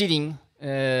I'm sitting,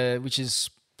 which is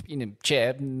in a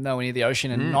chair, nowhere near the ocean,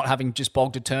 and not having just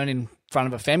bogged a turn in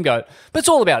front of a femgoat. But it's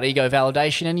all about ego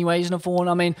validation anyway, isn't it, Vaughan?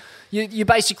 I mean, you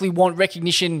basically want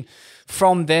recognition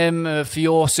from them for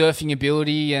your surfing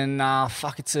ability, and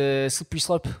it's a slippery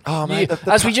slope. Oh, mate,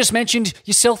 as we just mentioned,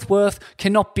 your self-worth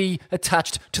cannot be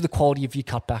attached to the quality of your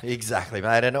cutback. Exactly,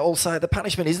 mate. And also, the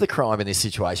punishment is the crime in this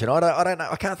situation. I don't know.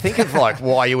 I can't think of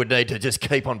why you would need to just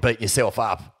keep on beating yourself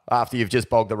up after you've just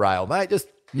bogged the rail, mate. Just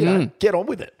get on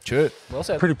with it. Sure. Well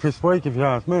said. Pretty piss weak if you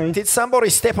ask me. Did somebody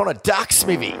step on a duck,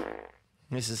 Smithy?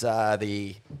 This is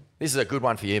a good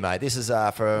one for you, mate. This is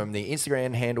from the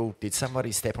Instagram handle, Did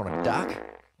Somebody Step on a Duck?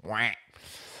 Wah.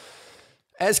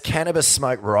 As cannabis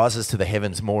smoke rises to the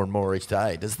heavens more and more each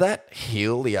day, does that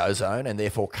heal the ozone and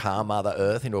therefore calm Mother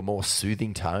Earth into a more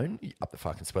soothing tone? Up the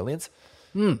fucking swellions.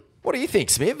 What do you think,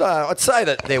 Smith? I'd say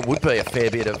that there would be a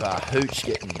fair bit of hooch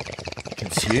getting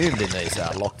consumed in these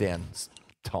lockdown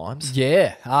times.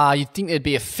 Yeah, you'd think there'd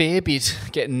be a fair bit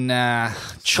getting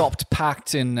chopped,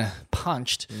 packed and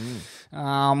punched.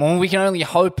 Well, we can only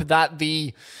hope that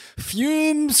the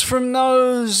fumes from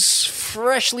those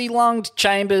freshly lunged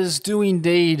chambers do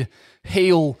indeed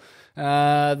heal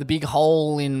the big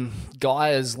hole in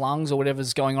Gaia's lungs or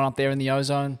whatever's going on up there in the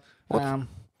ozone. But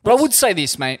I would say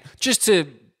this, mate, just to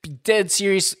be dead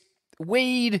serious,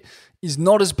 weed is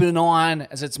not as benign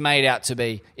as it's made out to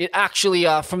be. It actually,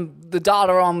 from the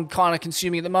data I'm kind of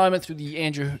consuming at the moment through the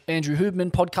Andrew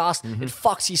Huberman podcast, it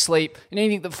fucks your sleep. And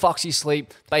anything that fucks your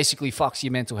sleep basically fucks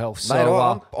your mental health.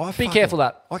 So be careful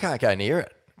of that. I can't go near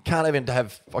it.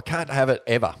 I can't have it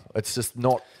ever. It's just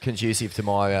not conducive to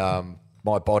my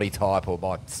my body type or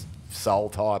my soul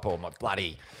type or my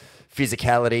bloody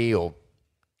physicality or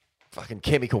fucking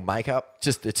chemical makeup.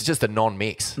 It's just a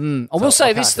non-mix. I will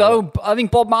say this, though. I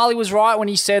think Bob Marley was right when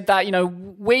he said that,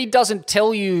 weed doesn't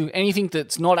tell you anything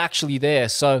that's not actually there.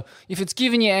 So if it's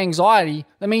giving you anxiety,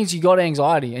 that means you got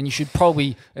anxiety and you should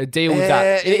probably deal with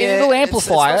that. It'll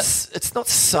amplify it. It's not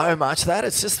so much that.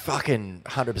 It's just fucking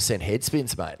 100% head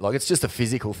spins, mate. Like, it's just a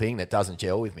physical thing that doesn't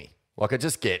gel with me. Like,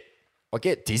 I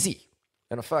get dizzy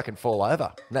and I fucking fall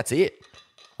over and that's it.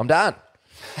 I'm done.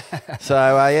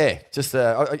 So,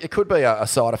 it could be a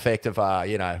side effect of,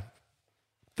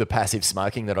 the passive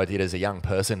smoking that I did as a young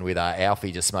person with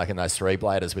Alfie just smoking those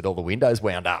 3-bladers with all the windows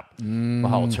wound up my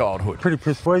whole childhood. Pretty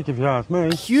piss weak if you ask me.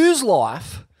 Hugh's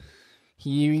Life,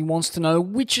 he wants to know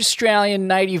which Australian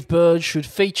native bird should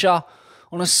feature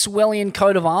on a Swellian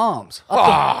coat of arms.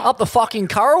 Up the fucking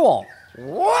Currawong.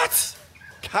 What?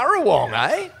 Currawong,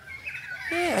 eh?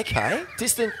 Yeah, okay.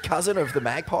 Distant cousin of the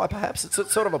magpie, perhaps.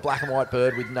 It's sort of a black and white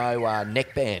bird with no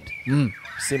neckband.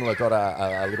 Similar, got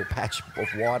a little patch of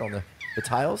white on the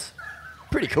tails.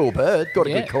 Pretty cool bird. Got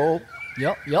a good call.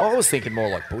 Yep. I was thinking more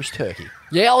like bush turkey.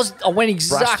 Yeah, I went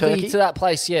exactly to that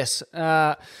place, yes.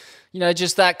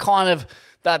 Just that kind of,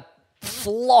 that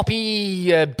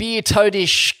floppy,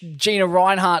 beer-toadish Gina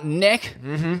Reinhardt neck.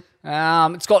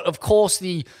 It's got, of course,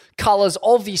 the colours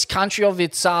of this country, of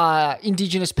its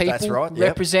Indigenous people. That's right,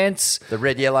 represents the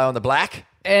red, yellow and the black.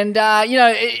 And,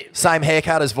 same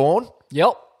haircut as Vaughan.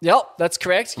 Yep, that's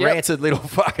correct. Yep. Rancid little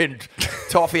fucking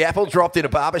toffee apple dropped in a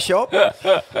barber shop.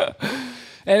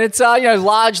 And it's,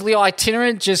 largely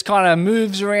itinerant, just kind of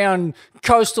moves around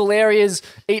coastal areas,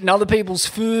 eating other people's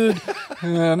food,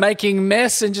 making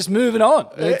mess and just moving on.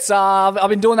 It's I've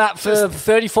been doing that for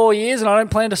 34 years and I don't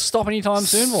plan to stop anytime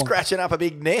soon. Scratching up a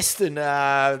big nest and,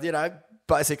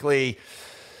 basically,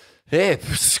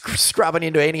 scrubbing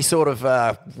into any sort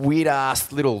of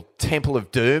weird-ass little temple of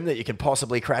doom that you can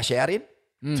possibly crash out in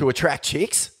to attract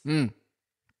chicks. Kind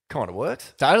of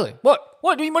works. Totally.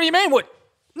 What do you mean? What?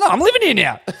 No, I'm living here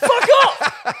now. Fuck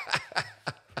off.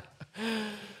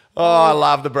 Oh, I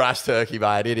love the brush turkey,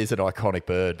 mate. It is an iconic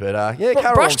bird. But,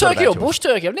 brush turkey or bush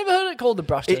turkey? I've never heard it called the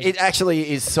brush turkey. It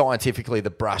actually is scientifically the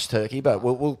brush turkey, but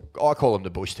I call them the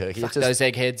bush turkey. Fuck those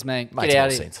eggheads, mate. Makes Get out more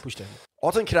of here. sense. Bush turkey.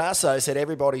 Otten Canasso said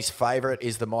everybody's favourite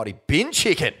is the mighty bin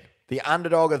chicken. the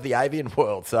underdog of the avian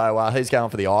world. So he's going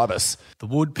for the ibis. The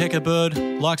woodpecker bird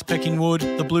likes pecking wood.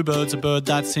 The bluebird's a bird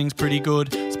that sings pretty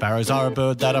good. Sparrows are a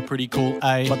bird that are pretty cool,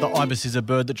 eh? But the ibis is a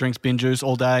bird that drinks bin juice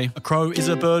all day. A crow is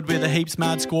a bird with a heaps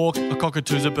mad squawk. A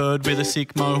cockatoo's a bird with a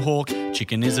sick mohawk.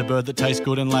 Chicken is a bird that tastes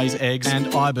good and lays eggs.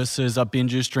 And ibises are bin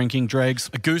juice drinking dregs.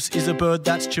 A goose is a bird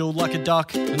that's chilled like a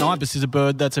duck. An ibis is a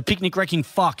bird that's a picnic wrecking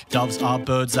fuck. Doves are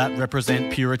birds that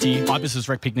represent purity. Ibises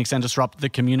wreck picnics and disrupt the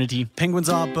community. Penguins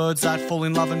are birds that fall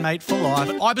in love and mate for life.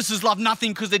 But ibises love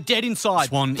nothing because they're dead inside.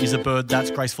 Swan is a bird that's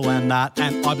graceful and that.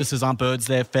 And ibises aren't birds,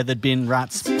 they're feathered bin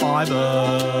rats. Ibis,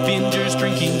 bin juice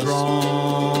drinking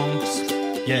gronks.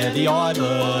 Yeah, the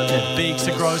ibis, their beaks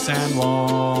are gross and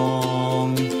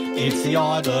long. It's the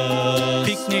ibis,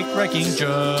 picnic wrecking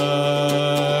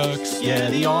jerks. Yeah,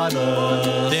 the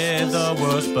ibis, they're the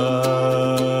worst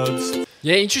birds.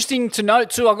 Yeah, interesting to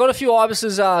note too. I've got a few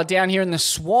ibises down here in the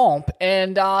swamp,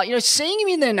 and seeing them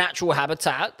in their natural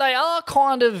habitat, they are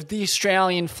kind of the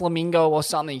Australian flamingo or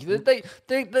something. They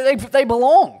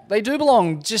belong. They do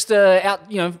belong. Just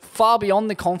out, far beyond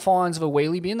the confines of a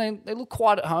wheelie bin. They look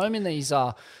quite at home in these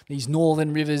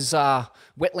northern rivers,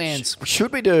 wetlands.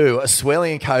 Should we do a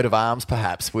Swellian coat of arms,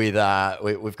 perhaps? With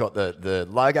we've got the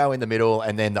logo in the middle,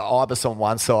 and then the ibis on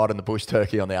one side and the bush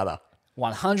turkey on the other.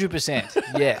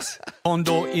 100%, yes.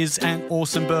 Condor is an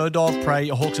awesome bird of prey.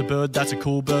 A hawk's a bird, that's a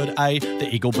cool bird, eh? The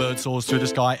eagle bird soars through the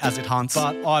sky as it hunts.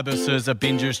 But ibises are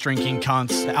bin juice drinking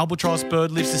cunts. The albatross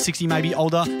bird lives to 60, maybe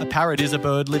older. A parrot is a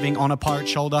bird living on a pirate's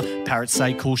shoulder. Parrots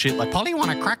say cool shit like, Polly, want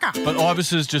a cracker? But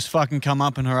ibises just fucking come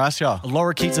up and harass ya. A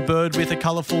lorikeet's a bird with a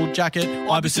colourful jacket.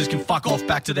 Ibises can fuck off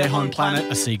back to their home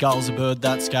planet. A seagull's a bird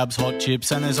that scabs hot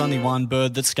chips. And there's only one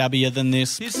bird that's scabbier than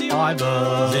this. It's the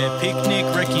ibis. They're picnic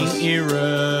wrecking irrits.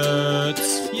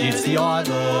 It's the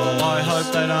ibis. I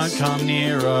hope they don't come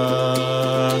near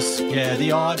us. Yeah,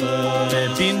 the ibis.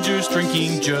 They're bin juice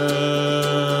drinking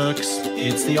jerks.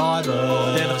 It's the ibis.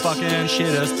 They're the fucking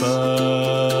shittest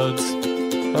birds.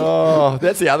 Oh,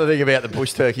 that's the other thing about the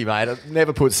bush turkey, mate. I've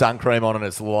never put sun cream on in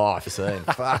its life.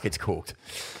 Fuck, it's cooked.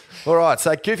 All right,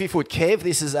 so Goofyfoot Kev.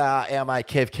 This is our mate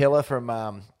Kev Keller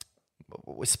from...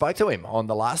 we spoke to him on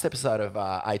the last episode of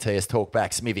ATS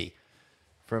Talkback Smithy.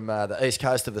 From the east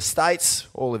coast of the States,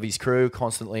 all of his crew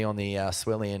constantly on the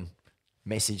Swellian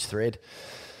message thread.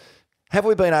 Have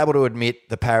we been able to admit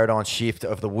the paradigm shift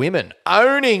of the women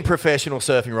owning professional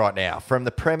surfing right now? From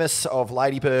the premise of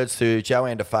Ladybirds to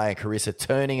Joanne Defay and Carissa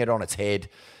turning it on its head,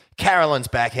 Carolyn's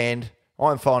backhand,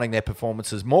 I'm finding their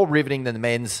performances more riveting than the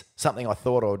men's, something I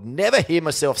thought I would never hear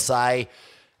myself say.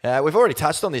 We've already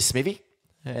touched on this, Smithy,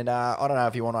 and I don't know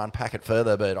if you want to unpack it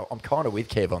further, but I'm kind of with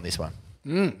Kev on this one.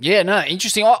 Yeah, no,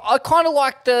 interesting. I kind of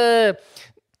like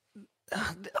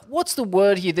what's the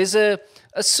word here? There's a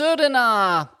certain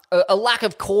a lack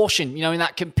of caution, in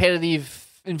that competitive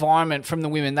environment from the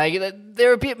women.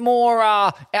 They're a bit more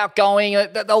outgoing.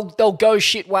 They'll go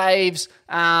shit waves.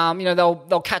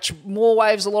 They'll catch more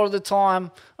waves a lot of the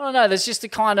time. I don't know. There's just a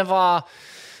kind of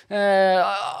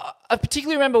I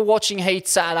particularly remember watching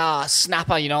heats at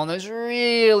Snapper, on those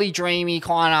really dreamy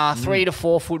kind of 3 to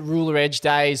 4 foot ruler edge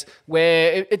days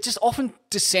where it just often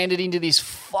descended into this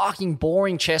fucking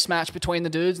boring chess match between the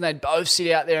dudes, and they'd both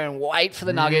sit out there and wait for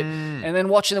the nugget, and then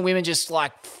watching the women just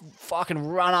like fucking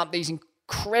run up these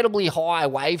incredibly high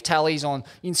wave tallies on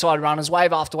inside runners,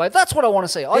 wave after wave. That's what I want to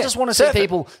see. I just want to see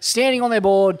people standing on their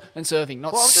board and surfing,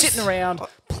 not sitting around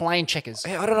playing checkers.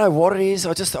 I don't know what it is.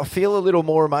 I feel a little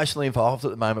more emotionally involved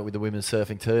at the moment with the women's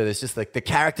surfing too. There's just the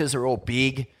characters are all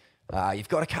big. You've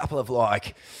got a couple of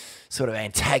sort of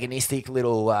antagonistic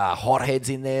little hotheads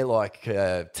in there, like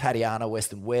Tatiana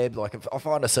Weston Webb. I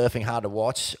find her surfing hard to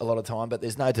watch a lot of the time, but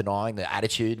there's no denying the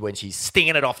attitude when she's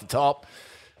stinging it off the top.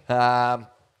 I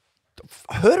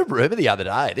heard a rumour the other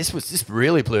day. This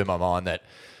really blew my mind that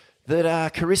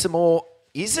Carissa Moore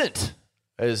isn't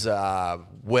as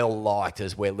well liked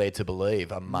as we're led to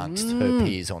believe amongst her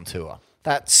peers on tour.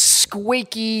 That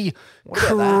squeaky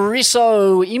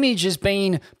Carisso image has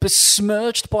been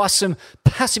besmirched by some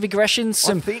passive aggression,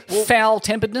 some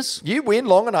foul-temperedness. You win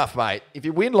long enough, mate. If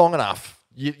you win long enough,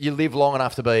 you live long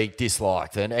enough to be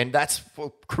disliked. And that's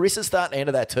Carissa's starting to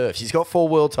enter that turf. She's got 4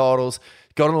 world titles,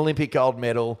 got an Olympic gold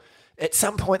medal. At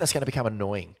some point, that's going to become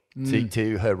annoying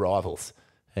to her rivals.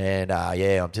 And,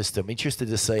 I'm interested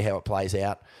to see how it plays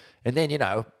out. And then,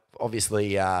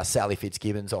 obviously Sally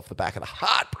Fitzgibbons off the back of the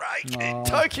heartbreak in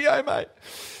Tokyo, mate.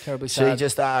 Terribly sad. She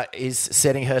just is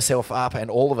setting herself up and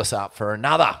all of us up for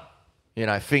another,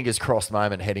 fingers crossed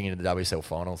moment heading into the WSL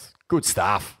finals. Good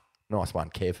stuff. Nice one,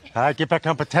 Kev. Get back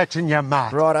on protection, you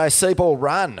mate. Righto, Seaball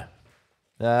Run.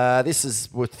 I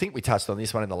think we touched on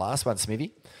this one in the last one,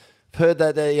 Smithy. I've heard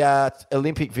that the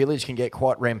Olympic Village can get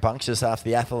quite rambunctious after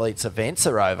the athletes' events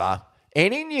are over.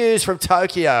 Any news from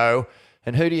Tokyo?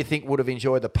 And who do you think would have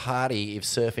enjoyed the party if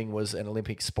surfing was an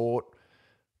Olympic sport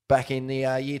back in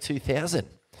the year 2000?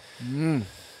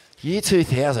 Year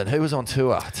 2000, who was on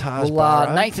tour? Taj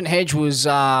Barrow? Nathan Hedge was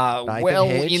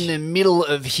Hedge. in the middle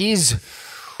of his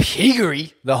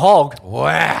piggery, the hog.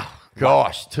 Wow.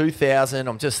 Gosh, 2000,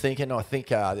 I'm just thinking, I think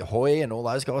Hoy and all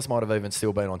those guys might have even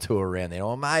still been on tour around then.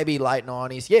 Or maybe late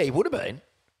 90s. Yeah, he would have been.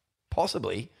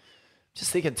 Possibly. Just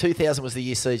thinking 2000 was the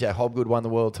year CJ Hobgood won the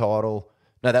world title.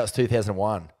 No, that was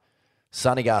 2001.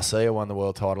 Sonny Garcia won the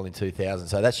world title in 2000.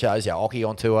 So that shows you Oki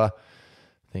on tour.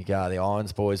 I think the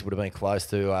Irons boys would have been close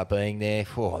to being there.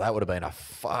 Oh, that would have been a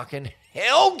fucking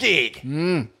hell gig.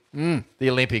 The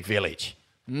Olympic Village.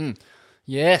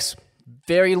 Yes,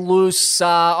 very loose.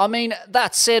 That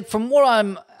said, from what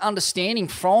I'm understanding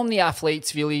from the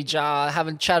Athletes Village,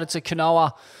 having chatted to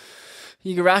Kanoa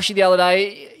Igarashi the other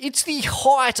day, it's the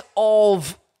height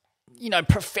of,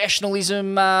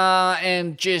 professionalism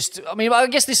and just, I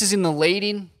guess this is in the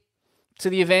lead-in to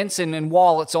the events and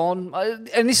while it's on.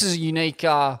 And this is a unique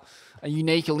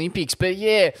Olympics. But,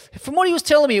 yeah, from what he was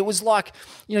telling me, it was like,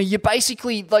 you're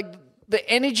basically like the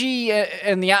energy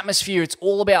and the atmosphere, it's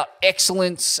all about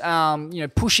excellence,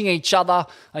 pushing each other.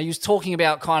 He was talking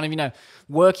about kind of,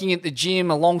 working at the gym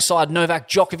alongside Novak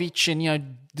Djokovic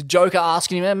and, the Joker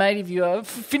asking him, hey, mate, have you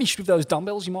finished with those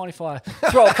dumbbells? You mind if I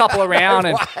throw a couple around?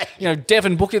 And,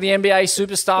 Devin Booker, the NBA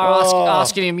superstar,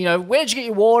 asking him, where'd you get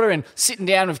your water? And sitting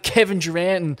down with Kevin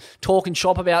Durant and talking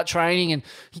shop about training. And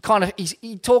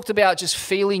he talked about just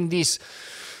feeling this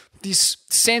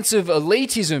sense of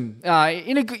elitism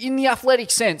in the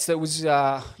athletic sense that was,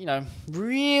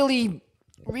 really,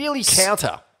 really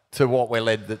counter to what we're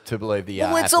led to believe the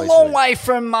well, it's a long way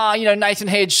from, Nathan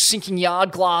Hedge sinking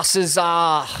yard glasses in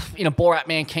a Borat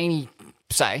Mankini,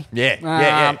 say.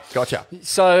 Yeah, gotcha.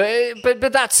 So,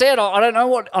 but that said, I don't know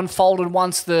what unfolded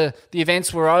once the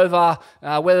events were over,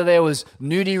 whether there was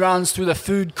nudie runs through the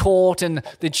food court and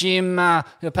the gym,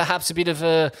 perhaps a bit of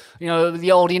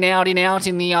the old in-out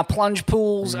in the plunge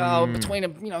pools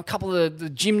between a couple of the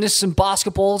gymnasts and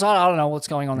basketballs. I don't know what's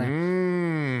going on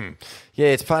there. Yeah,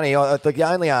 it's funny. The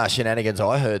only shenanigans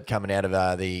I heard coming out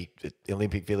of the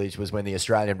Olympic Village was when the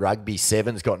Australian Rugby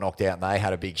Sevens got knocked out and they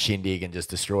had a big shindig and just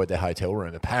destroyed their hotel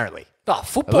room, apparently.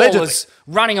 Football was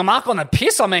running amok on the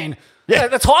piss.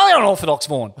 That's highly unorthodox,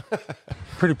 Vaughan.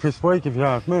 Pretty pissed weak if you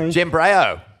ask me. Jem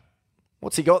Brayo,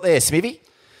 what's he got there, Smithy?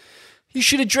 You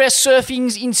should address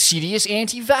surfing's insidious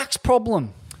anti-vax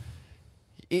problem.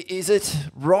 Is it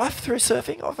rife through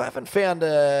surfing? I haven't found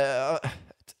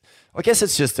I guess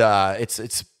it's just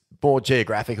it's more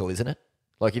geographical, isn't it?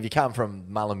 Like if you come from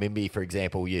Mullumbimby, for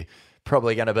example, you're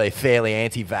probably going to be fairly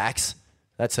anti-vax.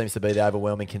 That seems to be the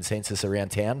overwhelming consensus around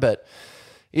town. But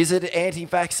is it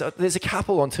anti-vax? There's a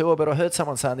couple on tour, but I heard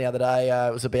someone saying the other day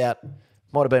it was about,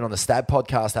 might have been on the Stab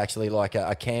podcast actually, like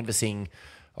a canvassing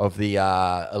of the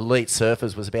elite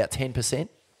surfers was about 10%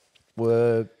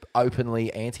 were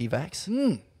openly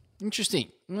anti-vax. Interesting.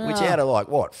 Which out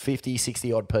of 50,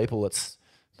 60 odd people, it's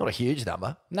not a huge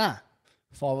number. Nah,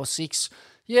 5 or 6.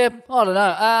 Yeah, I don't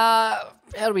know.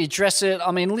 How do we address it?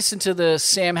 Listen to the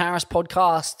Sam Harris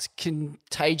podcast,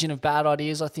 Contagion of Bad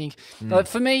Ideas, I think. But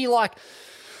for me,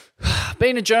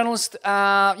 being a journalist,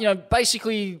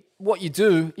 basically what you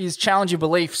do is challenge your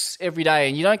beliefs every day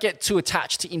and you don't get too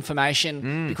attached to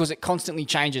information because it constantly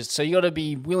changes. So you got to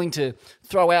be willing to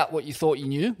throw out what you thought you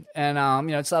knew.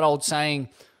 And, it's that old saying,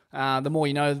 the more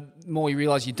you know, the more you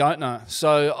realise you don't know.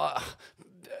 So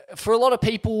for a lot of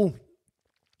people,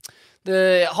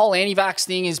 the whole anti-vax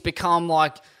thing has become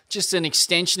just an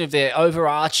extension of their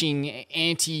overarching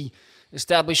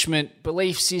anti-establishment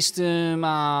belief system,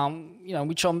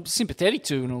 which I'm sympathetic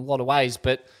to in a lot of ways,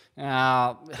 but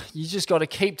you just got to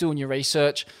keep doing your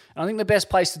research. And I think the best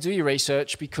place to do your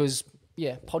research, because,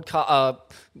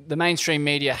 the mainstream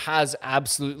media has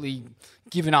absolutely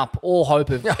given up all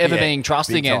hope of ever being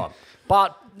trusted again.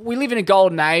 But we live in a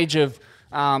golden age of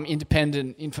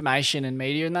independent information and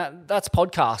media, and that's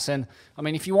podcasts. And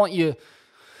if you want the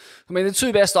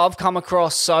two best I've come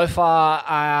across so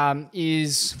far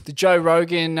is the Joe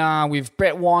Rogan with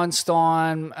Brett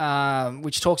Weinstein,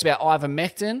 which talks about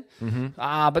ivermectin,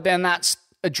 but then that's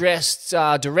addressed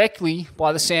directly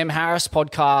by the Sam Harris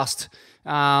podcast,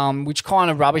 which kind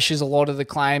of rubbishes a lot of the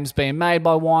claims being made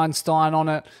by Weinstein on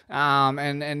it,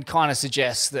 and kind of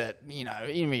suggests that,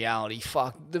 in reality,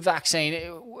 fuck the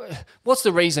vaccine. What's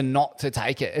the reason not to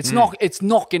take it? It's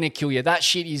not going to kill you. That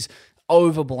shit is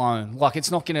overblown. Like,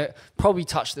 it's not going to probably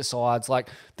touch the sides. Like,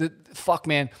 fuck,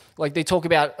 man. Like, they talk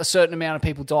about a certain amount of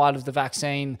people died of the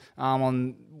vaccine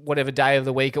on whatever day of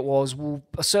the week it was. Well,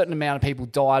 a certain amount of people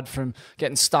died from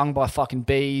getting stung by fucking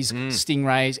bees,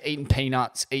 stingrays, eating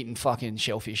peanuts, eating fucking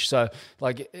shellfish. So,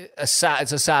 like, it's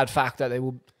a sad fact that there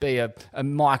will be a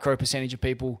micro percentage of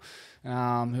people who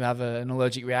have an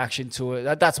allergic reaction to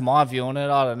it. That's my view on it.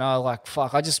 I don't know. Like,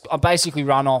 fuck. I basically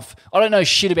run off. I don't know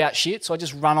shit about shit, so I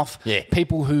just run off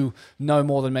people who know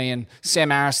more than me. And Sam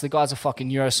Harris, the guy's a fucking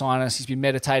neuroscientist. He's been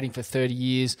meditating for 30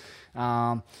 years.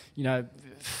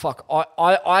 Fuck.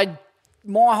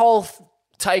 My whole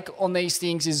take on these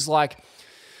things is like,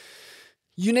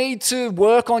 you need to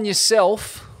work on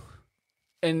yourself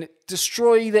and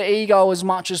destroy the ego as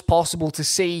much as possible to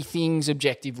see things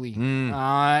objectively.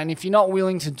 And if you're not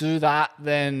willing to do that,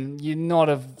 then you're not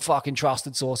a fucking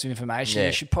trusted source of information. Yeah.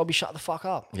 You should probably shut the fuck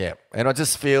up. Yeah, and I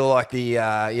just feel like the,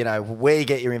 where you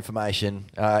get your information,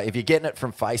 if you're getting it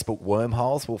from Facebook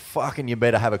wormholes, well, fucking you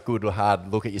better have a good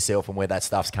hard look at yourself and where that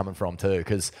stuff's coming from too,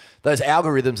 because those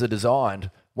algorithms are designed,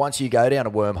 once you go down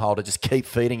a wormhole, to just keep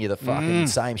feeding you the fucking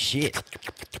same shit.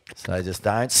 So just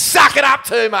don't suck it up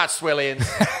too much, Swillians.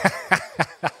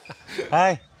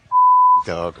 Hey,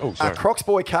 dog. Oh, sorry. Crocs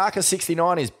boy Carcass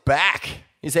 69 is back.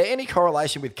 Is there any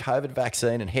correlation with COVID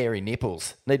vaccine and hairy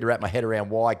nipples? Need to wrap my head around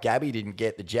why Gabby didn't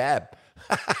get the jab.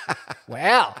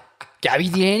 Wow. Gabby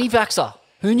the anti-vaxxer.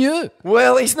 Who knew?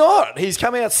 Well, he's not. He's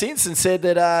come out since and said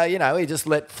that, he just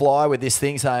let fly with this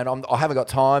thing, saying, I haven't got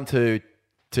time to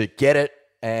get it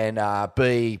and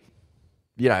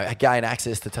gain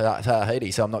access to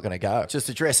Tahiti, so I'm not going to go. Just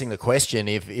addressing the question,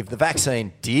 if the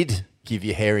vaccine did give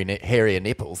you hairier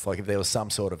nipples, like if there was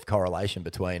some sort of correlation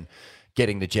between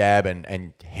getting the jab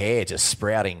and hair just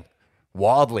sprouting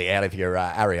wildly out of your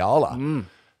areola,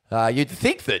 you'd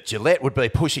think that Gillette would be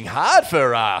pushing hard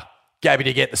for Gabby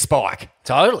to get the spike.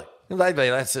 Totally.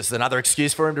 That's just another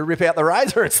excuse for him to rip out the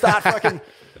razor and start fucking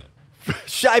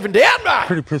shaving down, mate.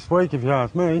 Pretty pissed weak if you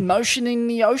ask me. Motion in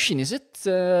the ocean, is it?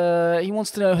 He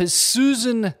wants to know, has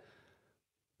Susan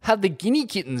had the guinea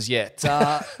kittens yet?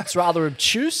 It's rather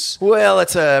obtuse. Well,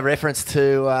 it's a reference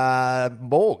to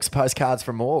morgues, postcards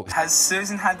from morgues. Has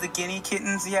Susan had the guinea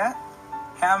kittens yet?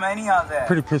 How many are there?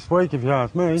 Pretty pissed weak if you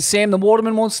ask me. Sam the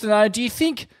Waterman wants to know, do you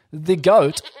think the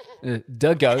goat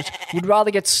would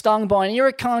rather get stung by an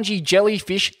irukandji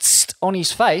jellyfish on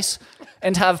his face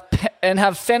and have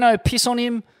Fenno piss on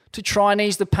him to try and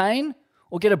ease the pain,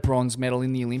 or get a bronze medal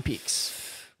in the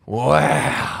Olympics?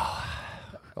 Wow.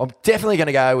 I'm definitely going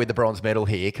to go with the bronze medal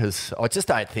here, because I just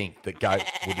don't think the goat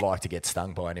would like to get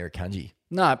stung by an irukandji.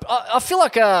 No, I feel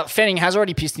like Fanning has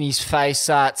already pissed in his face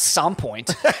at some point.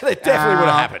 That definitely would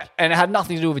have happened. And it had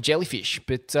nothing to do with a jellyfish,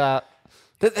 but...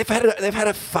 They've had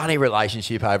a funny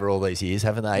relationship over all these years,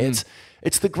 haven't they?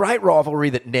 It's the great rivalry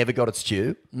that never got its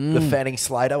due, the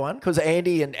Fanning-Slater one, because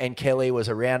Andy and Kelly was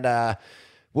around...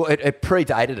 it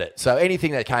predated it, so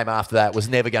anything that came after that was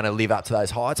never going to live up to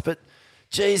those heights. But,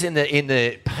 geez, in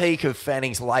the peak of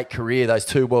Fanning's late career, those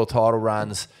 2 world title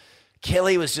runs,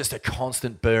 Kelly was just a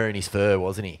constant burr in his fur,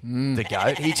 wasn't he? The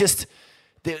GOAT. He just...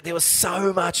 There was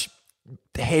so much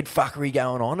head fuckery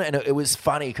going on, and it was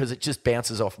funny because it just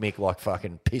bounces off Mick like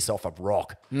fucking piss off a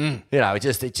rock. It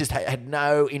just had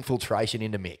no infiltration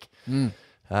into Mick.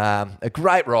 A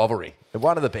great rivalry,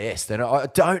 one of the best, and I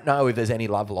don't know if there's any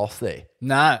love lost there.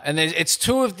 No, and it's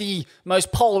two of the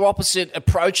most polar opposite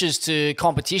approaches to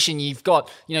competition. You've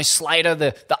got, Slater,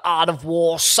 the art of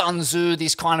war, Sun Tzu,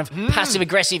 this kind of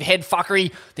passive-aggressive head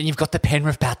fuckery. Then you've got the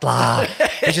Penrith battler.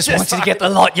 He just wants you to get the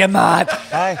lot, you mad.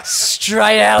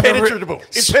 Straight out of the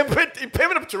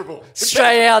impenetrable.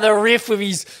 Straight out of the riff with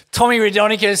his Tommy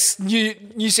Raudonikis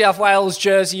New South Wales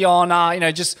jersey on,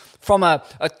 just from a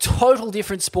total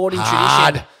different sporting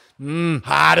tradition.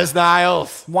 Hard as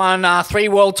nails. Won 3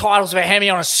 world titles with a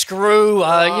hammy on a screw.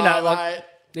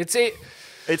 It's it.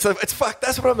 It's fuck.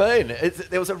 That's what I mean.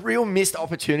 There was a real missed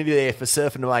opportunity there for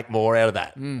surfing to make more out of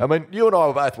that. I mean, you and I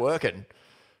were both working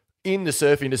in the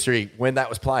surf industry when that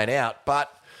was playing out.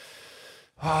 But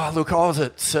look, I was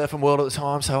at Surfing World at the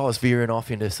time, so I was veering off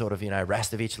into sort of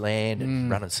Rastovich land and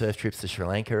running surf trips to Sri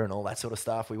Lanka and all that sort of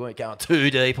stuff. We weren't going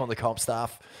too deep on the comp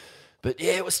stuff, but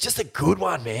yeah, it was just a good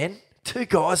one, man. 2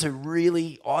 guys who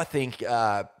really, I think,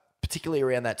 particularly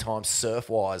around that time,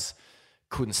 surf-wise,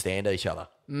 couldn't stand each other.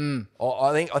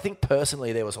 I think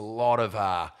personally there was a lot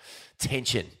of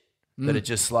tension that had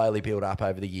just slowly built up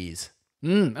over the years.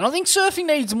 And I think surfing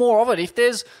needs more of it. If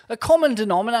there's a common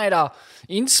denominator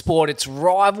in sport, it's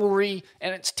rivalry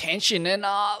and it's tension. And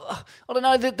I don't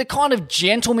know, the kind of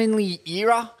gentlemanly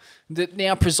era that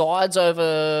now presides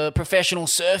over professional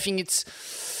surfing,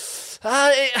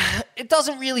 It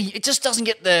doesn't really. It just doesn't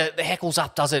get the heckles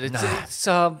up, does it? It's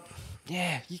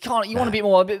yeah. You can't. You want a bit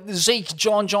more. Zeke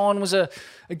John was a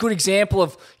good example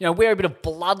of where a bit of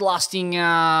bloodlusting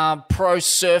pro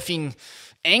surfing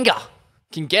anger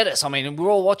can get us. I mean, we're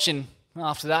all watching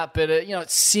after that, but it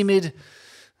simmered.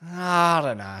 I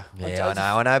don't know. Yeah,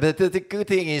 I know. But the good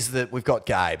thing is that we've got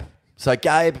Gabe. So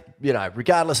Gabe,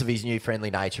 regardless of his new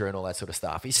friendly nature and all that sort of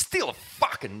stuff, he's still a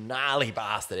fucking gnarly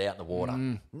bastard out in the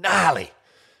water. Gnarly.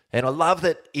 And I love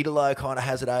that Italo kind of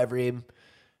has it over him.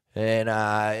 And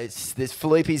there's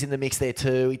Felipe's in the mix there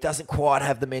too. He doesn't quite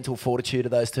have the mental fortitude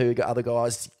of those two other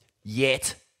guys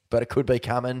yet, but it could be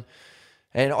coming.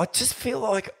 And I just feel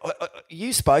like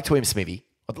you spoke to him, Smithy.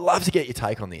 I'd love to get your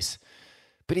take on this.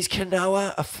 But is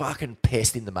Kanoa a fucking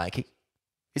pest in the making?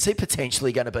 Is he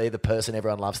potentially going to be the person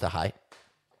everyone loves to hate?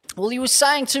 Well, he was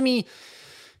saying to me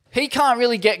he can't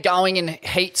really get going in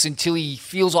heats until he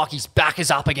feels like his back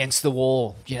is up against the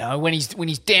wall. When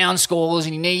he's down scores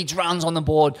and he needs runs on the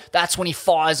board, that's when he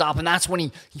fires up and that's when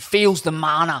he feels the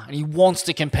mana and he wants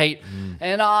to compete.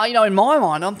 And, in my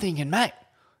mind, I'm thinking, mate,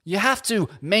 you have to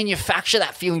manufacture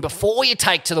that feeling before you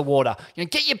take to the water.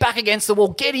 Get your back against the wall.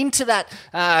 Get into that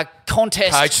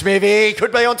contest. Coach Smithy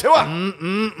could be on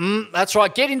tour. That's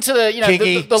right. Get into the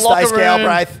Kingy, the locker Stace room.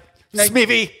 Galbraith,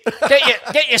 Smithy.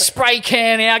 Get your spray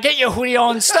can out. Get your hoodie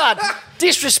on. Start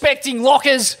disrespecting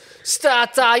lockers.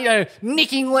 Start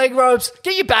nicking leg ropes.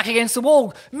 Get your back against the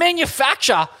wall.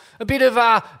 Manufacture a bit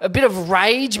of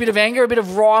rage, a bit of anger, a bit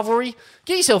of rivalry.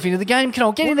 Get yourself into the game,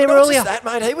 Canal. Get in there earlier. Not just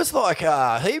that, mate. He was like,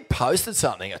 he posted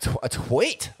something, a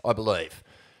tweet, I believe.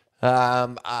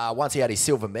 Once he had his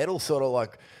silver medal, sort of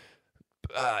like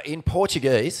in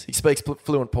Portuguese. He speaks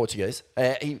fluent Portuguese.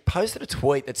 He posted a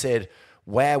tweet that said,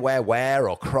 "Wow, wow, wow,"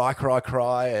 or "Cry, cry,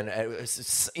 cry," and it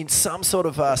was in some sort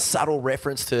of subtle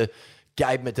reference to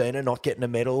Gabe Medina not getting a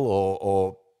medal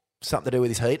or something to do with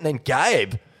his heat. And then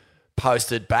Gabe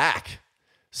posted back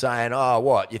saying, "Oh,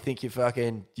 what? You think you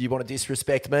want to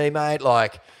disrespect me, mate?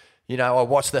 Like, I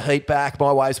watched the heat back.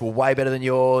 My waves were way better than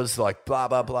yours, like blah,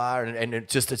 blah, blah." And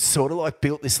it sort of like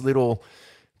built this little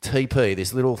TP,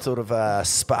 this little sort of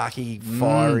sparky,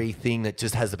 fiery thing that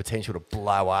just has the potential to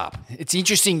blow up. It's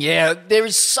interesting, yeah. There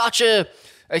is such a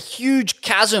huge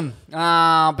chasm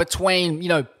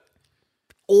between,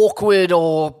 awkward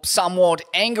or somewhat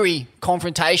angry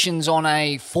confrontations on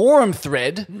a forum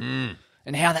thread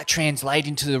and how that translates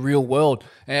into the real world.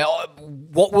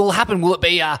 What will happen? Will it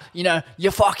be,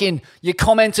 you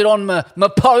commented on my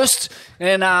post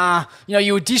and,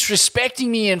 you were disrespecting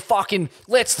me and fucking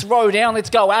let's throw down, let's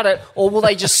go at it? Or will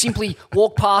they just simply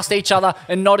walk past each other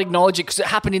and not acknowledge it because it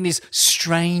happened in this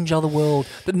strange other world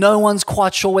that no one's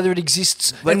quite sure whether it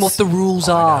exists and what the rules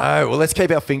are? No, well, let's keep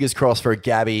our fingers crossed for a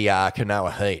Gabby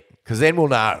Kanoa heat because then we'll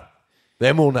know.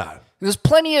 There's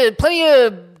plenty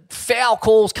of foul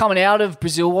calls coming out of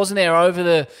Brazil, wasn't there, over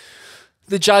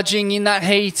the judging in that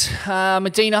heat?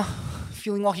 Medina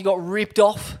feeling like he got ripped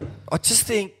off. I just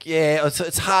think,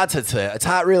 it's hard to tell. It's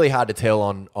really hard to tell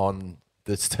on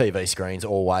the TV screens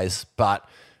always. But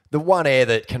the one air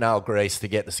that Kanoa greased to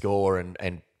get the score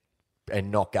and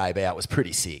knock Gabe out was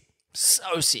pretty sick.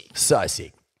 So sick. So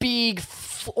sick. Big,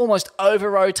 almost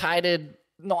over-rotated,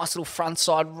 nice little front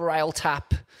side rail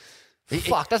tap.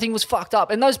 Fuck, that thing was fucked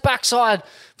up. And those backside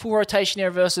full rotation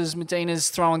air versus Medina's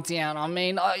throwing down. I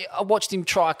mean, I watched him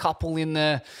try a couple in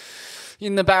the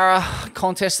Barra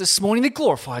contest this morning. They're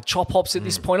glorified chop hops at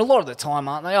this point. A lot of the time,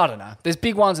 aren't they? I don't know. There's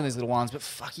big ones and there's little ones, but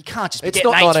fuck, you can't just It's get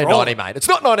not names 1990, wrong. mate. It's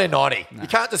not 1990. No. You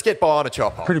can't just get by on a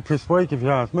chop hop. Pretty pissed weak if you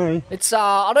ask me. It's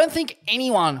I don't think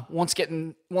anyone wants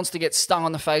to get stung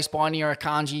on the face by an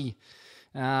Irukandji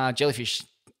jellyfish.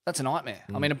 That's a nightmare.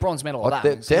 I mean, a bronze medal of that.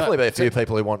 There'll definitely be a few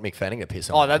people who want Mick Fanning to piss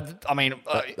on.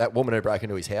 That woman who broke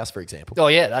into his house, for example. Oh,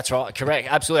 yeah, that's right. Correct.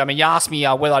 Absolutely. I mean, you asked me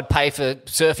whether I'd pay for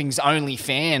surfing's only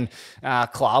fan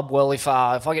club. Well, if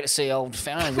I get to see old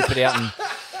Fanning whip it out and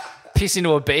piss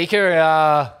into a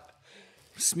beaker,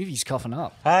 Smithy's coughing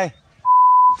up. Hey.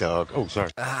 Dog. Oh,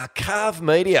 sorry. Carve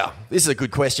Media. This is a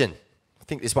good question. I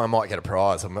think this one might get a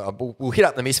prize. We'll hit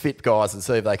up the Misfit guys and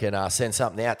see if they can send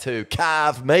something out to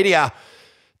Carve Media.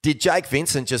 Did Jake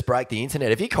Vincent just break the internet?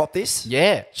 Have you caught this?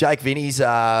 Yeah. Jake Vinny's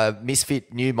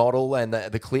Misfit new model and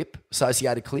the clip,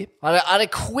 associated clip. I had a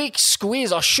quick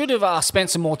squeeze. I should have spent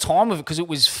some more time with it because it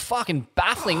was fucking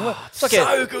baffling. It's like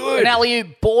so good. An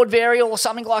alley-oop board varial or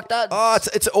something like that.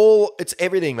 Oh, it's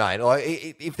everything, mate. Like,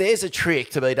 if there's a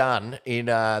trick to be done in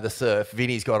the surf,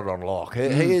 Vinny's got it on lock.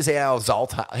 He is our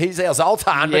Zoltan. He's our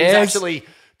Zoltan, but he's actually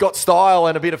got style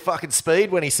and a bit of fucking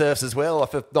speed when he surfs as well.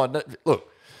 Look.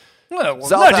 No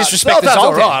disrespect to Zoltan.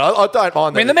 All right. I don't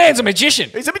mind that. I mean, the man's a magician.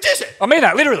 He's a magician. I mean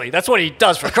that literally. That's what he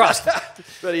does for a crust.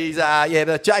 But he's,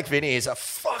 the Jake Vinny is a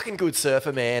fucking good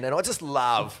surfer, man. And I just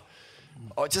love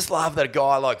that a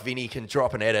guy like Vinny can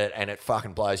drop an edit and it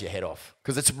fucking blows your head off.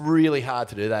 Because it's really hard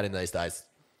to do that in these days,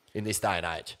 in this day and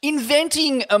age.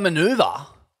 Inventing a maneuver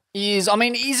is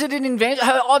it an invention?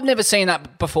 I've never seen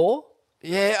that before.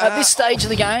 Yeah. At this stage of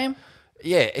the game.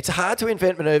 Yeah, it's hard to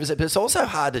invent manoeuvres, but it's also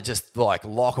hard to just like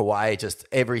lock away just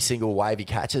every single wave he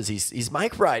catches. His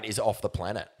make rate is off the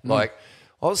planet. Like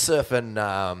I was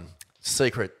surfing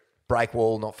secret break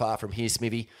wall not far from here,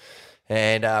 Smithy,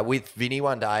 and with Vinny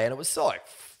one day, and it was like,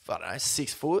 I don't know,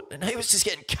 6 foot, and he was just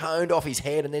getting coned off his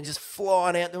head and then just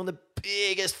flying out doing the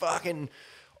biggest fucking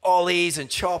ollies and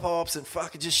chop hops and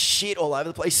fucking just shit all over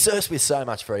the place. He surfs with so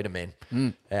much freedom, man.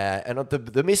 And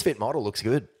the Misfit model looks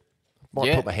good.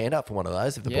 Might put my hand up for one of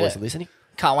those if the boys are listening.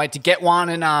 Can't wait to get one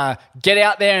and get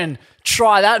out there and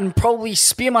try that and probably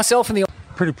spear myself in the...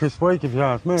 Pretty pissed weak if you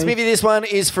ask me. Smithy, this one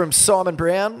is from Simon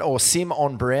Brown or Sim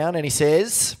on Brown, and he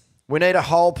says, we need a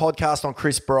whole podcast on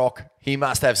Chris Brock. He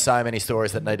must have so many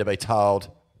stories that need to be told.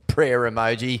 Prayer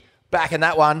emoji. Back in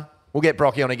that one. We'll get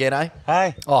Brocky on again, eh?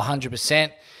 Hey. Oh,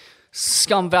 100%.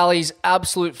 Scum Valley's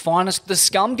absolute finest, the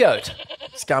Scum Goat.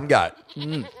 Scum Goat.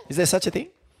 Is there such a thing?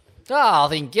 Oh, I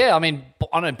think, yeah. I mean,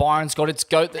 I know Byron's got its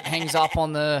goat that hangs up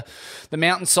on the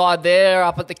mountainside there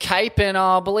up at the Cape, and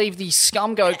I believe the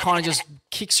Scum Goat kind of just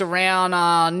kicks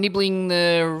around, nibbling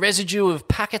the residue of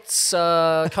packets,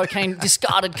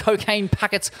 discarded cocaine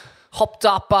packets, hopped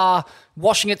up,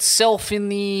 washing itself in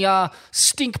the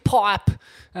stink pipe,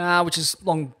 which has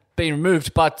long been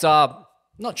removed, but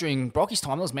not during Brocky's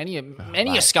time. There was many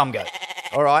a Scum Goat.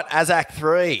 All right, Azak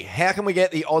 3. How can we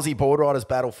get the Aussie board riders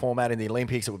battle format in the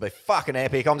Olympics? It would be fucking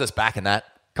epic. I'm just backing that.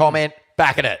 Comment,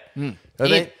 backing it.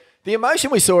 The emotion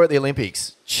we saw at the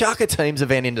Olympics, chuck a teams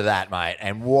event into that, mate,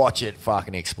 and watch it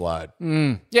fucking explode.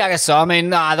 Yeah, I guess so. I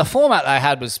mean, the format they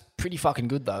had was pretty fucking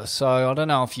good, though. So I don't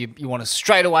know if you want to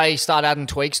straight away start adding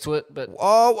tweaks to it. But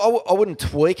I wouldn't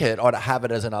tweak it. I'd have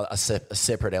it as a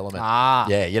separate element.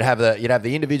 Yeah, you'd have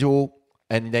the individual,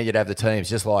 and then you'd have the teams,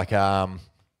 just like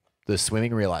the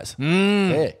swimming relays.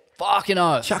 Yeah. Fucking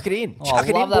oath. Chuck it in. Oh, Chuck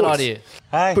it I love in, that boys. idea.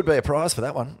 Hey. Could be a prize for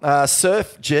that one.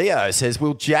 Surf Geo says,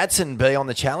 will Jadson be on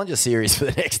the Challenger Series for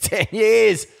the next 10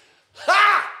 years?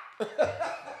 Ha!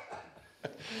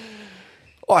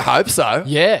 I hope so.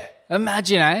 Yeah.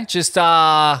 Imagine, just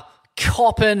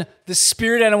copping the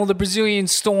spirit animal, the Brazilian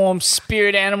Storm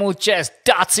spirit animal, just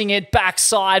dutzing it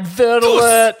backside, vert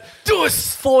alert.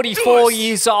 44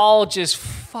 years old, just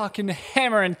fucking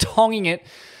hammer and tonging it.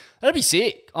 That'd be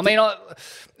sick. I mean,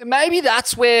 maybe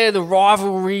that's where the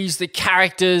rivalries, the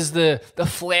characters, the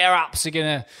flare-ups are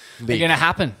gonna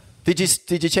happen. Did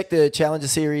you check the Challenger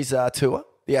Series tour?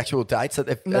 The actual dates that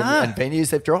they've and venues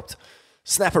they've dropped?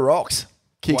 Snapper Rocks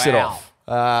kicks it off.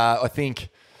 I think.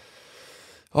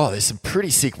 Oh, there's some pretty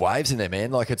sick waves in there,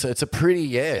 man. Like it's a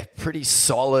pretty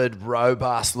solid,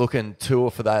 robust looking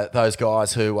tour for those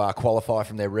guys who qualify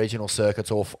from their regional circuits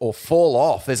or fall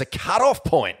off. There's a cut-off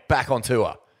point back on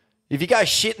tour. If you go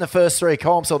shit in the first 3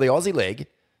 comps or the Aussie leg,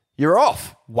 you're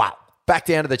off. Wow. Back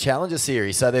down to the Challenger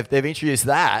Series. So they've introduced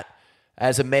that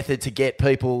as a method to get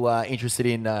people interested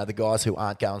in the guys who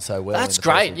aren't going so well. That's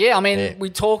great. Yeah, I mean, we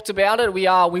talked about it. We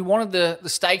wanted the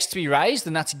stakes to be raised,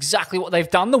 and that's exactly what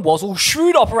they've done. The Wazzle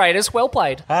shrewd operators. Well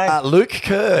played. Luke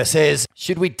Kerr says,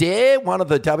 should we dare one of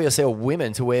the WSL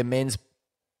women to wear men's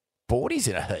boardies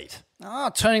in a heat?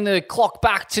 Turning the clock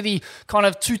back to the kind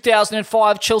of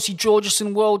 2005 Chelsea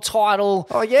Georgeson world title.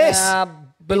 Oh, yes.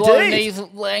 Below knee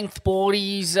length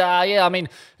boardies. I mean,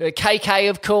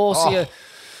 KK, of course. Oh. Yeah.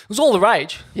 It was all the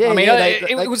rage. Yeah, I mean,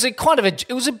 it was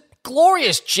a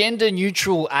glorious gender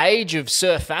neutral age of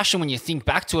surf fashion when you think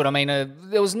back to it. I mean,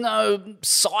 there was no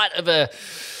sight of an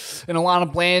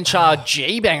Alana Blanchard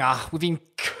G-banger within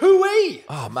cooey.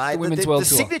 Oh, mate, the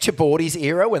signature boardies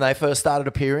era when they first started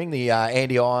appearing, the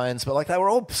Andy Irons, but they were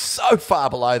all so far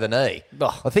below the knee.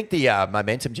 Oh. I think the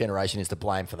Momentum generation is to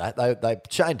blame for that.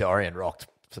 Shane Dorian rocked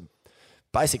some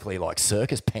basically like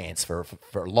circus pants for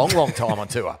a long time on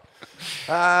tour.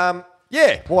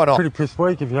 Yeah, why not? Pretty pissed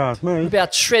weak if you ask me.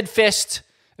 About Shredfest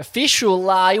official,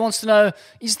 he wants to know,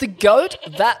 is the GOAT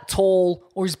that tall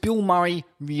or is Bill Murray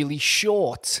really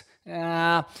short?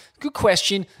 Good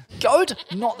question. GOAT,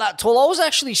 not that tall. I was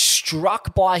actually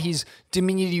struck by his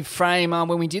diminutive frame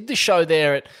when we did the show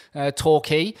there at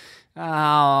Torquay.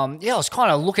 I was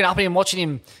kind of looking up at him, watching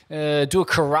him do a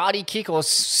karate kick or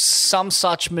some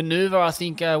such maneuver, I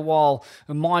think, while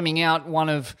miming out one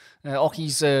of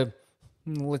Oki's,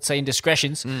 let's say,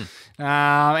 indiscretions.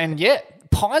 And yeah,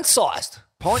 pint-sized.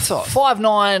 Pint size.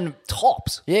 5'9"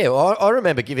 tops. Yeah, well, I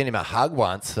remember giving him a hug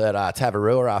once at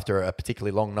Tavarua after a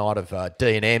particularly long night of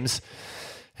D&Ms.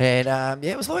 And,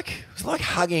 it was like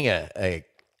hugging a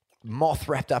moth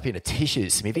wrapped up in a tissue,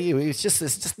 Smithy. There's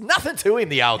just nothing to him,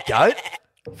 the old goat.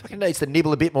 Fucking needs to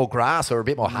nibble a bit more grass or a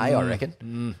bit more hay, I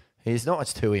reckon. There's not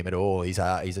much to him at all. He's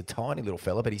a tiny little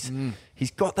fella, but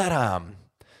he's got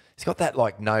that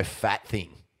like no fat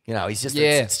thing. You know, he's just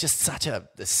it's just such a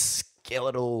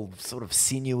skeletal sort of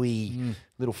sinewy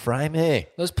little frame here.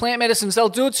 Those plant medicines, they'll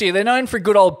do it to you. They're known for a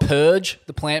good old purge,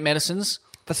 the plant medicines.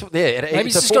 That's what. Maybe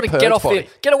he's just got to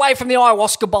get away from the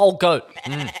ayahuasca bowl goat.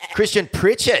 Christian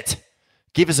Pritchett,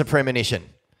 give us a premonition.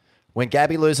 When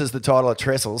Gabby loses the title at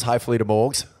Trestles, hopefully to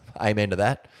Morgs, amen to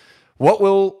that, what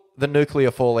will the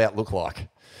nuclear fallout look like?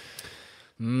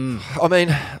 I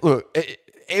mean, look,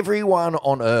 everyone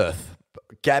on Earth,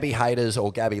 Gabby haters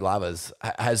or Gabby lovers,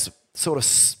 has sort of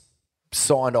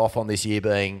signed off on this year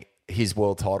being his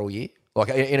world title year. Like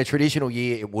in a traditional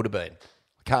year, it would have been.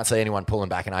 I can't see anyone pulling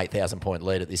back an 8,000-point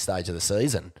lead at this stage of the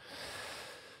season.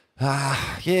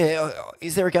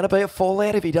 Is there going to be a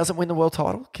fallout if he doesn't win the world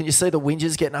title? Can you see the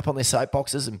whingers getting up on their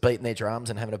soapboxes and beating their drums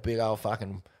and having a big old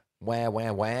fucking wah,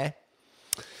 wah, wah?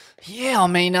 Yeah, I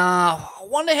mean, I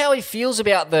wonder how he feels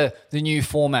about the new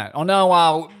format. I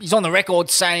know he's on the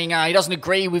record saying he doesn't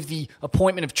agree with the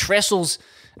appointment of Trestles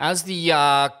as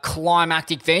the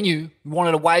climactic venue. He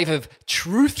wanted a wave of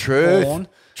truth. Smithy.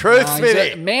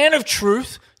 He's a man of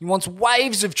truth. He wants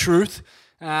waves of truth,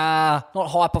 not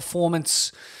high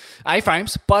performance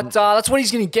A-frames, but that's what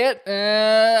he's going to get.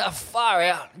 Far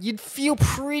out. You'd feel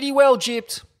pretty well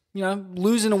gypped,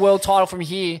 losing a world title from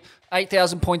here,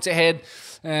 8,000 points ahead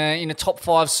in a top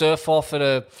 5 surf-off at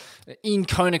a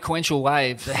inconsequential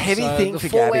wave. The heavy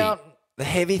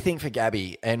thing for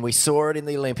Gabby, and we saw it in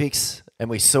the Olympics, and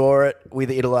we saw it with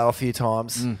Italo a few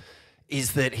times,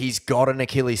 is that he's got an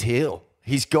Achilles heel.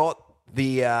 He's got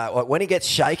the when he gets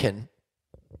shaken,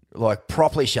 like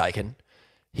properly shaken,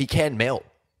 he can melt.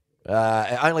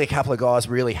 Only a couple of guys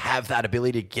really have that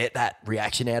ability to get that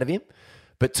reaction out of him,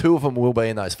 but 2 of them will be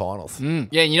in those finals.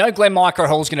 Yeah, Glenn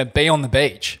Microhall's going to be on the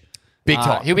beach. Big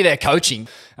time. He'll be there coaching.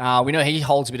 We know he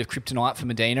holds a bit of kryptonite for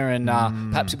Medina, and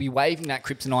perhaps he'll be waving that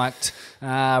kryptonite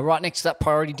right next to that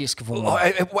priority disc of all.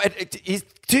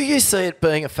 Do you see it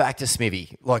being a factor,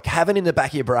 Smithy? Like having in the back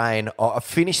of your brain, I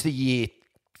finished the year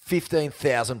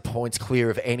 15,000 points clear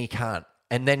of any cunt,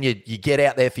 and then you get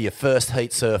out there for your first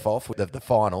heat surf off with the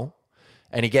final,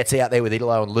 and he gets out there with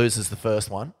Italo and loses the first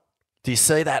one. Do you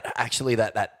see that actually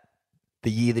that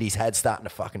the year that he's had starting to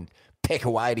fucking peck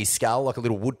away at his skull like a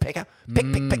little woodpecker? Peck,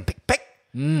 peck, peck, peck, peck.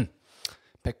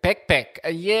 Peck, peck, peck.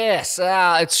 Yes,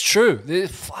 it's true.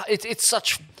 It's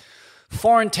such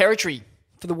foreign territory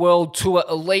for the World Tour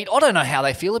Elite. I don't know how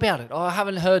they feel about it. I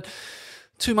haven't heard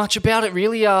too much about it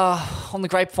really on the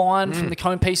grapevine from the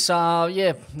Cone piece.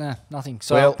 Nothing.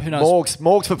 So who knows?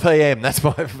 Morgs for PM.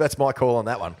 That's my call on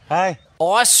that one. Hey.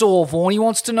 I saw Vaughn. He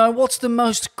wants to know what's the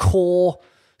most core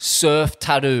surf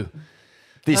tattoo.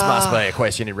 This must be a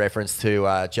question in reference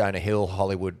to Jonah Hill,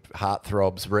 Hollywood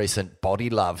Heartthrob's recent Body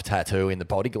Love tattoo in the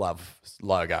Body Glove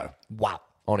logo. Wow.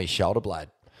 On his shoulder blade.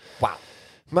 Wow.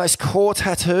 Most core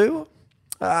tattoo?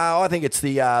 I think it's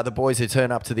the boys who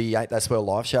turn up to the 8 That's Well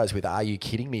live shows with Are You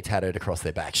Kidding Me tattooed across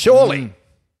their back. Surely.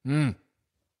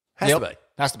 Has to be.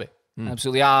 Has to be.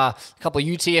 Absolutely. A couple of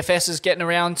UTFSs getting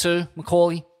around too.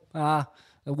 Macaulay, the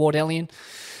Wardellian.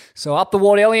 So up the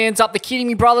Wardellians, up the Kidding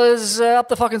Me brothers, up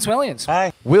the fucking Swellians.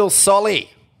 Hey. Will Solly.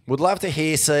 Would love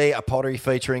to see a pottery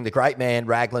featuring the great man,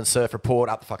 Raglan Surf Report,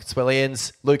 up the fucking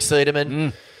Swellians. Luke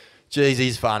Sederman. Jeez,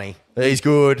 he's funny. He's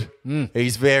good.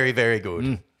 He's very, very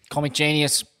good. Comic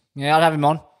genius. Yeah, I'd have him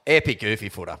on. Epic goofy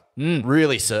footer.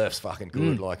 Really surfs fucking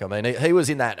good. Like, I mean, he was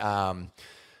in that, I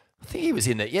think he was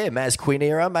in that, Maz Quinn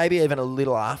era, maybe even a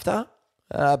little after.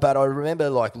 But I remember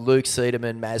like Luke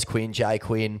Sederman, Maz Quinn, Jay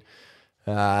Quinn,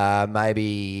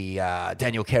 maybe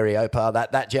Daniel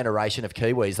Cariopa, that generation of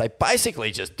Kiwis, they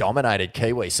basically just dominated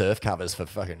Kiwi surf covers for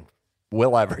fucking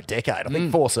well over a decade. I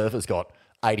think 4 surfers got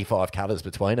 85 covers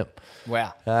between them.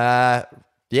 Wow.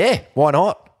 Why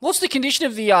not? What's the condition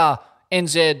of the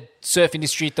NZ surf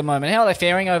industry at the moment? How are they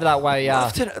faring over that way?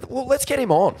 Well, let's get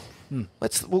him on.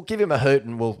 We'll give him a hoot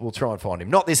and we'll try and find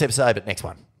him. Not this episode, but next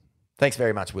one. Thanks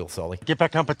very much, Will Solly. Get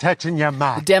back on protection, you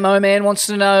mate. The demo man wants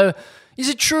to know, is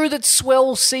it true that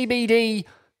Swell CBD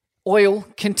oil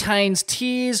contains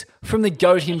tears from the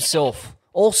goat himself?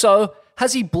 Also,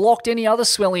 has he blocked any other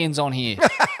Swellians on here?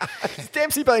 Has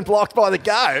Dempsey been blocked by the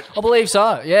goat? I believe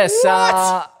so, yes.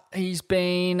 What? he's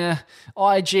been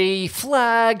IG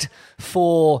flagged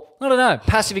for, I don't know,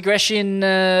 passive aggression.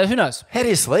 Who knows? How do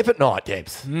you sleep at night,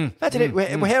 Debs? Imagine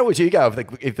it. How would you go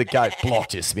if the goat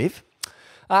blocked you, Smith?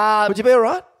 Would you be all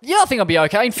right? Yeah, I think I'd be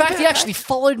okay. In fact, he actually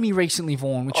followed me recently,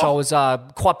 Vaughan, which I was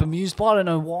quite bemused by. I don't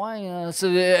know why. It's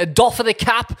a doff of the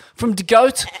cap from De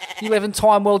Goat,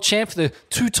 11-time world champ for the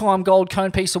 2-time Gold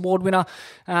Cone Piece Award winner.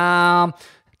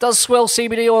 Does swell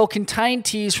CBD oil contain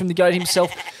tears from the goat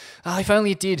himself? If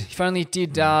only it did.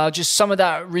 Just some of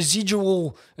that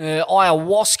residual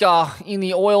ayahuasca in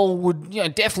the oil would,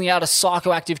 definitely add a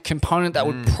psychoactive component that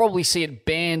would probably see it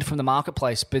banned from the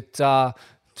marketplace. But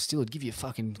still, it'd give you a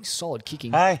fucking solid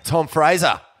kicking. Hey, Tom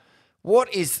Fraser.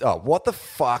 What the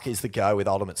fuck is the go with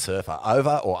Ultimate Surfer?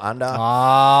 Over or under?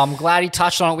 I'm glad he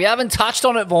touched on it. We haven't touched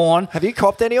on it, Vaughan. Have you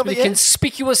copped any of it yet?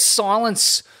 Conspicuous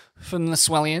silence from the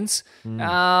Swellians.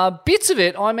 Bits of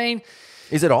it, I mean...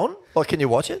 Is it on? Like, can you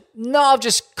watch it? No, I've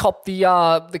just copped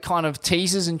the kind of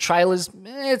teasers and trailers.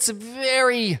 It's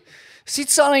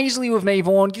sits uneasily with me,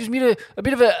 Vaughan. Gives me a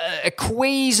bit of a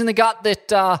quease in the gut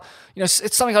that,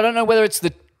 it's something I don't know whether it's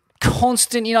the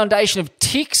constant inundation of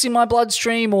ticks in my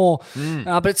bloodstream or,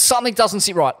 but something doesn't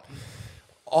sit right.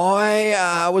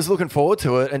 I was looking forward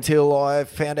to it until I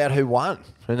found out who won.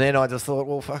 And then I just thought,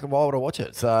 well, fucking why would I watch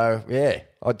it? So, yeah,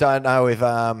 I don't know if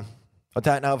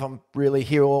I'm really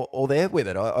here or there with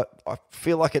it. I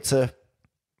feel like it's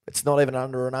not even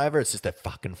under and over. It's just a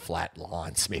fucking flat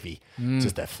line, Smithy.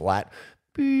 Just a flat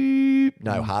beep.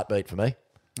 No heartbeat for me.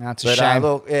 That's a shame.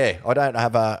 Look, yeah, I don't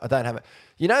have a.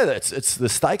 You know that it's the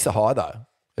stakes are high though.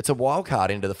 It's a wild card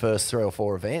into the first 3 or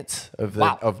 4 events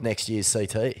of next year's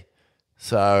CT.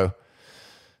 So,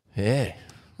 yeah.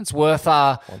 It's worth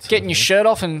getting your shirt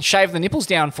off and shave the nipples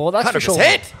down for, that's 100%. For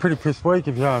sure. Pretty pissed weak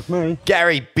if you ask me.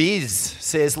 Gary Biz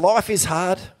says, life is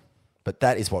hard, but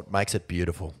that is what makes it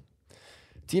beautiful.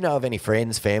 Do you know of any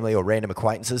friends, family, or random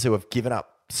acquaintances who have given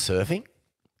up surfing?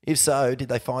 If so, did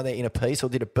they find their inner peace or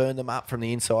did it burn them up from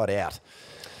the inside out?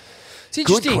 It's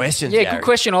interesting. Good question, Yeah, Gary. good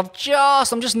question. I'm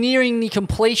just nearing the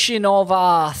completion of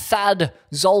Thad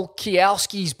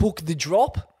Zolkiowski's book, The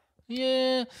Drop.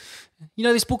 Yeah. You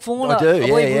know this book, Vaughan? I do, I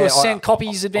believe we were sent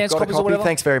copies, advanced copies or whatever.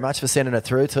 Thanks very much for sending it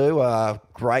through too.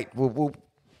 Great. We'll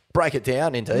break it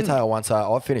down in detail once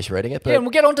I've finished reading it. But yeah, and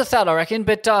we'll get on to Thad, I reckon.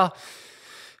 But,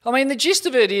 the gist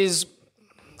of it is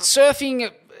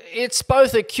surfing, it's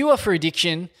both a cure for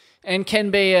addiction and can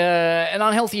be an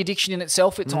unhealthy addiction in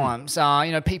itself at times.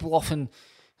 People often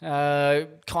kind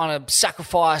of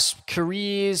sacrifice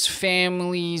careers,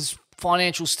 families,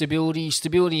 financial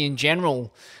stability in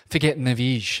general for getting the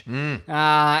viz.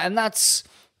 And that's...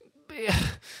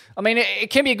 it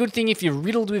can be a good thing if you're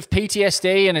riddled with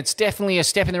PTSD, and it's definitely a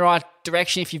step in the right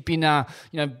direction if you've been,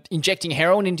 injecting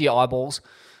heroin into your eyeballs.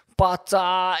 But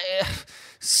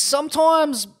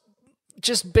sometimes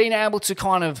just being able to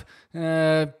kind of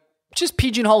just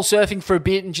pigeonhole surfing for a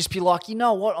bit and just be like, you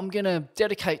know what, I'm going to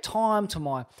dedicate time to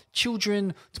my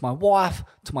children, to my wife,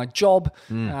 to my job,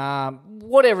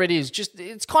 whatever it is. Just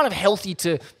it's kind of healthy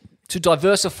to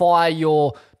diversify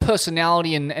your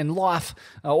personality and life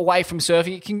away from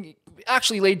surfing. It can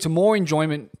actually lead to more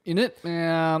enjoyment in it.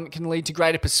 It can lead to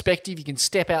greater perspective. You can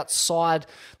step outside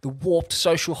the warped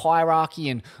social hierarchy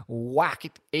and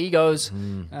whack egos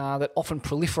that often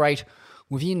proliferate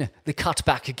within the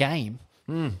cutback game.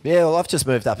 Yeah, well, I've just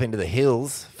moved up into the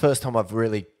hills. First time I've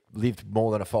really lived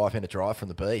more than a 5-minute drive from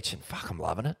the beach, and fuck, I'm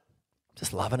loving it.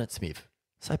 Just loving it, Smith.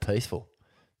 So peaceful.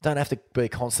 Don't have to be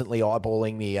constantly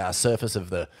eyeballing the surface of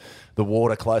the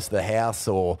water close to the house,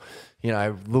 or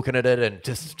looking at it and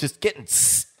just getting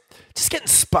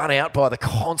spun out by the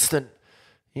constant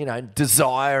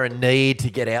desire and need to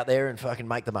get out there and fucking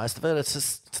make the most of it.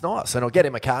 It's nice. And I'll get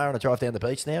in my car and I drive down the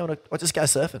beach now and I just go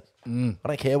surfing. I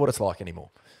don't care what it's like anymore.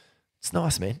 It's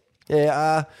nice, man.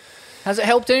 Yeah. Has it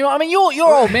helped anyone?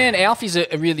 Your old man, Alfie's a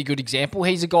really good example.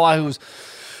 He's a guy who's,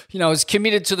 as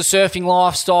committed to the surfing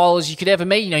lifestyle as you could ever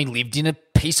meet. He lived in a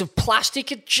piece of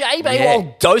plastic at J-Bay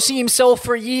while dosing himself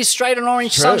for a year straight on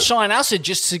orange sunshine acid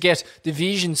just to get the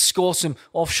vision, score some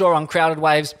offshore uncrowded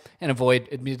waves and avoid,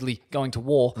 admittedly, going to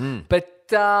war. But,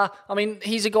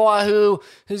 he's a guy who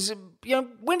has...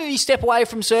 when did he step away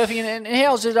from surfing and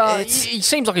how's it? He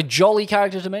seems like a jolly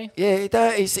character to me.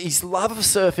 Yeah, his love of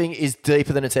surfing is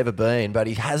deeper than it's ever been, but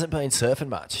he hasn't been surfing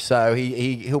much. So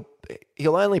he'll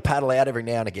only paddle out every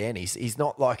now and again. He's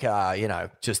not like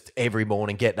just every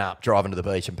morning getting up, driving to the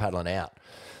beach and paddling out.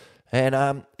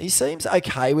 And he seems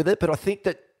okay with it, but I think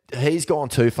that he's gone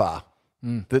too far.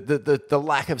 The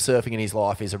lack of surfing in his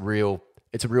life is a real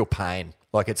pain.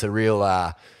 Like it's a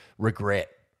real regret.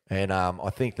 And I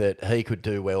think that he could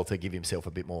do well to give himself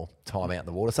a bit more time out in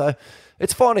the water. So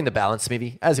it's finding the balance,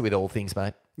 Smithy, as with all things,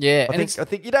 mate. Yeah, I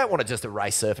think you don't want to just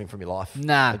erase surfing from your life.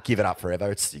 Nah. And give it up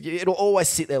forever. It'll always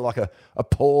sit there like a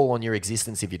pall on your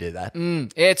existence if you do that. Yeah,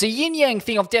 it's a yin-yang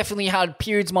thing. I've definitely had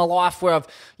periods in my life where I've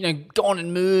gone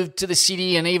and moved to the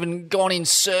city and even gone in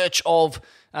search of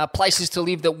places to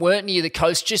live that weren't near the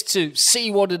coast just to see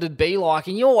what it'd be like.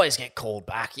 And you always get called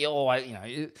back. You always,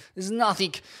 there's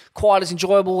nothing quite as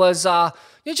enjoyable as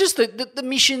just the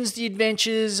missions, the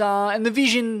adventures, and the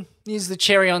vision is the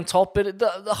cherry on top. But the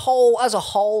whole, as a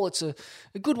whole, it's a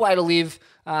good way to live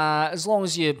as long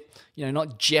as you're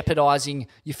not jeopardising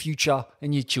your future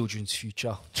and your children's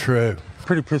future. True.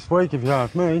 Pretty pissed weak if you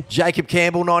ask me. Jacob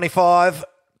Campbell, 95.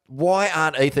 Why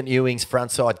aren't Ethan Ewing's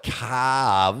frontside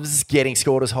calves getting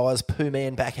scored as high as Pooh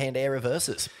Man backhand air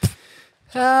reverses?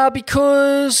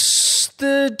 Because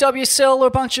the WSL are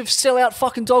a bunch of sellout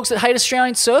fucking dogs that hate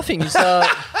Australian surfing.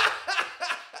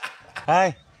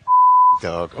 Hey,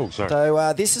 dog. Oh, sorry.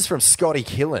 So this is from Scotty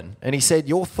Killen, and he said,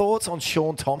 your thoughts on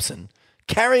Sean Thompson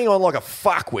carrying on like a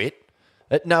fuckwit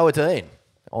at Noah Dean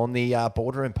on the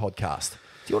Boardroom podcast.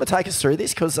 Do you want to take us through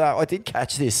this? Because I did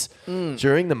catch this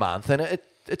during the month, and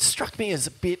it struck me as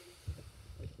a bit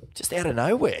just out of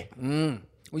nowhere. Well,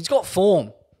 he's got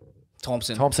form,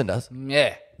 Thompson. Thompson does.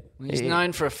 Yeah. He's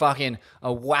known for a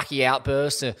wacky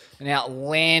outburst, an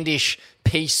outlandish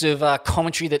piece of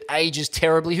commentary that ages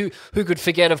terribly. Who could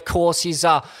forget, of course, his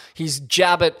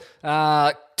jab at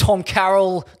Tom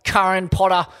Carroll, Curran,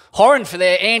 Potter, Horan for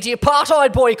their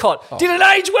anti-apartheid boycott. Oh. Didn't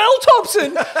age well,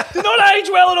 Thompson. Did not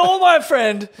age well at all, my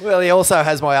friend. Well, he also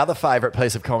has my other favourite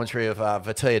piece of commentary of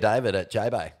Vatia David at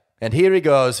J-Bay. And here he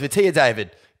goes, Vatia David,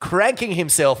 cranking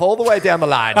himself all the way down the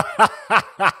line.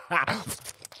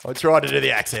 I tried to do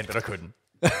the accent, but I couldn't.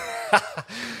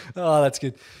 Oh, that's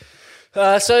good.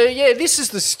 This is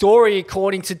the story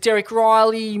according to Derek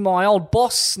Riley, my old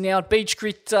boss, now at Beach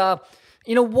Grit,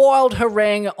 in a wild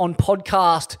harangue on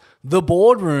podcast The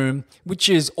Boardroom, which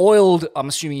is oiled, I'm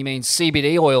assuming he means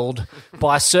CBD oiled,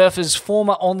 by Surfer's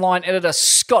former online editor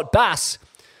Scott Bass.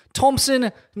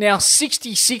 Thompson, now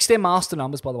 66, they're master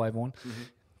numbers, by the way, Vaughan. Mm-hmm.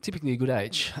 Typically a good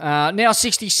age. Now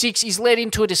 66, is led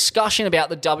into a discussion about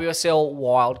the WSL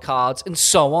wildcards and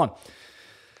so on.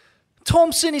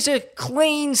 Thompson is a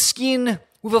clean skin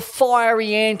with a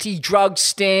fiery anti-drug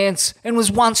stance and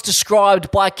was once described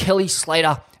by Kelly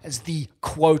Slater as the,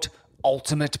 quote,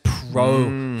 ultimate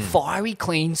pro. Fiery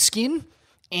clean skin,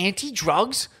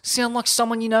 anti-drugs, sound like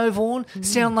someone you know, Vaughan?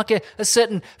 Sound like a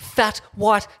certain fat,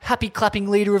 white, happy-clapping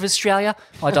leader of Australia?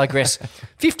 I digress.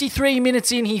 53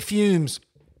 minutes in, he fumes.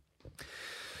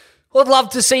 I'd love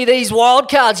to see these wild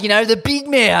cards, the big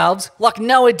mouths, like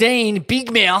Noah Dean,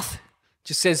 big mouth.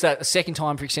 Just says that a second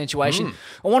time for accentuation.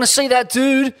 I want to see that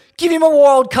dude. Give him a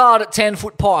wild card at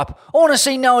 10-foot pipe. I want to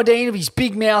see Noah Dean with his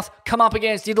big mouth come up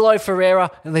against Idolo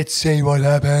Ferreira and let's see what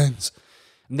happens.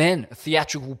 And then a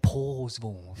theatrical pause,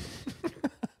 Vaughan.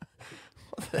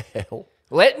 What the hell?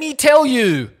 Let me tell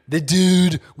you, the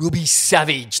dude will be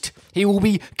savaged. He will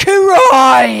be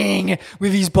crying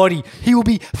with his body. He will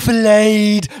be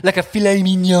filleted like a filet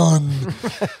mignon.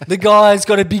 The guy's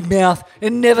got a big mouth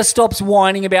and never stops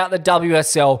whining about the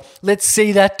WSL. Let's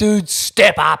see that dude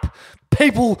step up.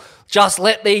 People just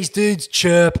let these dudes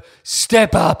chirp,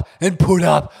 step up and put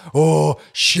up or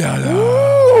shut up.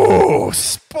 Ooh,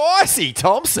 spicy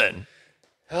Thompson.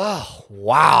 Oh,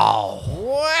 wow.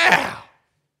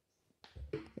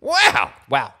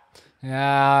 Wow. Is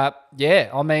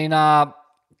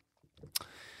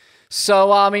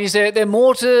there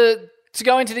more to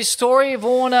go into this story,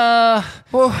 Vaughan?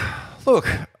 Well, look,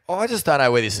 I just don't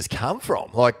know where this has come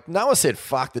from. Like, Noah said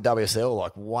fuck the WSL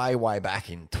like way back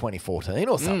in 2014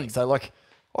 or something. So, like,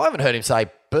 I haven't heard him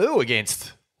say boo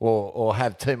against or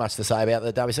have too much to say about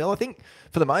the WSL. I think,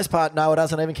 for the most part, Noah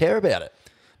doesn't even care about it.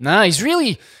 No, he's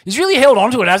really held on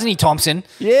to it, hasn't he, Thompson?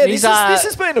 Yeah, this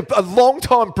has been a long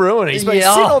time brewing. He's been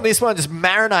sitting on this one just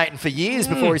marinating for years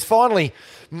before he's finally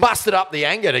mustered up the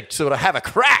anger to sort of have a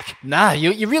crack. No,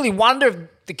 you really wonder if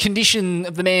the condition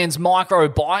of the man's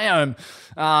microbiome,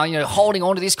 holding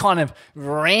on to this kind of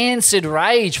rancid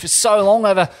rage for so long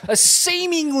over a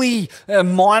seemingly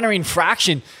minor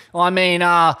infraction. I mean,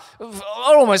 I'd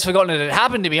almost forgotten it had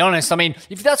happened, to be honest. I mean,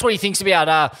 if that's what he thinks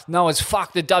about Noah's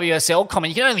fuck the WSL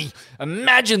comment, you can only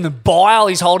imagine the bile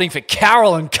he's holding for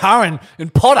Carroll and Curran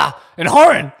and Potter and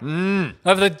Horan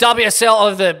over the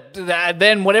WSL, of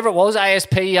then whatever it was,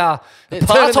 ASP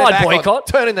apartheid boycott.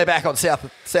 Turning their back on South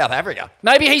Africa.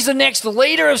 Maybe he's the next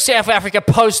leader of South Africa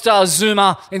post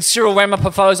Zuma and Cyril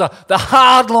Ramaphosa, the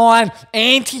hardline,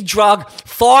 anti-drug,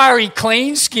 fiery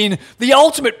clean skin, the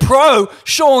ultimate pro,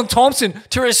 Sean Thompson,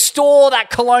 to restore that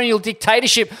colonial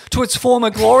dictatorship to its former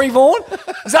glory, Vaughan?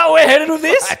 Is that where we're headed with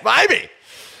this? Maybe.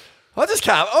 I'm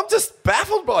just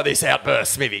baffled by this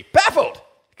outburst, Smithy. Baffled.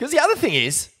 Because the other thing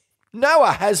is,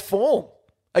 Noah has form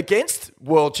against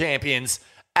world champions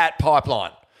at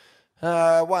Pipeline.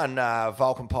 Won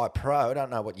Vulcan Pipe Pro. I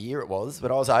don't know what year it was,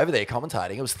 but I was over there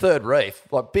commentating. It was third reef,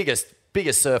 like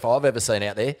biggest surf I've ever seen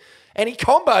out there. And he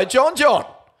comboed John.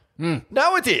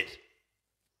 Noah did.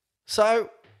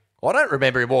 So I don't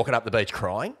remember him walking up the beach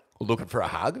crying or looking for a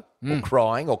hug or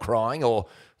crying, or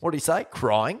what did he say?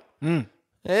 Crying.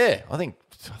 Yeah, I think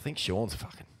Sean's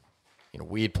fucking in a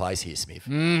weird place here, Smith.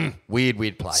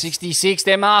 Weird place. 66,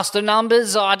 their master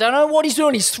numbers. I don't know what he's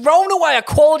doing. He's thrown away a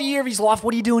quality year of his life.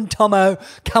 What are you doing, Tomo?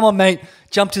 Come on, mate.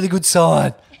 Jump to the good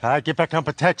side. Get back on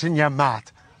protection, you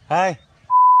mat. Hey,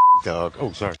 dog.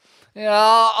 Oh, sorry. Yeah,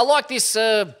 I like this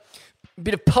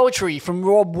bit of poetry from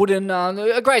Rob Wooden.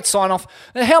 A great sign-off.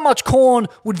 How much corn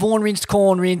would Vaughan rinsed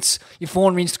corn rinse if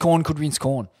Vaughan rinsed corn could rinse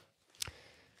corn?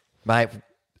 Mate,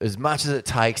 as much as it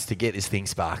takes to get this thing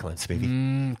sparkling, Smithy.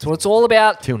 That's what it's all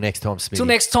about. Till next time, Smithy. Till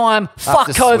next time, fuck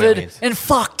the COVID swear-ins. and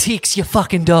fuck ticks, you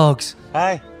fucking dogs.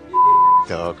 Hey,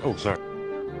 dog. Oh, sorry. Are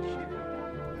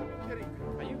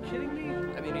you kidding me?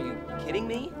 I mean, are you kidding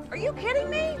me? Are you kidding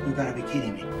me? You gotta be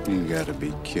kidding me. You gotta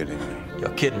be kidding me.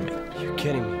 You're kidding me. You're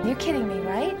kidding me. You're kidding me,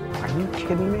 right? Are you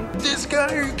kidding me? This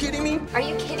guy, are you kidding me? Are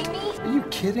you kidding me? Are you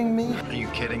kidding me? Are you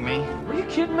kidding me? Are you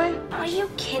kidding me? Are you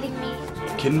kidding me?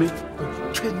 Kidding me? Are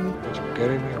you kidding me? Are you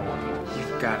kidding me or what?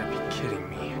 You've gotta be kidding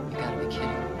me. You gotta be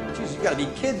kidding me. Jeez, you gotta be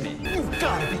kidding me. You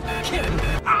gotta be kidding me.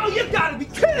 Oh, you gotta be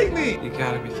kidding me. You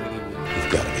gotta be kidding me. You've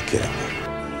gotta be kidding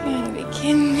me. You gotta be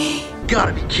kidding me. You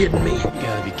gotta be kidding me. You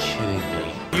gotta be kidding me.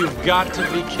 You've got to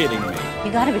be kidding me.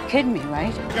 You gotta be kidding me,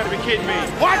 right? You gotta be kidding me.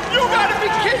 What? You gotta be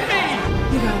kidding me.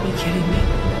 You gotta be kidding me.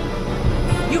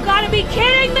 You gotta be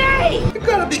kidding me! You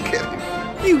gotta be kidding me.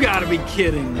 You gotta be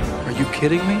kidding me. Are you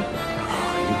kidding me?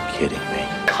 Are you kidding me?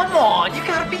 Come on, you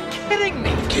gotta be kidding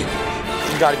me. You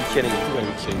gotta be kidding me. You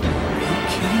gotta be kidding me.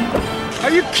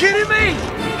 Are you kidding me?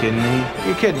 You kidding me?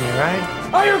 You're kidding me, right?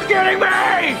 Are you kidding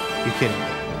me?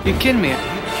 You kidding me?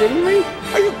 You kidding me?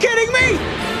 Are you kidding me? Are you kidding me?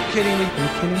 Kidding me?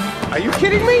 Are you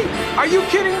kidding me? Are you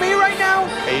kidding me right now?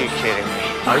 Are you kidding me?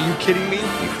 Are you kidding me?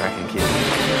 You fucking kidding me?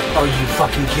 Are you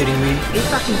fucking kidding me? Are you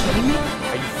fucking kidding me?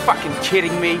 Are you fucking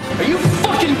kidding me? Are you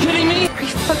fucking kidding me? Are you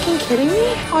fucking kidding me?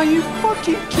 Are you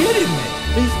fucking kidding me?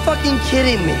 Are you fucking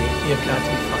kidding me? You got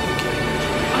to be fucking kidding me.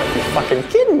 Are you fucking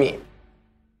kidding me?